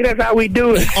snow, nigga. That's how we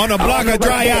do it. On a block of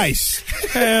dry ice.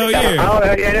 Hell yeah. You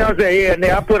know what I'm saying? Yeah,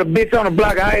 nigga, I put a bitch on a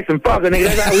block of ice and fuck her, nigga.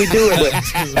 That's how we do it.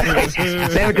 But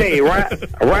let me tell you,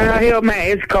 right here,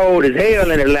 man, it's cold as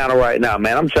hell in Atlanta right now,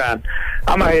 man.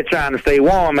 I'm out here trying to stay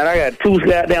warm, man. I got 2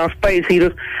 goddamn space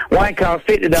heaters. One costs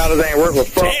 $50, ain't worth a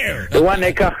fuck. Damn. The one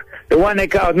that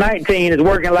costs $19 is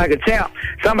working like a champ.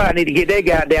 Somebody need to get their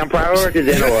goddamn priorities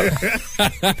in order.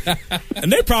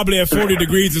 And they probably at 40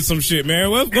 degrees or some shit, man.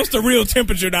 What's the real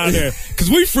temperature down there? Because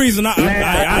we freezing out.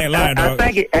 I ain't lying, dog.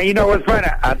 I think and you know what's funny?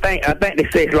 I think they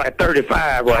say it's like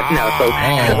 35 right now. So,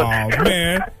 oh,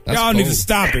 man. That's Y'all need to cold.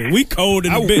 stop it. We cold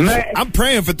in the bitch. Man, I'm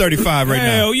praying for 35 right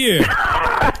now. Hell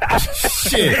yeah.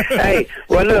 Shit. hey,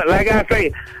 well, look, like I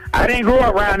say, I didn't grow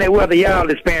up around that weather y'all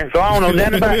experience, so I don't know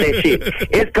nothing about that shit.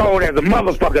 It's cold as a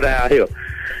motherfucker down here.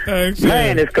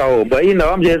 Man, it's cold, but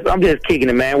I'm just kicking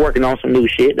it, man. Working on some new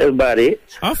shit. That's about it.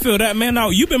 I feel that, man. Now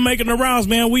you've been making the rounds,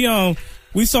 man.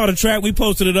 We saw the track. We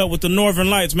posted it up with the Northern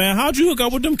Lights, man. How'd you hook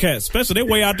up with them cats? Especially they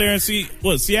way out there in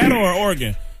Seattle or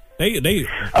Oregon? They.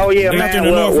 Oh yeah, they man. out there in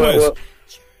the Northwest. Well,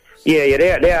 yeah,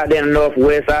 they're out there in the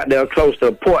Northwest, out there close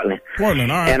to Portland.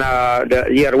 Portland, all right. And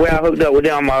the way I hooked up with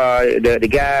them, the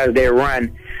guys that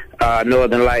run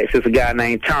Northern Lights, it's a guy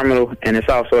named Terminal, and it's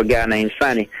also a guy named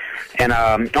Sonny. And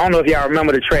I don't know if y'all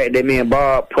remember the track that me and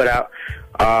Bob put out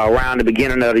around the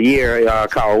beginning of the year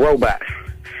called Robots.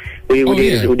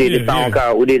 We did the song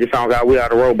called We Are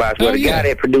the Robots. Well, the guy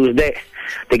that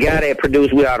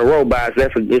produced We Are the Robots,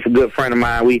 it's a good friend of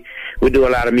mine. We do a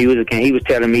lot of music, and he was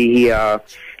telling me he had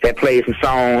played some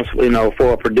songs,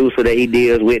 for a producer that he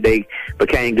deals with. They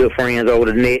became good friends over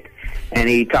the net, and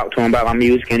he talked to him about my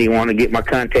music, and he wanted to get my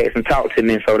contacts and talk to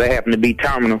me. And so that happened to be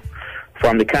Terminal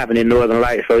from the company Northern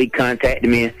Lights. So he contacted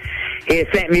me, and he had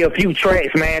sent me a few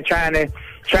tracks, man, trying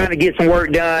to get some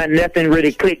work done. Nothing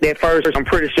really clicked at first. I'm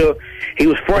pretty sure he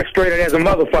was frustrated as a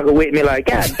motherfucker with me, like,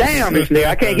 God damn, this nigga,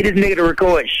 I can't get this nigga to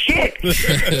record shit.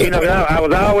 I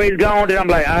was always gone, then I'm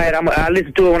like, all right, I'll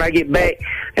listen to it when I get back.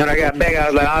 And when I got back,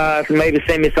 I was like, maybe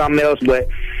send me something else. But,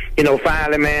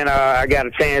 finally, man, I got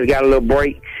a chance, got a little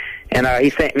break. And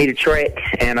he sent me the track,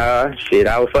 and I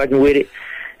was fucking with it.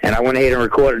 And I went ahead and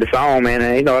recorded the song, man.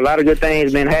 And, a lot of good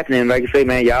things been happening. Like I say,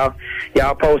 man, y'all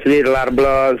posted it, a lot of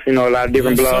blogs, a lot of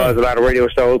different blogs, a lot of radio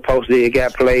shows posted it. It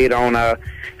got played on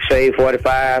Shade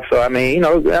 45. So,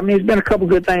 it's been a couple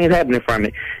good things happening from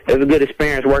it. It was a good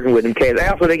experience working with them cats.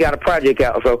 Also, they got a project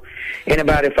out. So,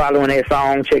 anybody following that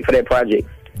song, check for that project.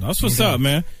 That's what's up,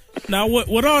 man. Now,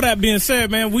 with all that being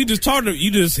said, man, you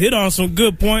just hit on some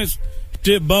good points,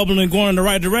 just bubbling and going in the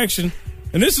right direction.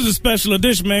 And this is a special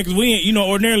edition, man, because we ain't,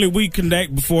 ordinarily we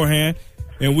connect beforehand,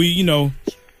 and we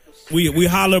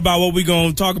holler about what we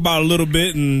gonna talk about a little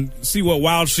bit and see what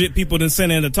wild shit people done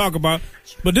sent in to talk about.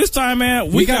 But this time,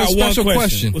 man, we got a special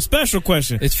question. A special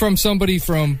question. It's from somebody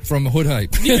from Hood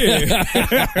Hype.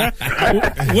 Yeah.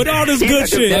 With all this good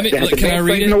shit. Can I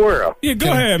read it? In the world. Yeah, go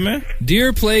ahead, man.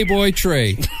 Dear Playboy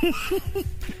Trey,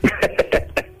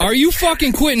 are you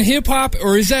fucking quitting hip hop,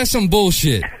 or is that some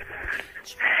bullshit?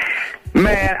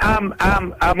 Man, I'm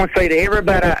gonna say to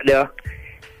everybody out there,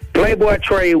 Playboy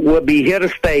Trey will be here to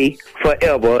stay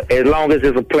forever as long as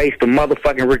there's a place to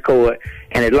motherfucking record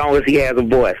and as long as he has a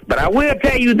voice. But I will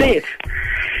tell you this.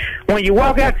 When you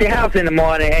walk out your house in the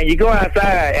morning and you go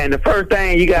outside and the first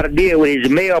thing you got to deal with is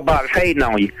your mailbox hating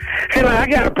on you. See, like,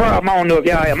 I got a problem. I don't know if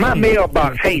y'all have. My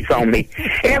mailbox hates on me.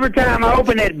 Every time I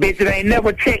open that bitch, it ain't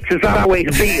never checks. It's always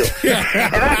bills.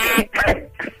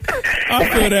 I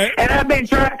feel that. And I've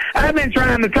been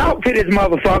trying to talk to this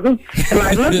motherfucker.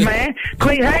 Like, look, man,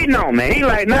 quit hating on me. He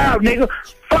like, nah, nigga,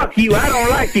 fuck you. I don't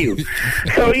like you.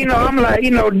 So, I'm like,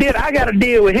 I got to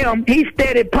deal with him. He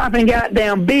steady pumping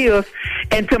goddamn bills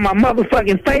into my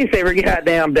motherfucking face every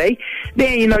goddamn day.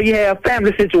 Then, you have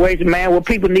family situations, man, where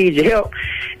people need your help.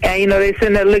 And, they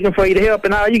sitting there looking for you to help,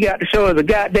 and all you got to show is a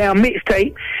goddamn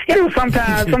mixtape.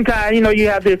 Sometimes, you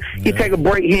have to, you take a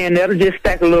break here and there to just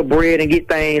stack a little bread and get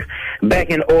things back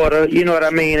in order, you know what I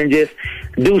mean, and just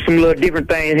do some little different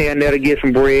things here and there to get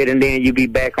some bread, and then you be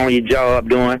back on your job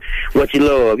doing what you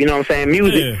love. You know what I'm saying?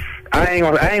 Music. Yeah. I ain't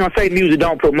gonna say music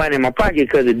don't put money in my pocket,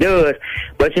 because it does.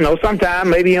 But sometimes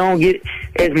maybe you don't get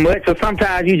as much, or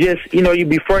sometimes you just you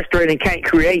be frustrated and can't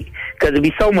create because there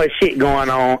be so much shit going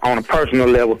on a personal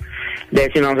level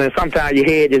that what I'm saying. Sometimes your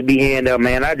head just be hand up,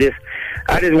 man. I just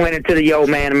went into the Yo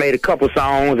Man and made a couple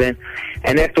songs, and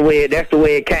that's the way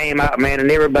it came out, man.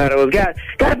 And everybody was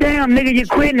goddamn nigga, you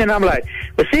quitting? And I'm like,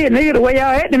 but shit, nigga, the way y'all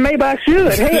acting, maybe I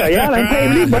should. Hell, y'all ain't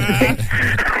paying me but the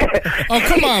Oh,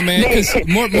 come on, man.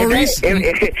 Maurice,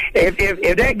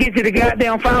 if that gets you to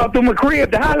goddamn fall through my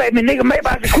crib to holler at me, nigga, maybe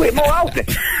I should quit more often.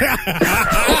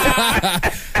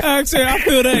 Actually, I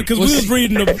feel that because we was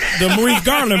reading the Maurice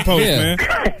Garland post, man.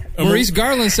 Maurice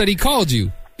Garland said he called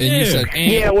you. And you said,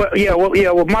 well,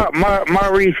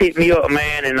 Maurice hit me up,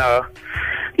 man, and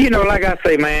like I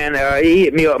say, man, he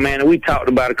hit me up, man, and we talked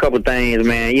about a couple things,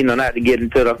 man. Not to get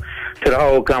into the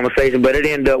whole conversation, but it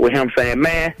ended up with him saying,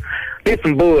 man, this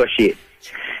some bullshit.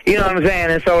 You know what I'm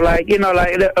saying? And so,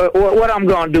 what I'm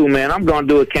gonna do, man, I'm gonna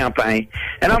do a campaign,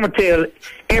 and I'm gonna tell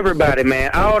everybody,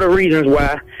 man, all the reasons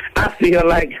why I feel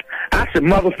like I should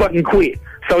motherfucking quit.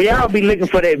 So y'all be looking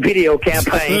for that video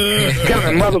campaign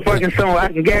coming motherfucking soon. I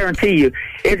can guarantee you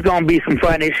it's gonna be some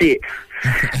funny shit.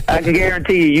 I can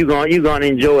guarantee you you're gonna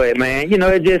enjoy it, man.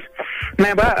 It just,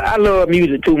 man, but I love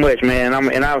music too much, man.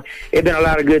 It's been a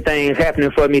lot of good things happening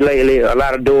for me lately. A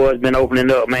lot of doors been opening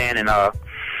up, man, and I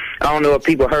don't know if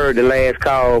people heard the last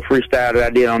call freestyle that I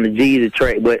did on the Jesus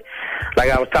track, but like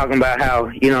I was talking about how,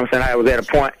 I was at a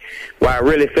point where I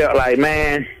really felt like,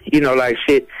 man, like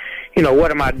shit,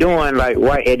 what am I doing, like,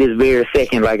 right at this very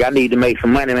second? Like, I need to make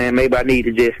some money, man. Maybe I need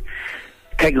to just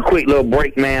take a quick little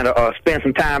break, man, or spend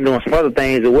some time doing some other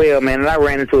things as well, man. And I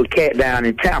ran into a cat down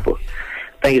in Tampa. I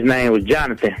think his name was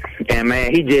Jonathan. And,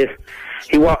 man, he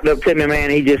walked up to me, man,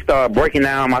 and he just started breaking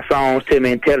down my songs to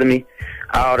me and telling me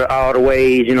all the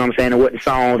ways, and what the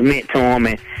songs meant to him.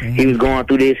 And he was going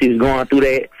through this, he was going through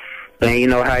that. and you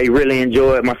know how he really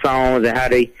enjoyed my songs and how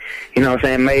they, you know what I'm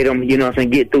saying, made them, you know what I'm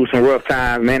saying, get through some rough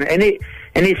times, man. And it's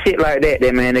shit like that,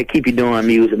 man, that keep you doing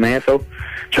music, man. So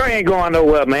Trey ain't going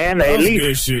nowhere, man. At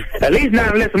least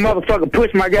not unless a motherfucker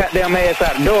push my goddamn ass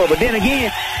out the door. But then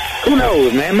again, who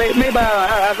knows, man? Maybe like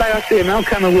I said, man, I'm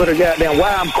coming with a goddamn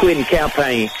why I'm quitting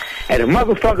campaign. And if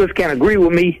motherfuckers can agree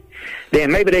with me,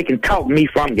 then maybe they can talk me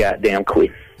from goddamn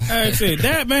quitting. Hey, see,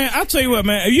 that, man, I'll tell you what,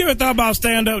 man. Have you ever thought about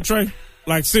stand-up, Trey?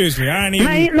 Like, seriously, I ain't even...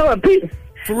 Man, you know what,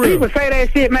 for real. People say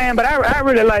that shit, man, but I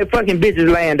really like fucking bitches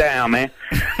laying down, man.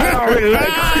 I don't really like...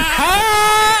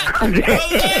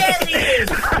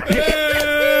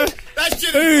 That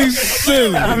shit is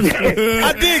silly.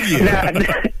 I dig you.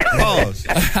 Pause.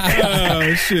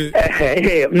 Oh, shit.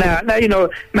 Yeah, now, you know,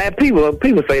 man, people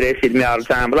say that shit to me all the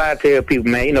time, but I tell people,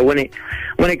 man, you know, when it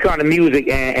comes to music,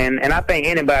 and I think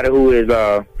anybody who is,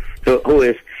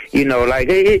 you know, like,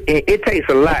 it takes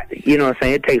a lot, you know what I'm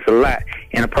saying? It takes a lot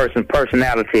in a person's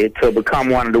personality to become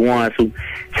one of the ones who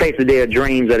chases their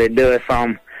dreams or that does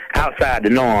something outside the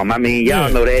norm. I mean,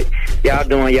 y'all know that. Y'all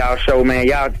doing y'all show, man.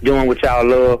 Y'all doing what y'all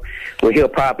love with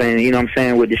hip-hop and, you know what I'm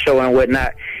saying, with the show and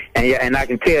whatnot. And I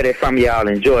can tell that some of y'all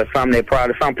enjoy it. Some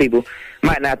people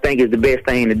might not think it's the best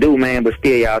thing to do, man, but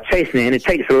still y'all chasing it. And it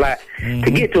takes a lot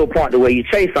to get to a point to where you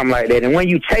chase something like that. And when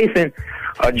you chasing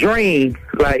a dream,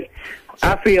 like,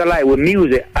 I feel like with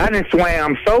music, I done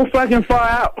swam so fucking far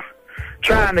out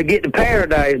trying to get to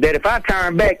paradise that if I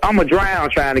turn back, I'm going to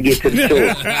drown trying to get to the shore.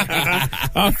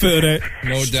 I feel that.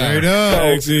 No doubt. Straight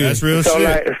up. That's real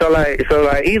shit. So like,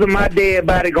 either my dead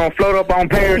body going to float up on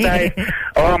paradise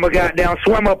or I'm going to goddamn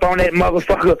swim up on that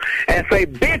motherfucker and say,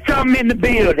 bitch, I'm in the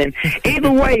building.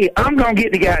 Either way, I'm going to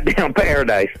get to goddamn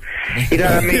paradise. You know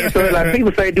what I mean? So like,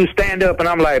 people say do stand up, and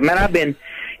I'm like, man, I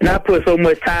put so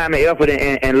much time and effort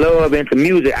and love into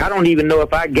music. I don't even know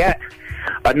if I got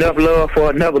enough love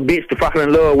for another bitch to fall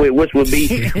in love with, which would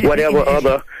be whatever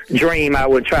other dream I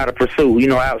would try to pursue, you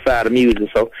know, outside of music.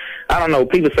 So I don't know.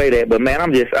 People say that, but man,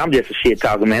 I'm just a shit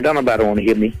talker, man. Don't nobody want to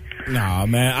hear me. Nah,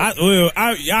 man.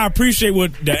 I appreciate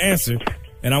the answer,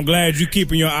 and I'm glad you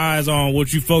keeping your eyes on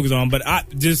what you focus on. But I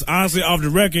just honestly, off the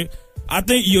record, I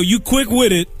think you quick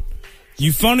with it.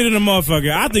 You funny than a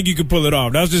motherfucker. I think you could pull it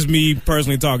off. That's just me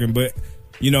personally talking, but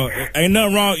you know, ain't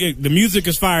nothing wrong. The music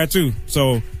is fire too,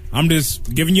 so I'm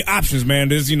just giving you options, man.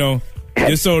 This, you know,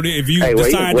 just so that if you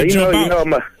decide to jump out,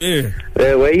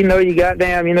 well, you know, you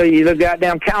look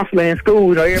goddamn counselor in school.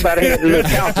 You know, everybody has a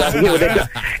little counselor. You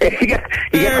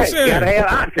gotta have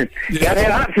options. You gotta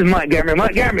have options,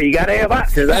 Montgomery. You gotta have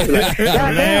options. I was like,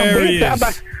 goddamn,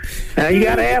 bitch, you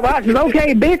gotta have options.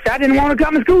 Okay, bitch, I didn't want to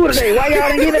come to school today. Why y'all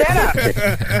didn't give me that option?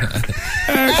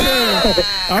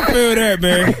 I feel that,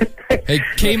 man. Hey,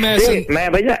 K-Mass.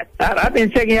 Man, but I've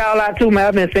been checking y'all out too, man.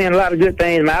 I've been saying a lot of good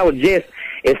things, man.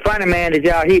 It's funny, man, that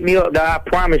y'all hit me up, though. I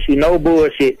promise you, no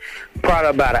bullshit. Probably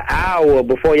about an hour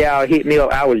before y'all hit me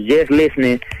up, I was just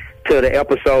listening to the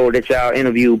episode that y'all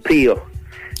interviewed Peel.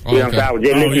 You know what I'm saying? I was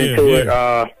just listening to it.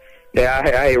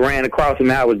 I ran across it,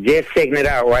 man. I was just checking it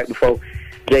out right before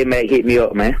J-Mac hit me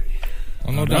up, man.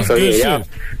 Oh, no, that's good shit.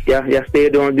 Y'all still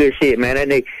doing good shit, man. That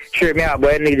nigga tripped me out,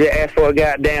 but that nigga just asked for a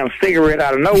goddamn cigarette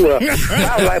out of nowhere.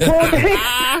 I was like, what the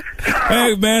heck?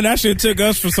 Hey, man, that shit took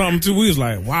us for something, too. We was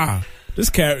like, wow. This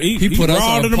cat, he put us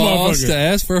on pause to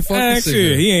ask for a fucking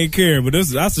cigarette. He ain't caring, but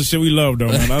that's the shit we love, though,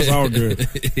 man. That's all good.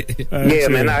 Yeah,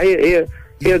 man. Nah, he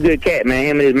a good cat, man.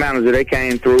 Him and his manager, they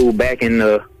came through back in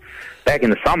the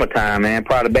summertime, man.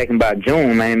 Probably back in about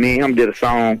June, man. Me and him did a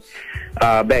song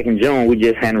back in June. We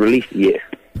just hadn't released it yet.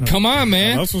 Come on,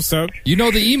 man. That's what's up. You know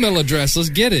the email address. Let's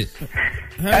get it.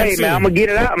 Hey, man, I'm gonna get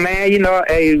it out, man. You know,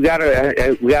 hey, we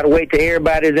gotta wait till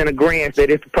everybody's in agreement that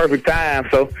it's the perfect time.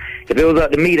 So if it was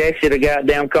up to me, that shit have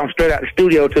goddamn come straight out the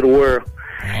studio to the world.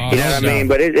 You know what I mean?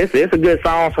 But it's a good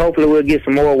song. So hopefully we'll get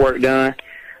some more work done.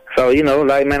 So, you know,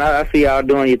 like, man, I see y'all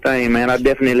doing your thing, man. I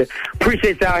definitely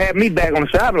appreciate y'all having me back on the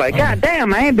show. I'm like, God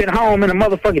damn, I ain't been home in a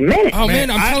motherfucking minute. Oh,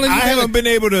 man, I'm telling you. I haven't been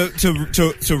able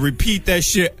to repeat that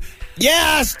shit.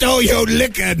 Yeah, I stole your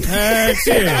liquor.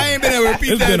 I ain't been able to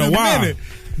repeat that in a minute.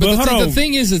 But the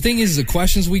thing is, the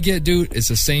questions we get, dude, it's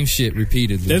the same shit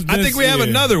repeatedly. I think we have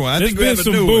another one. I think we have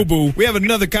a new one. We have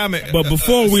another comment. But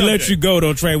before we let you go,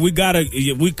 though, Trey, we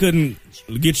couldn't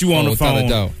get you on the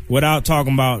phone without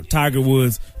talking about Tiger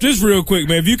Woods. Just real quick,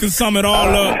 man, if you can sum it all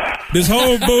up, this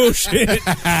whole bullshit.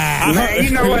 Man,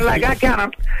 you know what? Like, I kind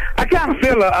of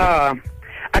feel like,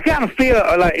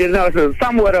 you know, it's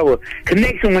somewhat of a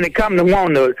connection when it comes to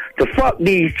wanting to fuck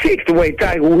these chicks the way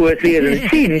Tiger Woods is and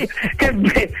cheating.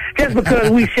 just because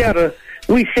we share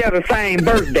we share the same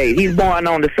birth date. He's born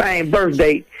on the same birth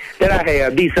date that I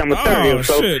have, December 30th.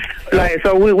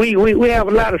 So we have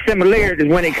a lot of similarities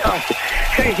when it comes to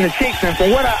chasing the chicks. And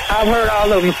from what I've heard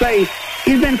all of them say,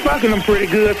 he's been fucking them pretty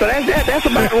good. So that's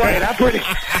about right.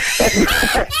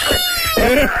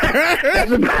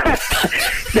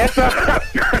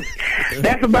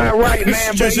 That's about right,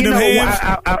 man. But you know,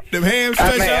 them hams.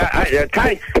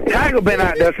 Tiger been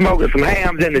out there smoking some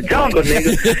hams in the jungle,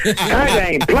 nigga. Tiger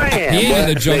ain't playing. He ain't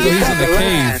in the jungle. He's in the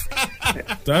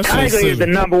cave. Tiger is the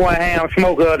number one ham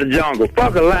smoker of the jungle.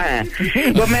 Fuck a line.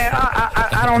 But man,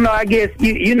 I don't know. I guess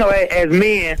you know, as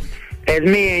men,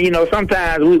 you know,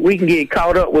 sometimes we can get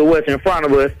caught up with what's in front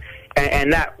of us and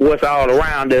not what's all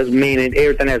around us, meaning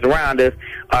everything that's around us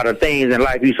are the things in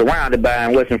life you're surrounded by,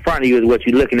 and what's in front of you is what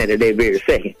you're looking at that very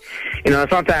second. You know,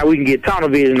 sometimes we can get tunnel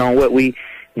vision on what we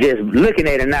just looking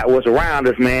at and not what's around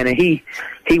us, man. And he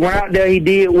went out there, he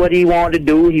did what he wanted to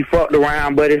do, he fucked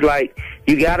around, but it's like,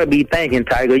 you gotta be thinking,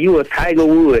 Tiger. You a Tiger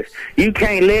Woods. You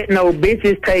can't let no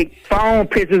bitches take phone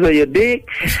pictures of your dick.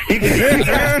 You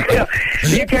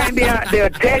can't be out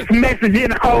there text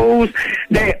messaging hoes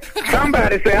that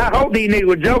somebody say, I hope these niggas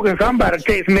were joking. Somebody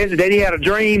text message that he had a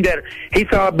dream that he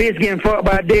saw a bitch getting fucked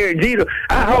by Derek Jeter.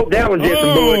 I hope that was just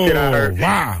some bullshit I heard.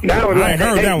 Wow. That was like,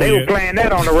 they were playing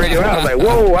that on the radio. I was like,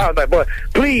 whoa. I was like, boy,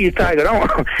 please, Tiger,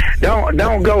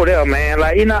 don't go there, man.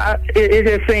 Like, you know, it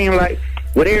just seemed like,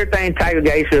 with everything Tiger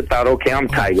got, he should have thought, okay, I'm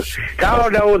Tiger. To all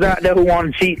those out there who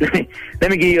want to cheat, let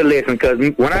me give you a lesson, because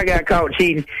when I got caught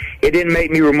cheating, it didn't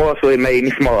make me remorseful, it made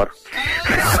me smarter.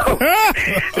 So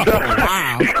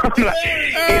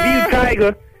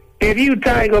like, if you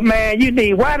Tiger, man, you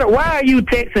need, why are you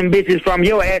texting bitches from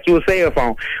your actual cell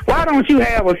phone? Why don't you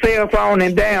have a cell phone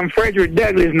in damn Frederick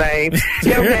Douglass' name?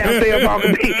 Your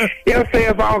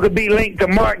cell phone could be linked to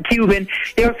Mark Cuban.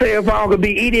 Your cell phone could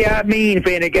be Idi Amin for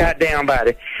any goddamn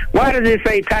body. Why does it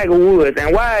say Tiger Woods?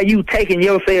 And why are you taking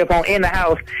your cell phone in the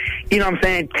house, you know what I'm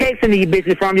saying, texting these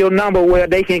bitches from your number where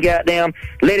they can goddamn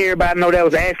let everybody know that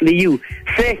was actually you?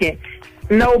 Second,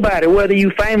 nobody, whether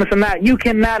you famous or not, you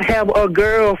cannot have a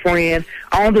girlfriend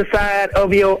on the side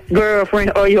of your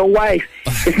girlfriend or your wife.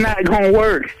 It's not gonna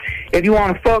work. If you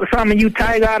want to fuck something, you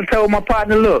Tiger, I'd have told my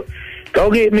partner, look,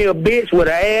 go get me a bitch with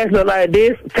an ass look like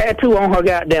this, tattoo on her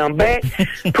goddamn back,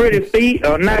 pretty feet,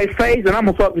 a nice face, and I'm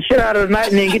gonna fuck the shit out of the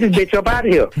night and then get this bitch up out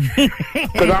of here.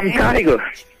 Because I'm Tiger.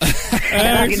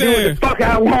 And I can do what the fuck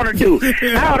I want to do.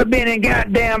 I would have been in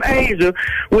goddamn Asia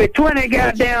with 20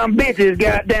 goddamn bitches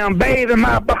goddamn bathing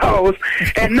my balls,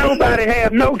 and nobody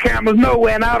have no cameras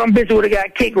nowhere, and all them bitches would have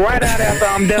got kicked right out after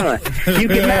I'm done. You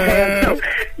cannot have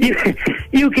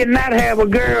you cannot have a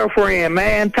girlfriend,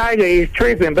 man. Tiger is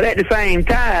tripping, but at the same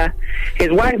time,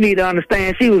 his wife need to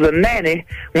understand she was a nanny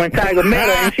when Tiger met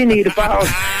her, and she need to fall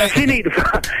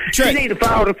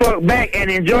the fuck back and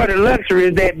enjoy the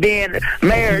luxuries that being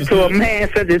married to a man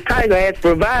such as Tiger has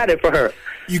provided for her.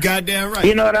 You goddamn right.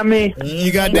 You know what I mean?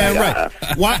 You goddamn right.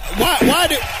 Why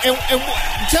did and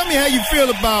tell me how you feel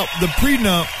about the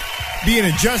prenup being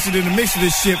adjusted in the mix of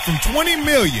this shit from $20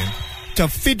 million to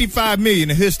 $55 million,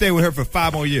 and he'll stay with her for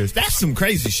 5 more years. That's some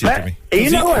crazy shit to me.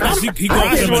 You know what? He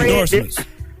got some endorsements.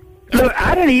 Look,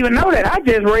 I didn't even know that. I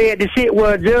just read the shit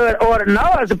where a judge ordered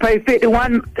Nas to pay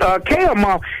 $51K a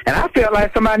month, and I felt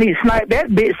like somebody need to snipe that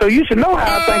bitch. So you should know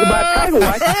how I think about Tiger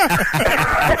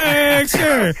Wife.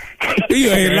 Sure. You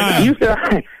ain't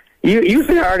lying. You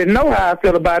should already know how I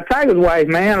feel about Tiger's wife,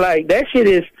 man. Like that shit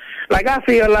is like, I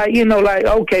feel like, you know, like,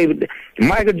 okay,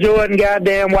 Michael Jordan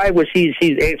goddamn wife, well, she's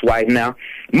ex-wife now.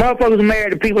 Motherfuckers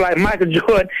married to people like Michael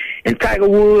Jordan and Tiger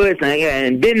Woods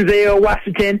and Denzel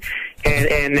Washington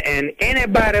and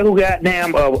anybody who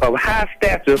goddamn of high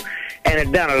stature and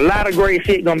have done a lot of great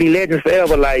shit, gonna be legends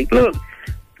forever. Like, look,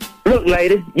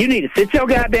 lady, you need to sit your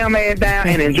goddamn ass down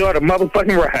and enjoy the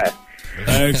motherfucking ride.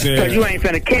 Because you ain't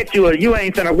finna catch you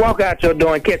ain't finna walk out your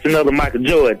door and catch another Michael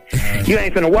Jordan. You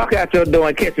ain't finna walk out your door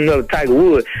and catch another Tiger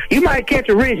Woods. You might catch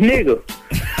a rich nigga,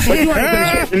 but you ain't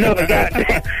finna catch another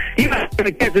goddamn. You ain't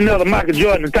finna catch another Michael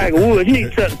Jordan and Tiger Woods. You need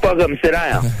to shut the fuck up and sit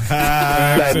down.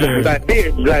 Like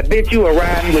bitch, you are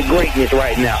riding with greatness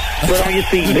right now. Put on your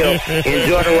seatbelt,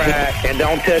 enjoy the ride, and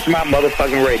don't touch my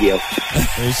motherfucking radio.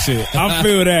 Hey, shit, I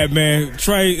feel that, man.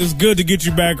 Trey, it's good to get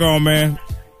you back on, man.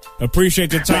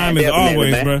 Appreciate your time as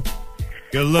always, man. Bro.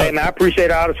 Good luck. Hey, man, I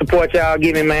appreciate all the support y'all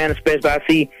give me, man.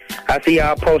 Especially I see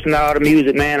y'all posting all the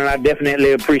music, man, and I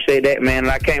definitely appreciate that, man.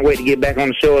 And I can't wait to get back on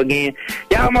the show again.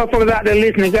 Y'all motherfuckers out there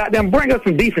listening, goddamn, bring us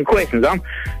some decent questions.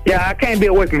 I can't be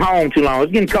away from home too long.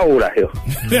 It's getting cold out here.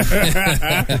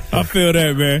 I feel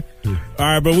that, man. All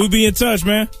right, but we'll be in touch,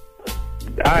 man.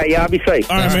 All right, y'all be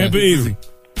safe. All right, man, be easy.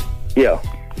 Yeah.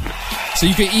 So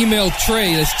you can email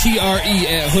Trey, that's TRE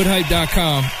at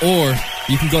hoodhype.com, or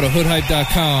you can go to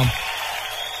hoodhype.com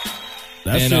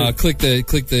and click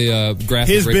the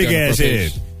graphic. His right big there on ass the front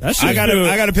page.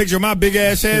 head. I got a picture of my big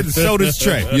ass head, and so does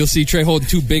Trey. You'll see Trey holding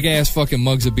 2 big ass fucking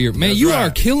mugs of beer. Man, That's you right. are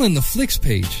killing the Flicks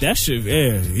page. That shit,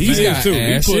 yeah. He's got too.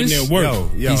 asses. He putting in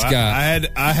work. He's got. I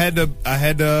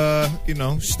had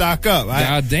to, stock up.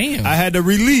 God damn. I had to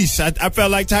release. I felt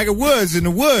like Tiger Woods in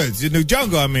the woods, in the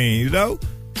jungle. I mean, you know.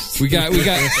 We got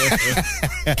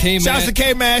K-Man. Shouts to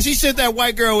K-Man. She sent that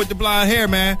white girl with the blonde hair,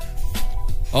 man.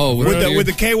 Oh, with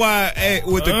the KY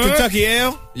with the Kentucky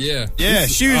L. Yeah,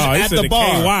 she was at the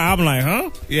bar. KY. I'm like, huh?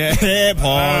 Yeah,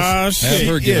 pause.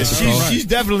 She's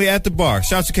definitely at the bar.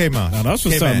 Shouts to K-Man. No, that's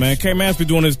what's up, man. K-Man's be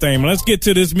doing his thing. Let's get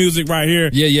to this music right here.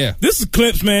 Yeah. This is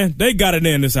Clips, man. They got it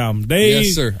in this album.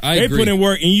 Yes, sir. I agree. They put in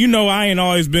work, and I ain't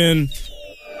always been.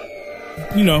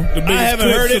 The biggest I haven't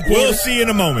heard it. We'll see in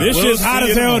a moment. This shit's hot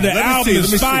as hell. The album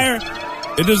is fire.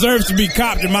 It deserves to be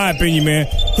copped, in my opinion, man.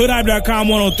 Hoodhype.com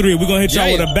 103. We're going to hit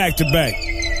y'all with a back-to-back.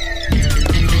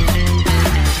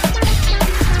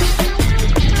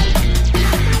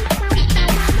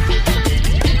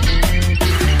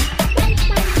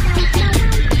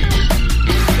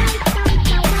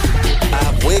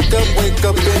 I wake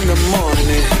up in the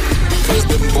morning. Cause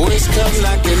the boys come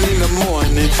knocking in the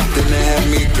morning. Then they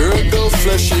have me, girl, go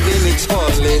flush it in the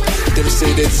toilet. Them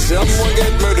say that someone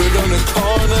got murdered on the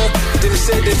corner. Them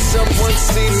say that someone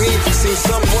seen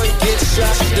someone get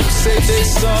shot. Them say they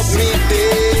saw me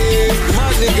dead.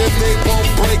 My nigga, they won't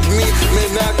break me.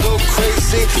 Man, I go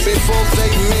crazy before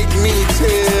they make me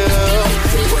tell.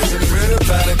 They wasn't real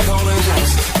about a corner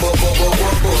house.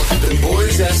 The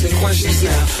boys asking questions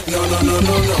now. No.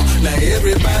 Now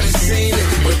everybody's seen it,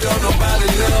 but don't nobody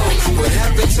know what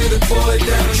happened to the boy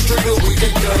down the street a week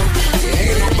ago.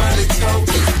 Ain't nobody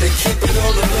talking, they keep it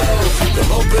on the low.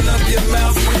 Don't open up your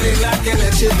mouth when they knocking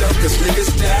at your door. Cause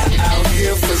niggas die out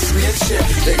here for snitching.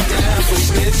 They die for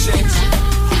snitching.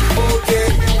 Okay,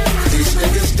 these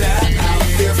niggas die out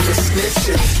here for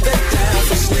snitching. They die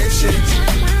for snitching.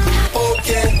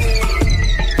 Okay.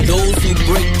 Those who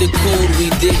break the code, we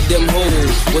dig them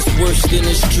holes. What's worse than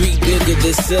a street nigga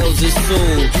that sells his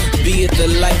soul? Be it the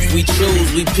life we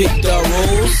chose, we picked our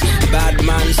roles. Bad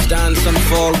man stand, some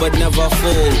fall but never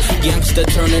fall. Gangster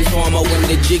turning farmer when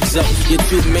the jig's up. You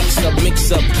two mix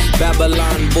up.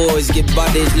 Babylon boys get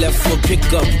bodies left for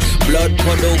pickup. Blood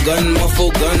puddle, gun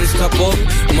muffle, guns couple.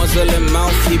 Muzzle him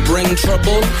mouth, he bring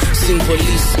trouble. Sing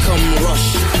police come rush,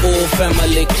 whole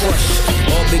family crush.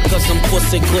 All because some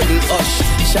pussy couldn't ush.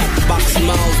 Chat box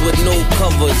mouths with no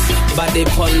covers. Body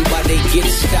pun, body get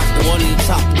stacked one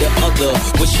top the other.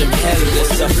 Wish him hell to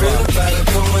suffer.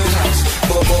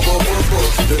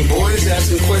 The boys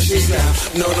asking questions now.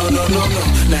 No.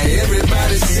 Now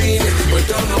everybody's seen it, but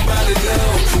don't nobody know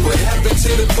what happened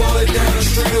to the boy down the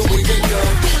street a week ago.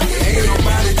 Ain't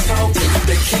nobody talking,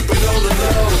 they keep it on the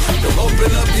low. Don't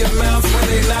open up your mouth when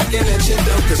they knocking at your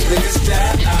door. Cause niggas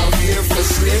die out here for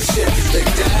snitching. They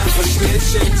die for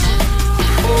snitching.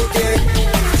 Okay,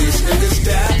 these niggas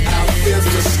die out here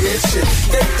for snitching.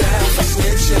 They die for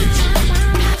snitching.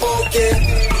 Okay.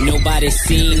 Nobody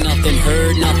seen nothing,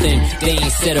 heard nothing. They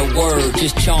ain't said a word.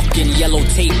 Just chalk and yellow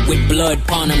tape with blood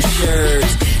on them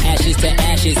shirts. Ashes to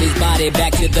ashes, his body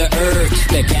back to the earth.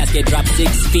 The casket dropped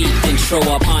 6 feet, then throw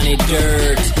up on it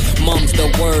dirt. Mum's the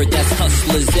word, that's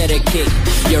hustler's etiquette.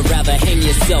 You'd rather hang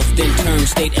yourself than turn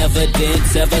state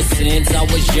evidence. Ever since I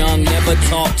was young, never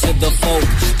talked to the folk.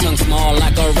 Tongue small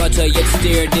like a rudder, yet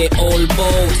steered the old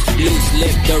boat. Loose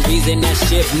lip, the reason that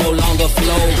ship no longer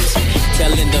floats.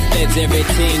 Telling the feds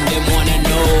everything they wanna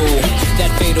know.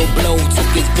 That fatal blow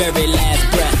took his very last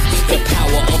breath. The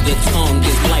power of the tongue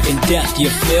is life and death, you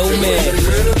feel me?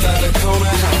 Read about a corner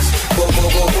house.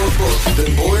 The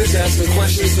boys asking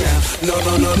questions now. No.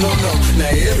 Now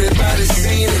everybody's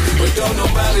seen it, but don't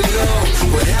nobody know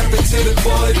what happened to the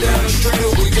boy down the street a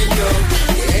week ago.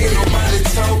 Ain't nobody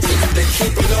talking, they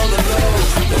keep it on the low.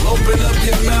 Don't open up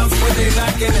your mouth when they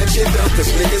knocking at your door.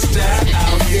 Cause niggas die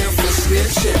out here for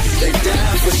snitching. They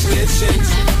die for snitching.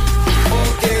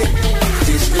 Okay,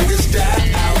 these niggas die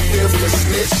out here for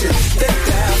snitching. They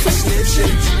die for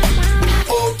snitching.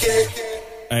 Okay.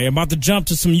 Hey, about to jump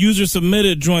to some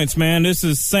user-submitted joints, man. This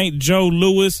is St. Joe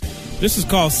Lewis. This is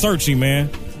called Searching, man.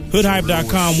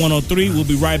 Hoodhype.com 103. We'll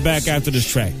be right back after this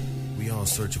track. We all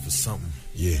searching for something.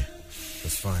 Yeah,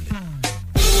 let's find it.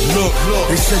 Look,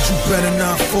 they said you better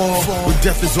not fall. When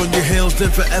death is on your heels,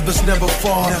 then forever's never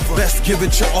far. Best give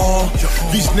it your all.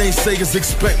 These naysayers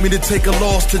expect me to take a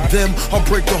loss to them. I'll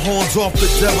break the horns off the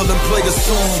devil and play a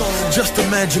song. Just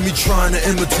imagine me trying to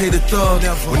imitate a thug.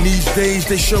 When these days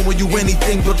they showing you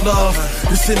anything but love.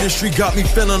 This industry got me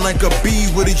feeling like a bee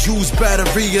with a used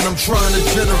battery, and I'm trying to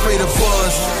generate a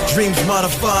buzz. Dreams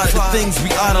modified, the things we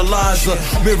idolize are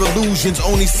mere illusions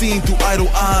only seen through idle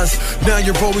eyes. Now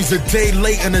you're always a day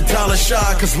late and a dollar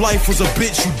shy, cause life was a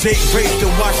bitch you date raped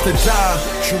and watched her die.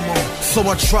 So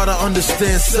I try to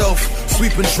understand self,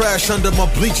 sweeping trash under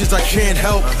my bleachers I can't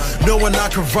help. Knowing I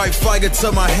can fight fire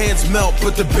till my hands melt,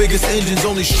 but the biggest engine's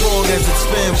only strong as its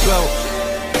fan belt.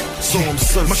 So I'm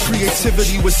searching. My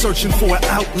creativity was searching for an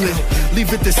outlet.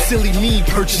 Leave it to silly me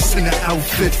purchasing an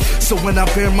outfit. So when I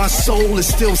bare my soul, it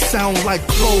still sound like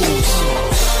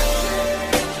clothes.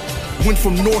 Went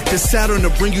from North to Saturn to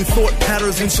bring you thought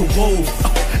patterns into wove.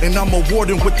 And I'm a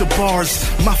warden with the bars.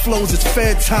 My flows is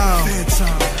fair time.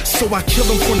 So I kill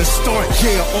them from the start,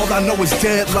 yeah. All I know is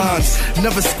deadlines.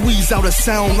 Never squeeze out a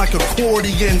sound like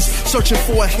accordions. Searching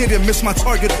for a hit and miss my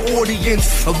target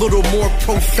audience. A little more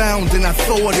profound than I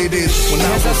thought it is. When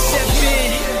As I step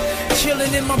in,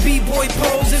 chilling in my b-boy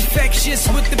pose, infectious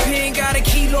with the pen, got a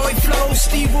keloid flow.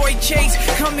 Steroid chase,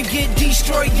 come and get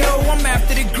destroyed, yo. I'm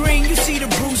after the green, you see the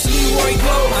Bruce Leroy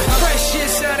glow.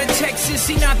 Precious out of Texas,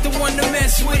 he not the one to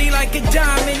mess with. He like a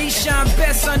diamond, he shine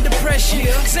best under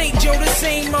pressure. St. Joe, the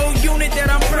same old unit that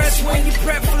I'm pressed when you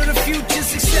prep for the future.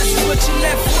 Success is what you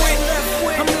left with.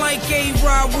 I'm like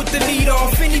A-Rod with the lead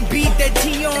off. Any beat that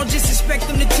T on, just expect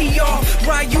them to tee off.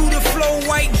 Ride you the flow,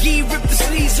 white gi, rip the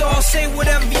sleeves off. Say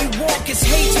whatever you want, cause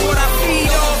hate's what I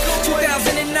feed off.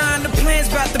 2009, the plan's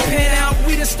about to pan out.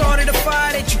 We done started a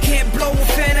fire that you can't blow a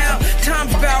fan out.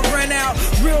 Time's about run out.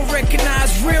 Real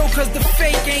recognize real, cause the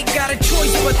fake ain't got a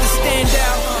choice but to stand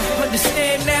out.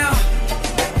 Understand now?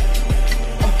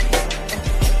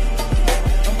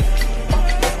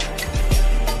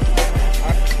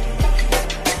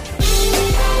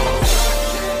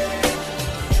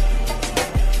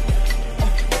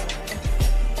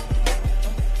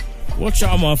 What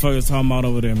y'all motherfuckers talking about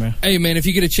over there, man? Hey, man, if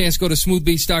you get a chance, go to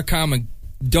smoothbeats.com and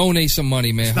donate some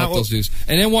money, man. Help those dudes.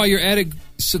 And then while you're at it,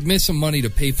 submit some money to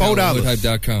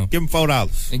PayPal.com. Give them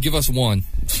 $4. And give us one.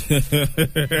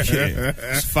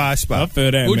 It's 5 spots. I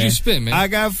feel that, What'd man. you spend, man? I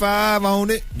got 5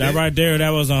 on it. That right there, that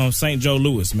was St. Joe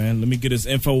Louis, man. Let me get his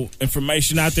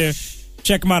information out there.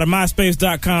 Check him out at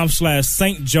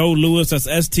myspace.com/St. Joe Louis. That's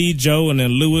ST Joe and then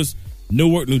Louis.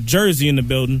 Newark, New Jersey in the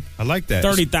building. I like that.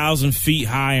 30,000 feet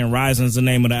high and rising is the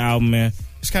name of the album, man.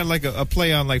 It's kind of like a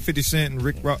play on like 50 Cent and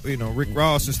Rick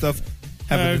Ross and stuff.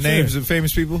 Having the names of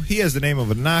famous people. He has the name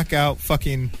of a knockout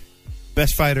fucking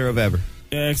best fighter of ever.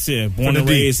 Yeah, that's it. Born and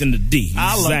raised in the D.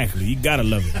 Exactly. You gotta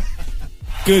love it.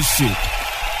 Good shit.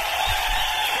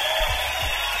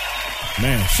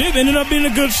 Man, shit ended up being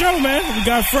a good show, man. We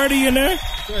got Freddie in there.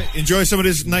 Enjoy some of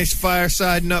this nice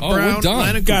fireside nut brown. We're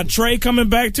done. Got Trey coming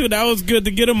back too. That was good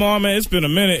to get him on, man. It's been a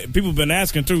minute. People been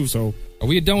asking too. So are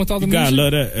we done with all the music? Gotta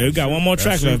love that. We got one more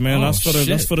track left, man.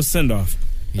 That's for the send off.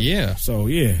 Yeah. So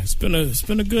yeah, it's been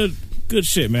a good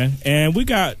shit, man. And we're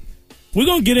gonna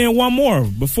get in one more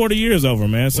before the year's over,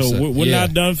 man. So we're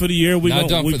not done for the year. We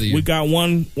got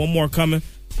one more coming.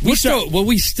 We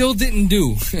still didn't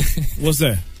do. What's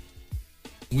that?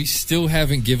 We still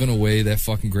haven't given away that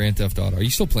fucking Grand Theft Auto. Are you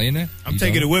still playing that? I'm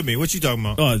taking it with me. What you talking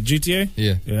about? Oh, GTA?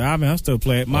 Yeah. Yeah, I mean, I still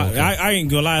play it. I ain't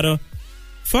gonna lie, though.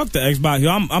 Fuck the Xbox.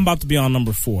 I'm about to be on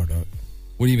number 4, dog.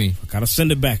 What do you mean? I gotta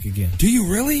send it back again. Do you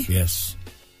really? Yes.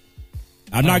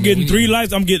 I'm not getting 3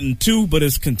 lights. I'm getting 2, but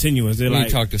it's continuous. They're like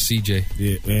talk to CJ.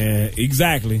 Yeah,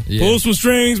 exactly. Yeah. Pull some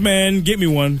strings, man. Get me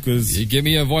one, cause you give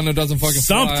me one that doesn't fucking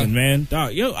something, fly. man.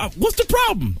 Dog, what's the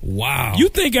problem? Wow. You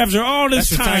think after all this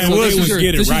time, this is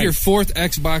get it this right? Is your 4th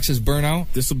Xbox's burnout?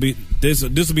 This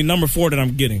will be number 4 that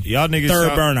I'm getting. Y'all niggas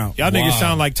third burnout. Y'all niggas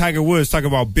sound like Tiger Woods talking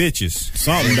about bitches.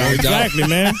 Something, dog. Exactly,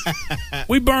 man.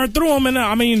 We burned through them, and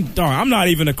I mean, dog, I'm not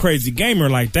even a crazy gamer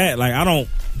like that. Like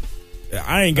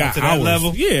I ain't got to that hours.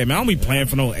 level. Yeah, man. I don't be playing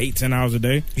for no 8-10 hours a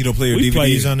day. You don't play your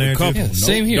DVDs on there? Couple. Yeah, nope.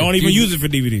 Same here. Don't even use it for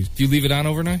DVDs. Do you leave it on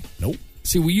overnight? Nope.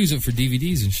 See, we use it for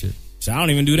DVDs and shit. So I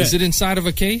don't even do that. Is it inside of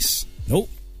a case? Nope.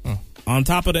 Oh. On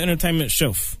top of the entertainment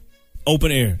shelf.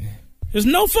 Open air. There's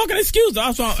no fucking excuse.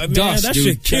 Dust, that dude.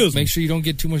 shit kills me. Make sure you don't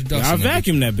get too much dust. I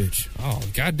vacuum that bitch. Oh,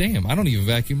 goddamn. I don't even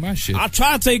vacuum my shit. I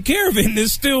try to take care of it, and it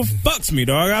still fucks me,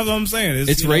 dog. That's what I'm saying.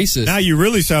 It's racist. Now you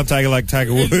really sound like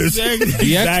Tiger Woods. Exactly.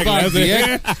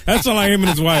 That sounds like him and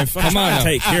his wife. Come on now.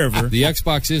 Take care of her. The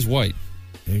Xbox is white.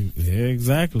 Yeah,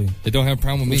 exactly. They don't have a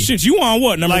problem with me. Shit, you on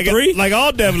what, number 3? Like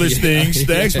all devilish things,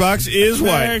 the Xbox is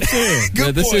white.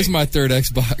 Yeah, this is my third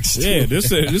Xbox. Yeah,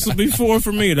 this will be 4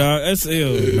 for me, dog. That's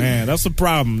ill, man. That's a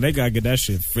problem. They gotta get that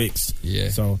shit fixed. Yeah.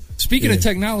 So speaking of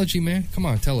technology, man, come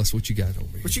on, tell us what you got over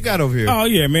here. What you got over here? Oh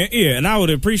yeah, man. Yeah, and I would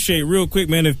appreciate real quick,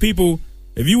 man, if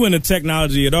you into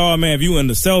technology at all, man, if you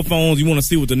into cell phones, you want to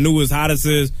see what the newest, hottest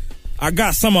is, I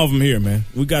got some of them here, man.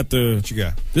 We got What you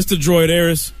got? This the Droid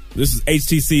Ares. This is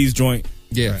HTC's joint.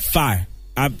 Yeah. Fire.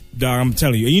 I'm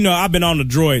telling you. You know, I've been on the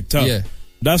Droid tough. Yeah.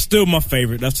 That's still my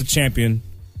favorite. That's the champion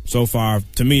so far.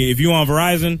 To me, if you on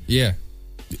Verizon, yeah,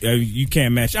 you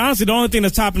can't match. Honestly, the only thing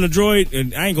that's topping the Droid,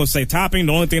 and I ain't going to say topping,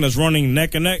 the only thing that's running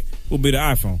neck and neck will be the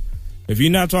iPhone. If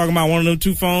you're not talking about one of them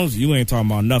two phones, you ain't talking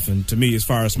about nothing to me as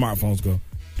far as smartphones go.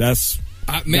 That's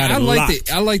I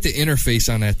like the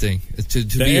interface on that thing. To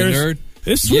be a nerd.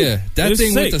 It's sweet. Yeah, that it's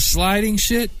thing sick. with the sliding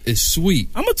shit is sweet.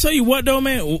 I'm gonna tell you what though,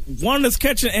 man. One that's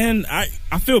catching, and I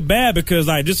feel bad because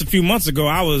like just a few months ago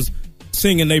I was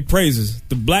singing their praises.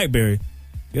 The BlackBerry,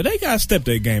 yeah, they gotta step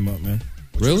their game up, man.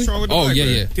 Really? Oh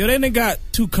yeah. Yeah, they done got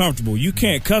too comfortable. You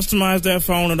can't customize that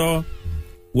phone at all.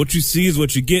 What you see is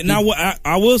what you get. Now,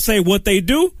 I will say what they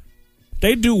do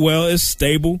well. It's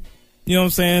stable. You know what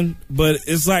I'm saying? But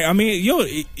it's like, I mean,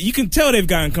 you can tell they've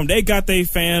gotten they got their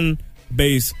fan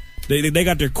base. They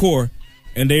got their core,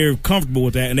 and they're comfortable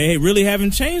with that, and they really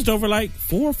haven't changed over like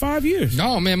 4 or 5 years.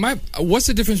 No, man. What's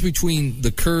the difference between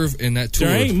the Curve and that tool?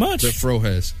 There ain't much. That Fro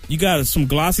has. You got some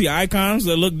glossy icons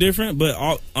that look different,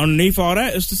 but underneath all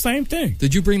that, it's the same thing.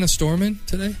 Did you bring the Storm in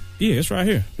today? Yeah, it's right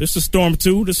here. This is Storm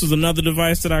 2. This is another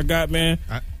device that I got, man.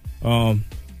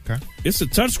 Okay. It's a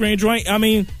touchscreen joint. I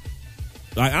mean,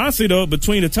 like honestly though,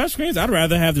 between the touchscreens, I'd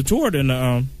rather have the Tour than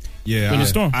the the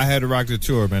Storm. I had to rock the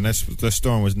Tour, man. The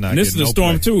Storm was not. And this is the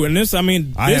Storm too, and this, I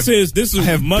mean, this is I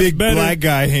have much big better. black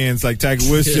guy hands like Tiger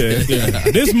Woods said.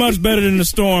 Yeah. This much better than the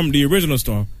Storm, the original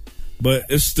Storm, but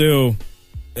it's still,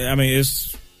 I mean,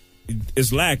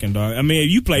 it's lacking, dog. I mean,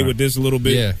 if you play with this a little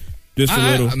bit, yeah, just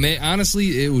a little. I mean,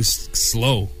 honestly, it was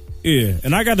slow. Yeah,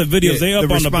 and I got the videos. They up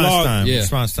on the blog.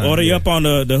 Response time. Or they up on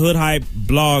the Hood Hype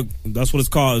blog. That's what it's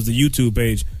called. It's the YouTube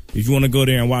page. If you want to go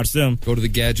there and watch them, go to the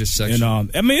gadgets section. And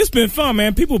I mean, it's been fun,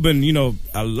 man. People been,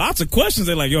 lots of questions.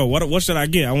 They're like, "Yo, what should I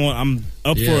get? I'm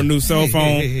up for a new cell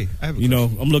phone. Hey, I have a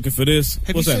I'm looking for this."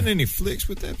 Have you sent any flicks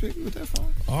with that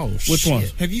phone? Oh, which one?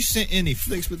 Have you sent any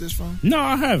flicks with this phone? No,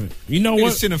 I haven't. You know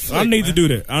what? I need to do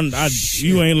that.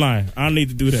 You ain't lying. I need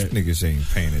to do that. Niggas ain't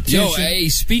paying attention. Yo, hey,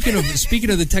 speaking of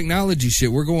the technology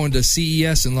shit, we're going to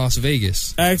CES in Las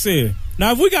Vegas. Actually,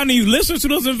 now if we got any listeners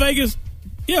to us in Vegas,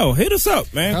 yo, hit us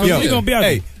up, man. We're gonna be out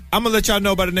there. I'm gonna let y'all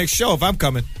know about the next show if I'm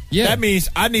coming. Yeah, that means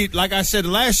I need, like I said the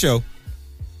last show,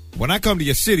 when I come to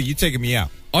your city, you taking me out.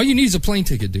 All you need is a plane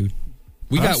ticket, dude.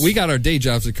 We got our day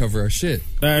jobs to cover our shit.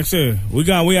 That's it. We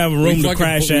have a room to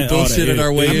crash at. Bullshit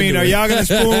our way. I mean, are y'all gonna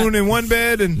spoon in one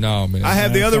bed and no, man? I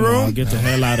have the other room. On, get the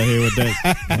hell out of here with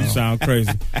that. You sound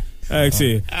crazy.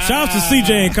 Actually, shout out to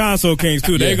CJ and Console Kings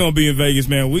too. They're gonna be in Vegas,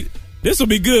 man. This will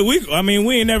be good. We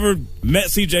ain't never met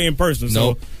CJ in person,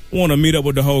 so want to meet up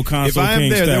with the whole Console Kings. If I am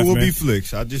there, staff, there will man. be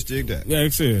flicks. I just dig that. Yeah,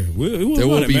 there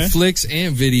will be flicks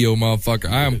and video,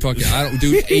 motherfucker. I don't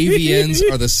do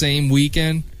AVNs are the same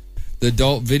weekend, the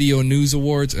Adult Video News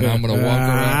Awards, and I'm gonna walk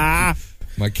around.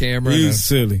 My camera. You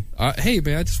silly. Hey,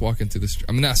 man, I just walk into the street.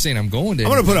 I'm not saying I'm going there.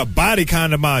 I'm going to put a body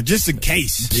condom on just in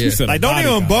case. Yeah. Like, don't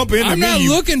even bump into me. I'm not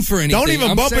looking for anything. Don't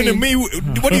even bump into me. What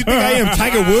do you think I am,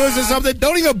 Tiger Woods or something?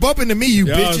 Don't even bump into me, you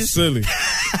bitches. Silly.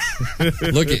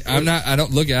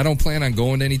 I don't plan on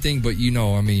going to anything, but you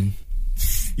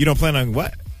don't plan on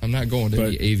what? I'm not going to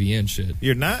any AVN shit.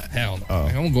 You're not? Hell no.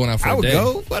 I'm going out for a day. I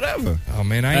would go, whatever. Oh,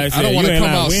 man, I don't want to come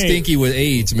out stinky with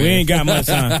AIDS, man. We ain't got much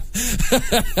time.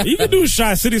 You can do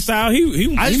Shy City style.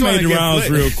 He made the rounds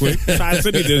real quick. Shy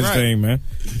City did his thing, man.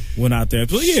 Went out there.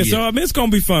 So, so I mean, it's going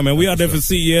to be fun, man. We out there for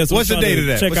CES. What's the date of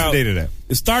that?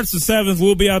 It starts the 7th.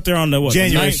 We'll be out there on the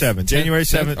January 7th. January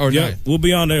 7th. Or 9th. We'll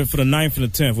be on there for the 9th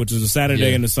and the 10th, which is a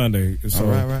Saturday and a Sunday. So,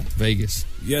 right. Vegas.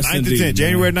 Yes, 9th indeed. to 10th.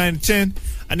 January 9th to 10th.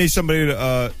 I need somebody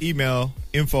to email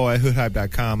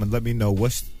info@hoodhype.com and let me know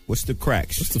what's the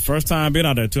cracks. It's the first time I've been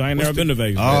out there, too. I ain't never been to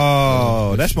Vegas.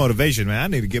 Oh, that's motivation, man. I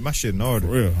need to get my shit in order.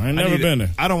 For real. I ain't never been there.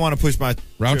 I don't want to push my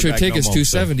round trip tickets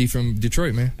 $270 from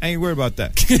Detroit, man. I ain't worried about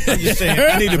that. I'm just saying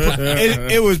I need to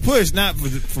it was pushed not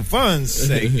for fun's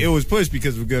sake. It was pushed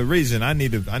because of a good reason. I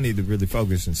need to really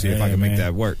focus and see if I can make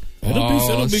that work.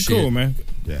 It'll be cool, man.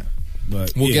 Yeah.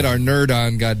 But We'll get our nerd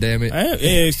on, goddammit.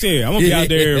 Yeah, shit. I'm gonna be out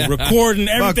there recording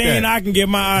everything I can get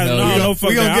my eyes on. No, fuck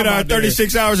we gonna that. get I'm our out there.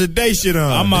 36 hours a day shit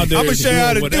on. I'm out there. I'm gonna show you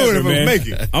how to do it if I make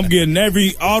it. I'm getting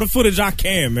all the footage I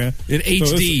can, man. In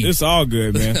HD. It's all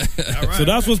good, man. All right. So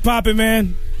that's what's popping,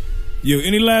 man.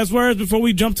 Any last words before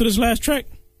we jump to this last track?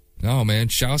 No, man.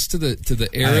 Shouts to the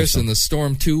Aris and the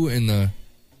Storm 2 and the.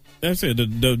 That's it.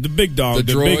 The big dog. The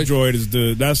The droid. big droid is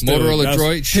that's Motorola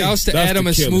droid. Shouts to Adam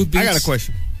and Smooth Beats. I got a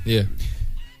question. Yeah.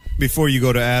 Before you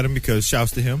go to Adam, because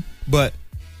shouts to him. But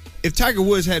if Tiger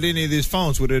Woods had any of his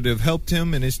phones, would it have helped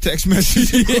him in his text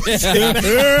messages?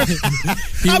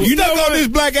 I'm stuck on this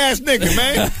black ass nigga,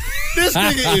 man. This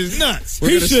nigga is nuts.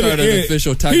 We're gonna start an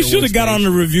official Tiger He should have Woods got page. on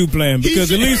the review plan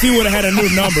because at least he would have had a new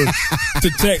number to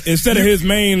text instead of his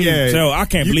main. Yeah, So I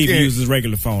can't you believe he can't- used his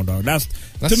regular phone, dog. That's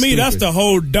That's to me. That's stupid. the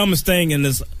whole dumbest thing in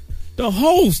this. The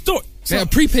whole story. Yeah,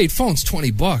 prepaid phone's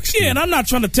 $20. Yeah, and I'm not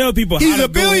trying to tell people He's how to a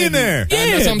billionaire. Go ahead and,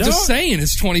 Yeah, that's what I'm dog. just saying.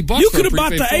 It's $20. You for could a have bought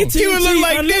prepaid the phone. 18. He would look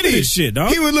like unlimited Diddy. shit,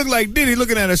 dog. He would look like Diddy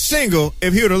looking at a single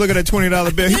if he would have looked at a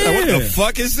 $20 bill. He'd be like, what the Yeah.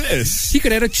 fuck is this? He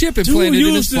could have had a chip Dude implanted in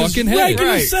his used his fucking head.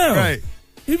 regular Right, cell. right.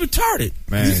 He retarded.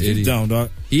 Man. He's Idiot. dumb,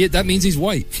 dog. That means he's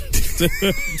white.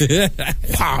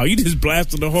 Wow, you just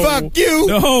blasted the whole. Fuck you.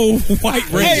 The whole white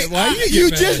race. Hey, you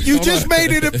just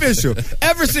made it official.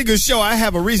 Every single show, I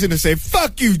have a reason to say,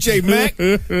 fuck you, J Mac.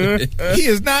 He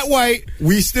is not white.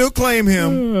 We still claim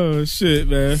him. Oh shit,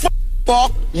 man.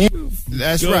 Fuck you.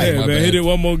 That's Go right. ahead, My man. bad. Hit it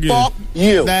one more again. Fuck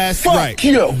you. That's Fuck right.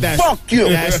 you. That's, Fuck you.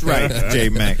 That's right, J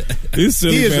Mac. He's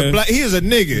silly, He is man. a black. He is a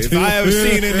nigga. If I ever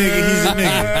seen a nigga, he's a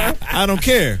nigga. I don't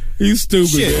care. He's stupid,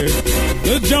 Shit. man.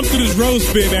 Let's jump to this road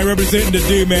spit, man, representing the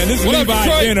dude, man. This is What up, Levi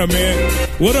Detroit? Dinner, man.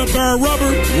 What up, Burn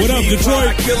Rubber? What up,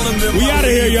 Detroit? We out of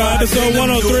here, y'all. Episode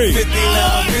 103.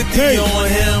 5950 Hey. on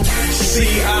him.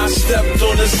 See, I stepped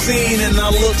on the scene and I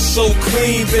look so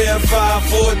clean. Pair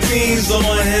 514s on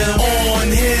him. On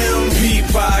him.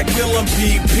 P-Pie, kill him.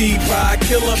 P-Pie,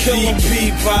 kill him.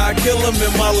 P-Pie, kill him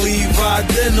in my Levi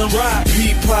denim.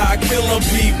 P-Pie, kill him.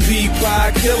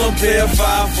 P-Pie, kill him. Pair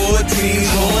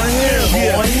 514s on him.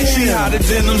 Yeah. See how the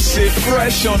denim sit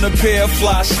fresh on the pair of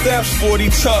fly steps. 40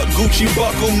 tuck, Gucci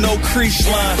buckle, no crease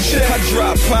line. I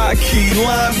drop pie key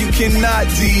lime, you cannot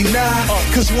deny.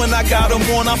 Cause when I got them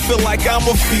on, I feel like I'm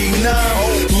a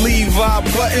phenom. Levi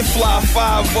button fly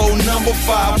 50 number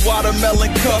 5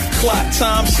 watermelon cuff clock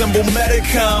time symbol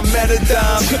Medicom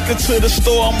Metadine. Took her to the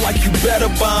store, I'm like you better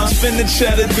bomb. Spin the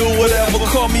cheddar, do whatever.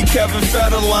 Call me Kevin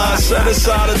Federline. Set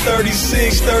aside a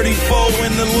 36, 34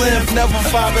 in the length. Never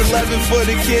 5'11 for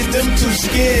the kid, them too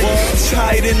skin.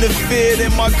 Tight in the fit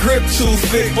and my grip too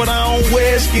thick. But I don't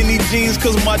wear skinny jeans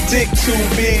cause my dick too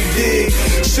big. Dig.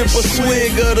 Sip a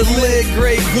swig of the lid,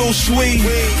 Grey Goose sweet.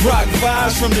 Rock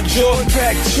vibes from the Jordan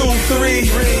Pack 2-3.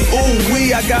 Ooh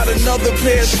wee, I got another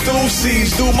pair of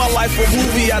Stussies. Do my life a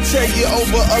movie, I tell you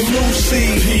over a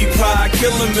Lucy. P-Pie,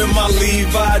 kill him in my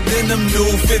Levi denim,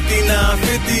 new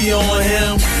 5950 on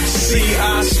him. See,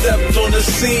 I stepped on the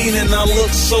scene and I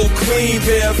look so clean.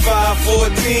 Pair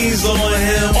 514s on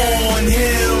him. On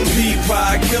him.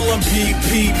 P-Pie, kill him.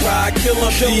 P-Pie, kill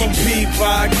him.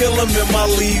 P-Pie, kill him in my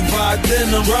Levi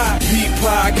denim.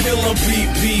 P-Pie, kill him.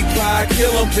 P-Pie,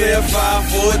 kill him. Pair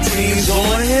 514s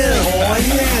on him. On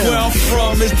him. Where I'm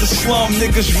from is the slum.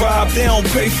 Niggas rob, they don't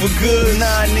pay for good.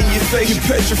 9 in your face, you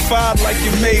petrified like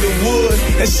you made of wood.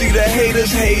 And see the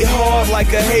haters hate hard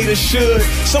like a hater should.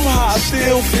 Somehow I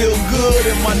still feel good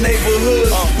in my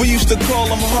neighborhood. We used to call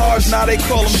them hards, now they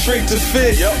call them straight to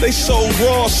fit. They so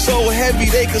raw, so heavy,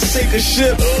 they could sink a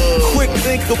ship. Quick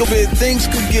think of it, things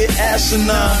could get asinine.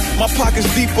 My pocket's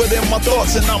deeper than my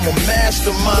thoughts and I'm a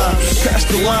mastermind. Pass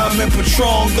the lime and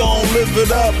Patron, gon' live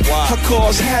it up. I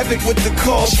cause havoc with the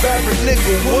cause fabric,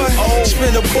 nigga, what?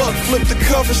 Spin a buck, flip the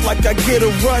covers like I get a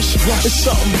rush. It's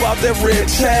something about that red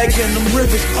tag and them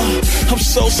rivets. I'm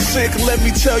so sick, let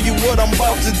me tell you what I'm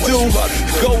about to do.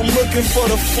 Go looking for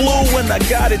the flu and I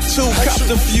got it too. Copped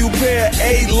a few pair of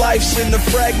A-Lifes in the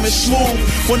fragment smooth.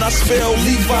 When I spell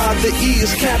Levi, the E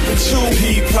is capital.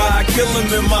 P-Pie, kill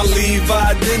him in my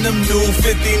Levi denim, new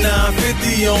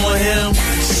 5950 on him.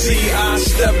 See, I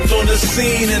stepped on the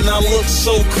scene and I look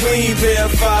so clean. Pair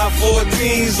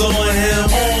 514s on him.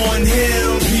 On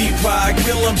him. P-Pie,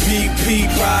 kill him.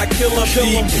 P-Pie, kill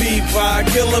him. P-Pie,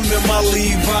 kill him in my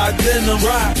Levi denim.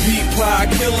 P-Pie,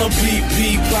 kill him.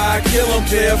 P-Pie, kill him.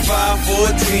 Pair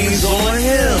 514s on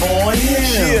him. On him.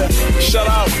 Yeah. Shout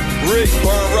out Rick,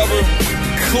 Burn Rubber,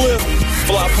 Cliff,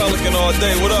 Fly Pelican all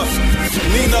day. What up?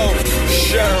 Nino,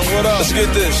 Sharon, what up? Let's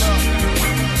get this.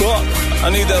 Fuck, I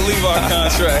need that Levi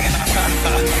contract.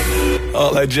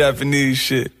 All that Japanese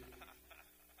shit.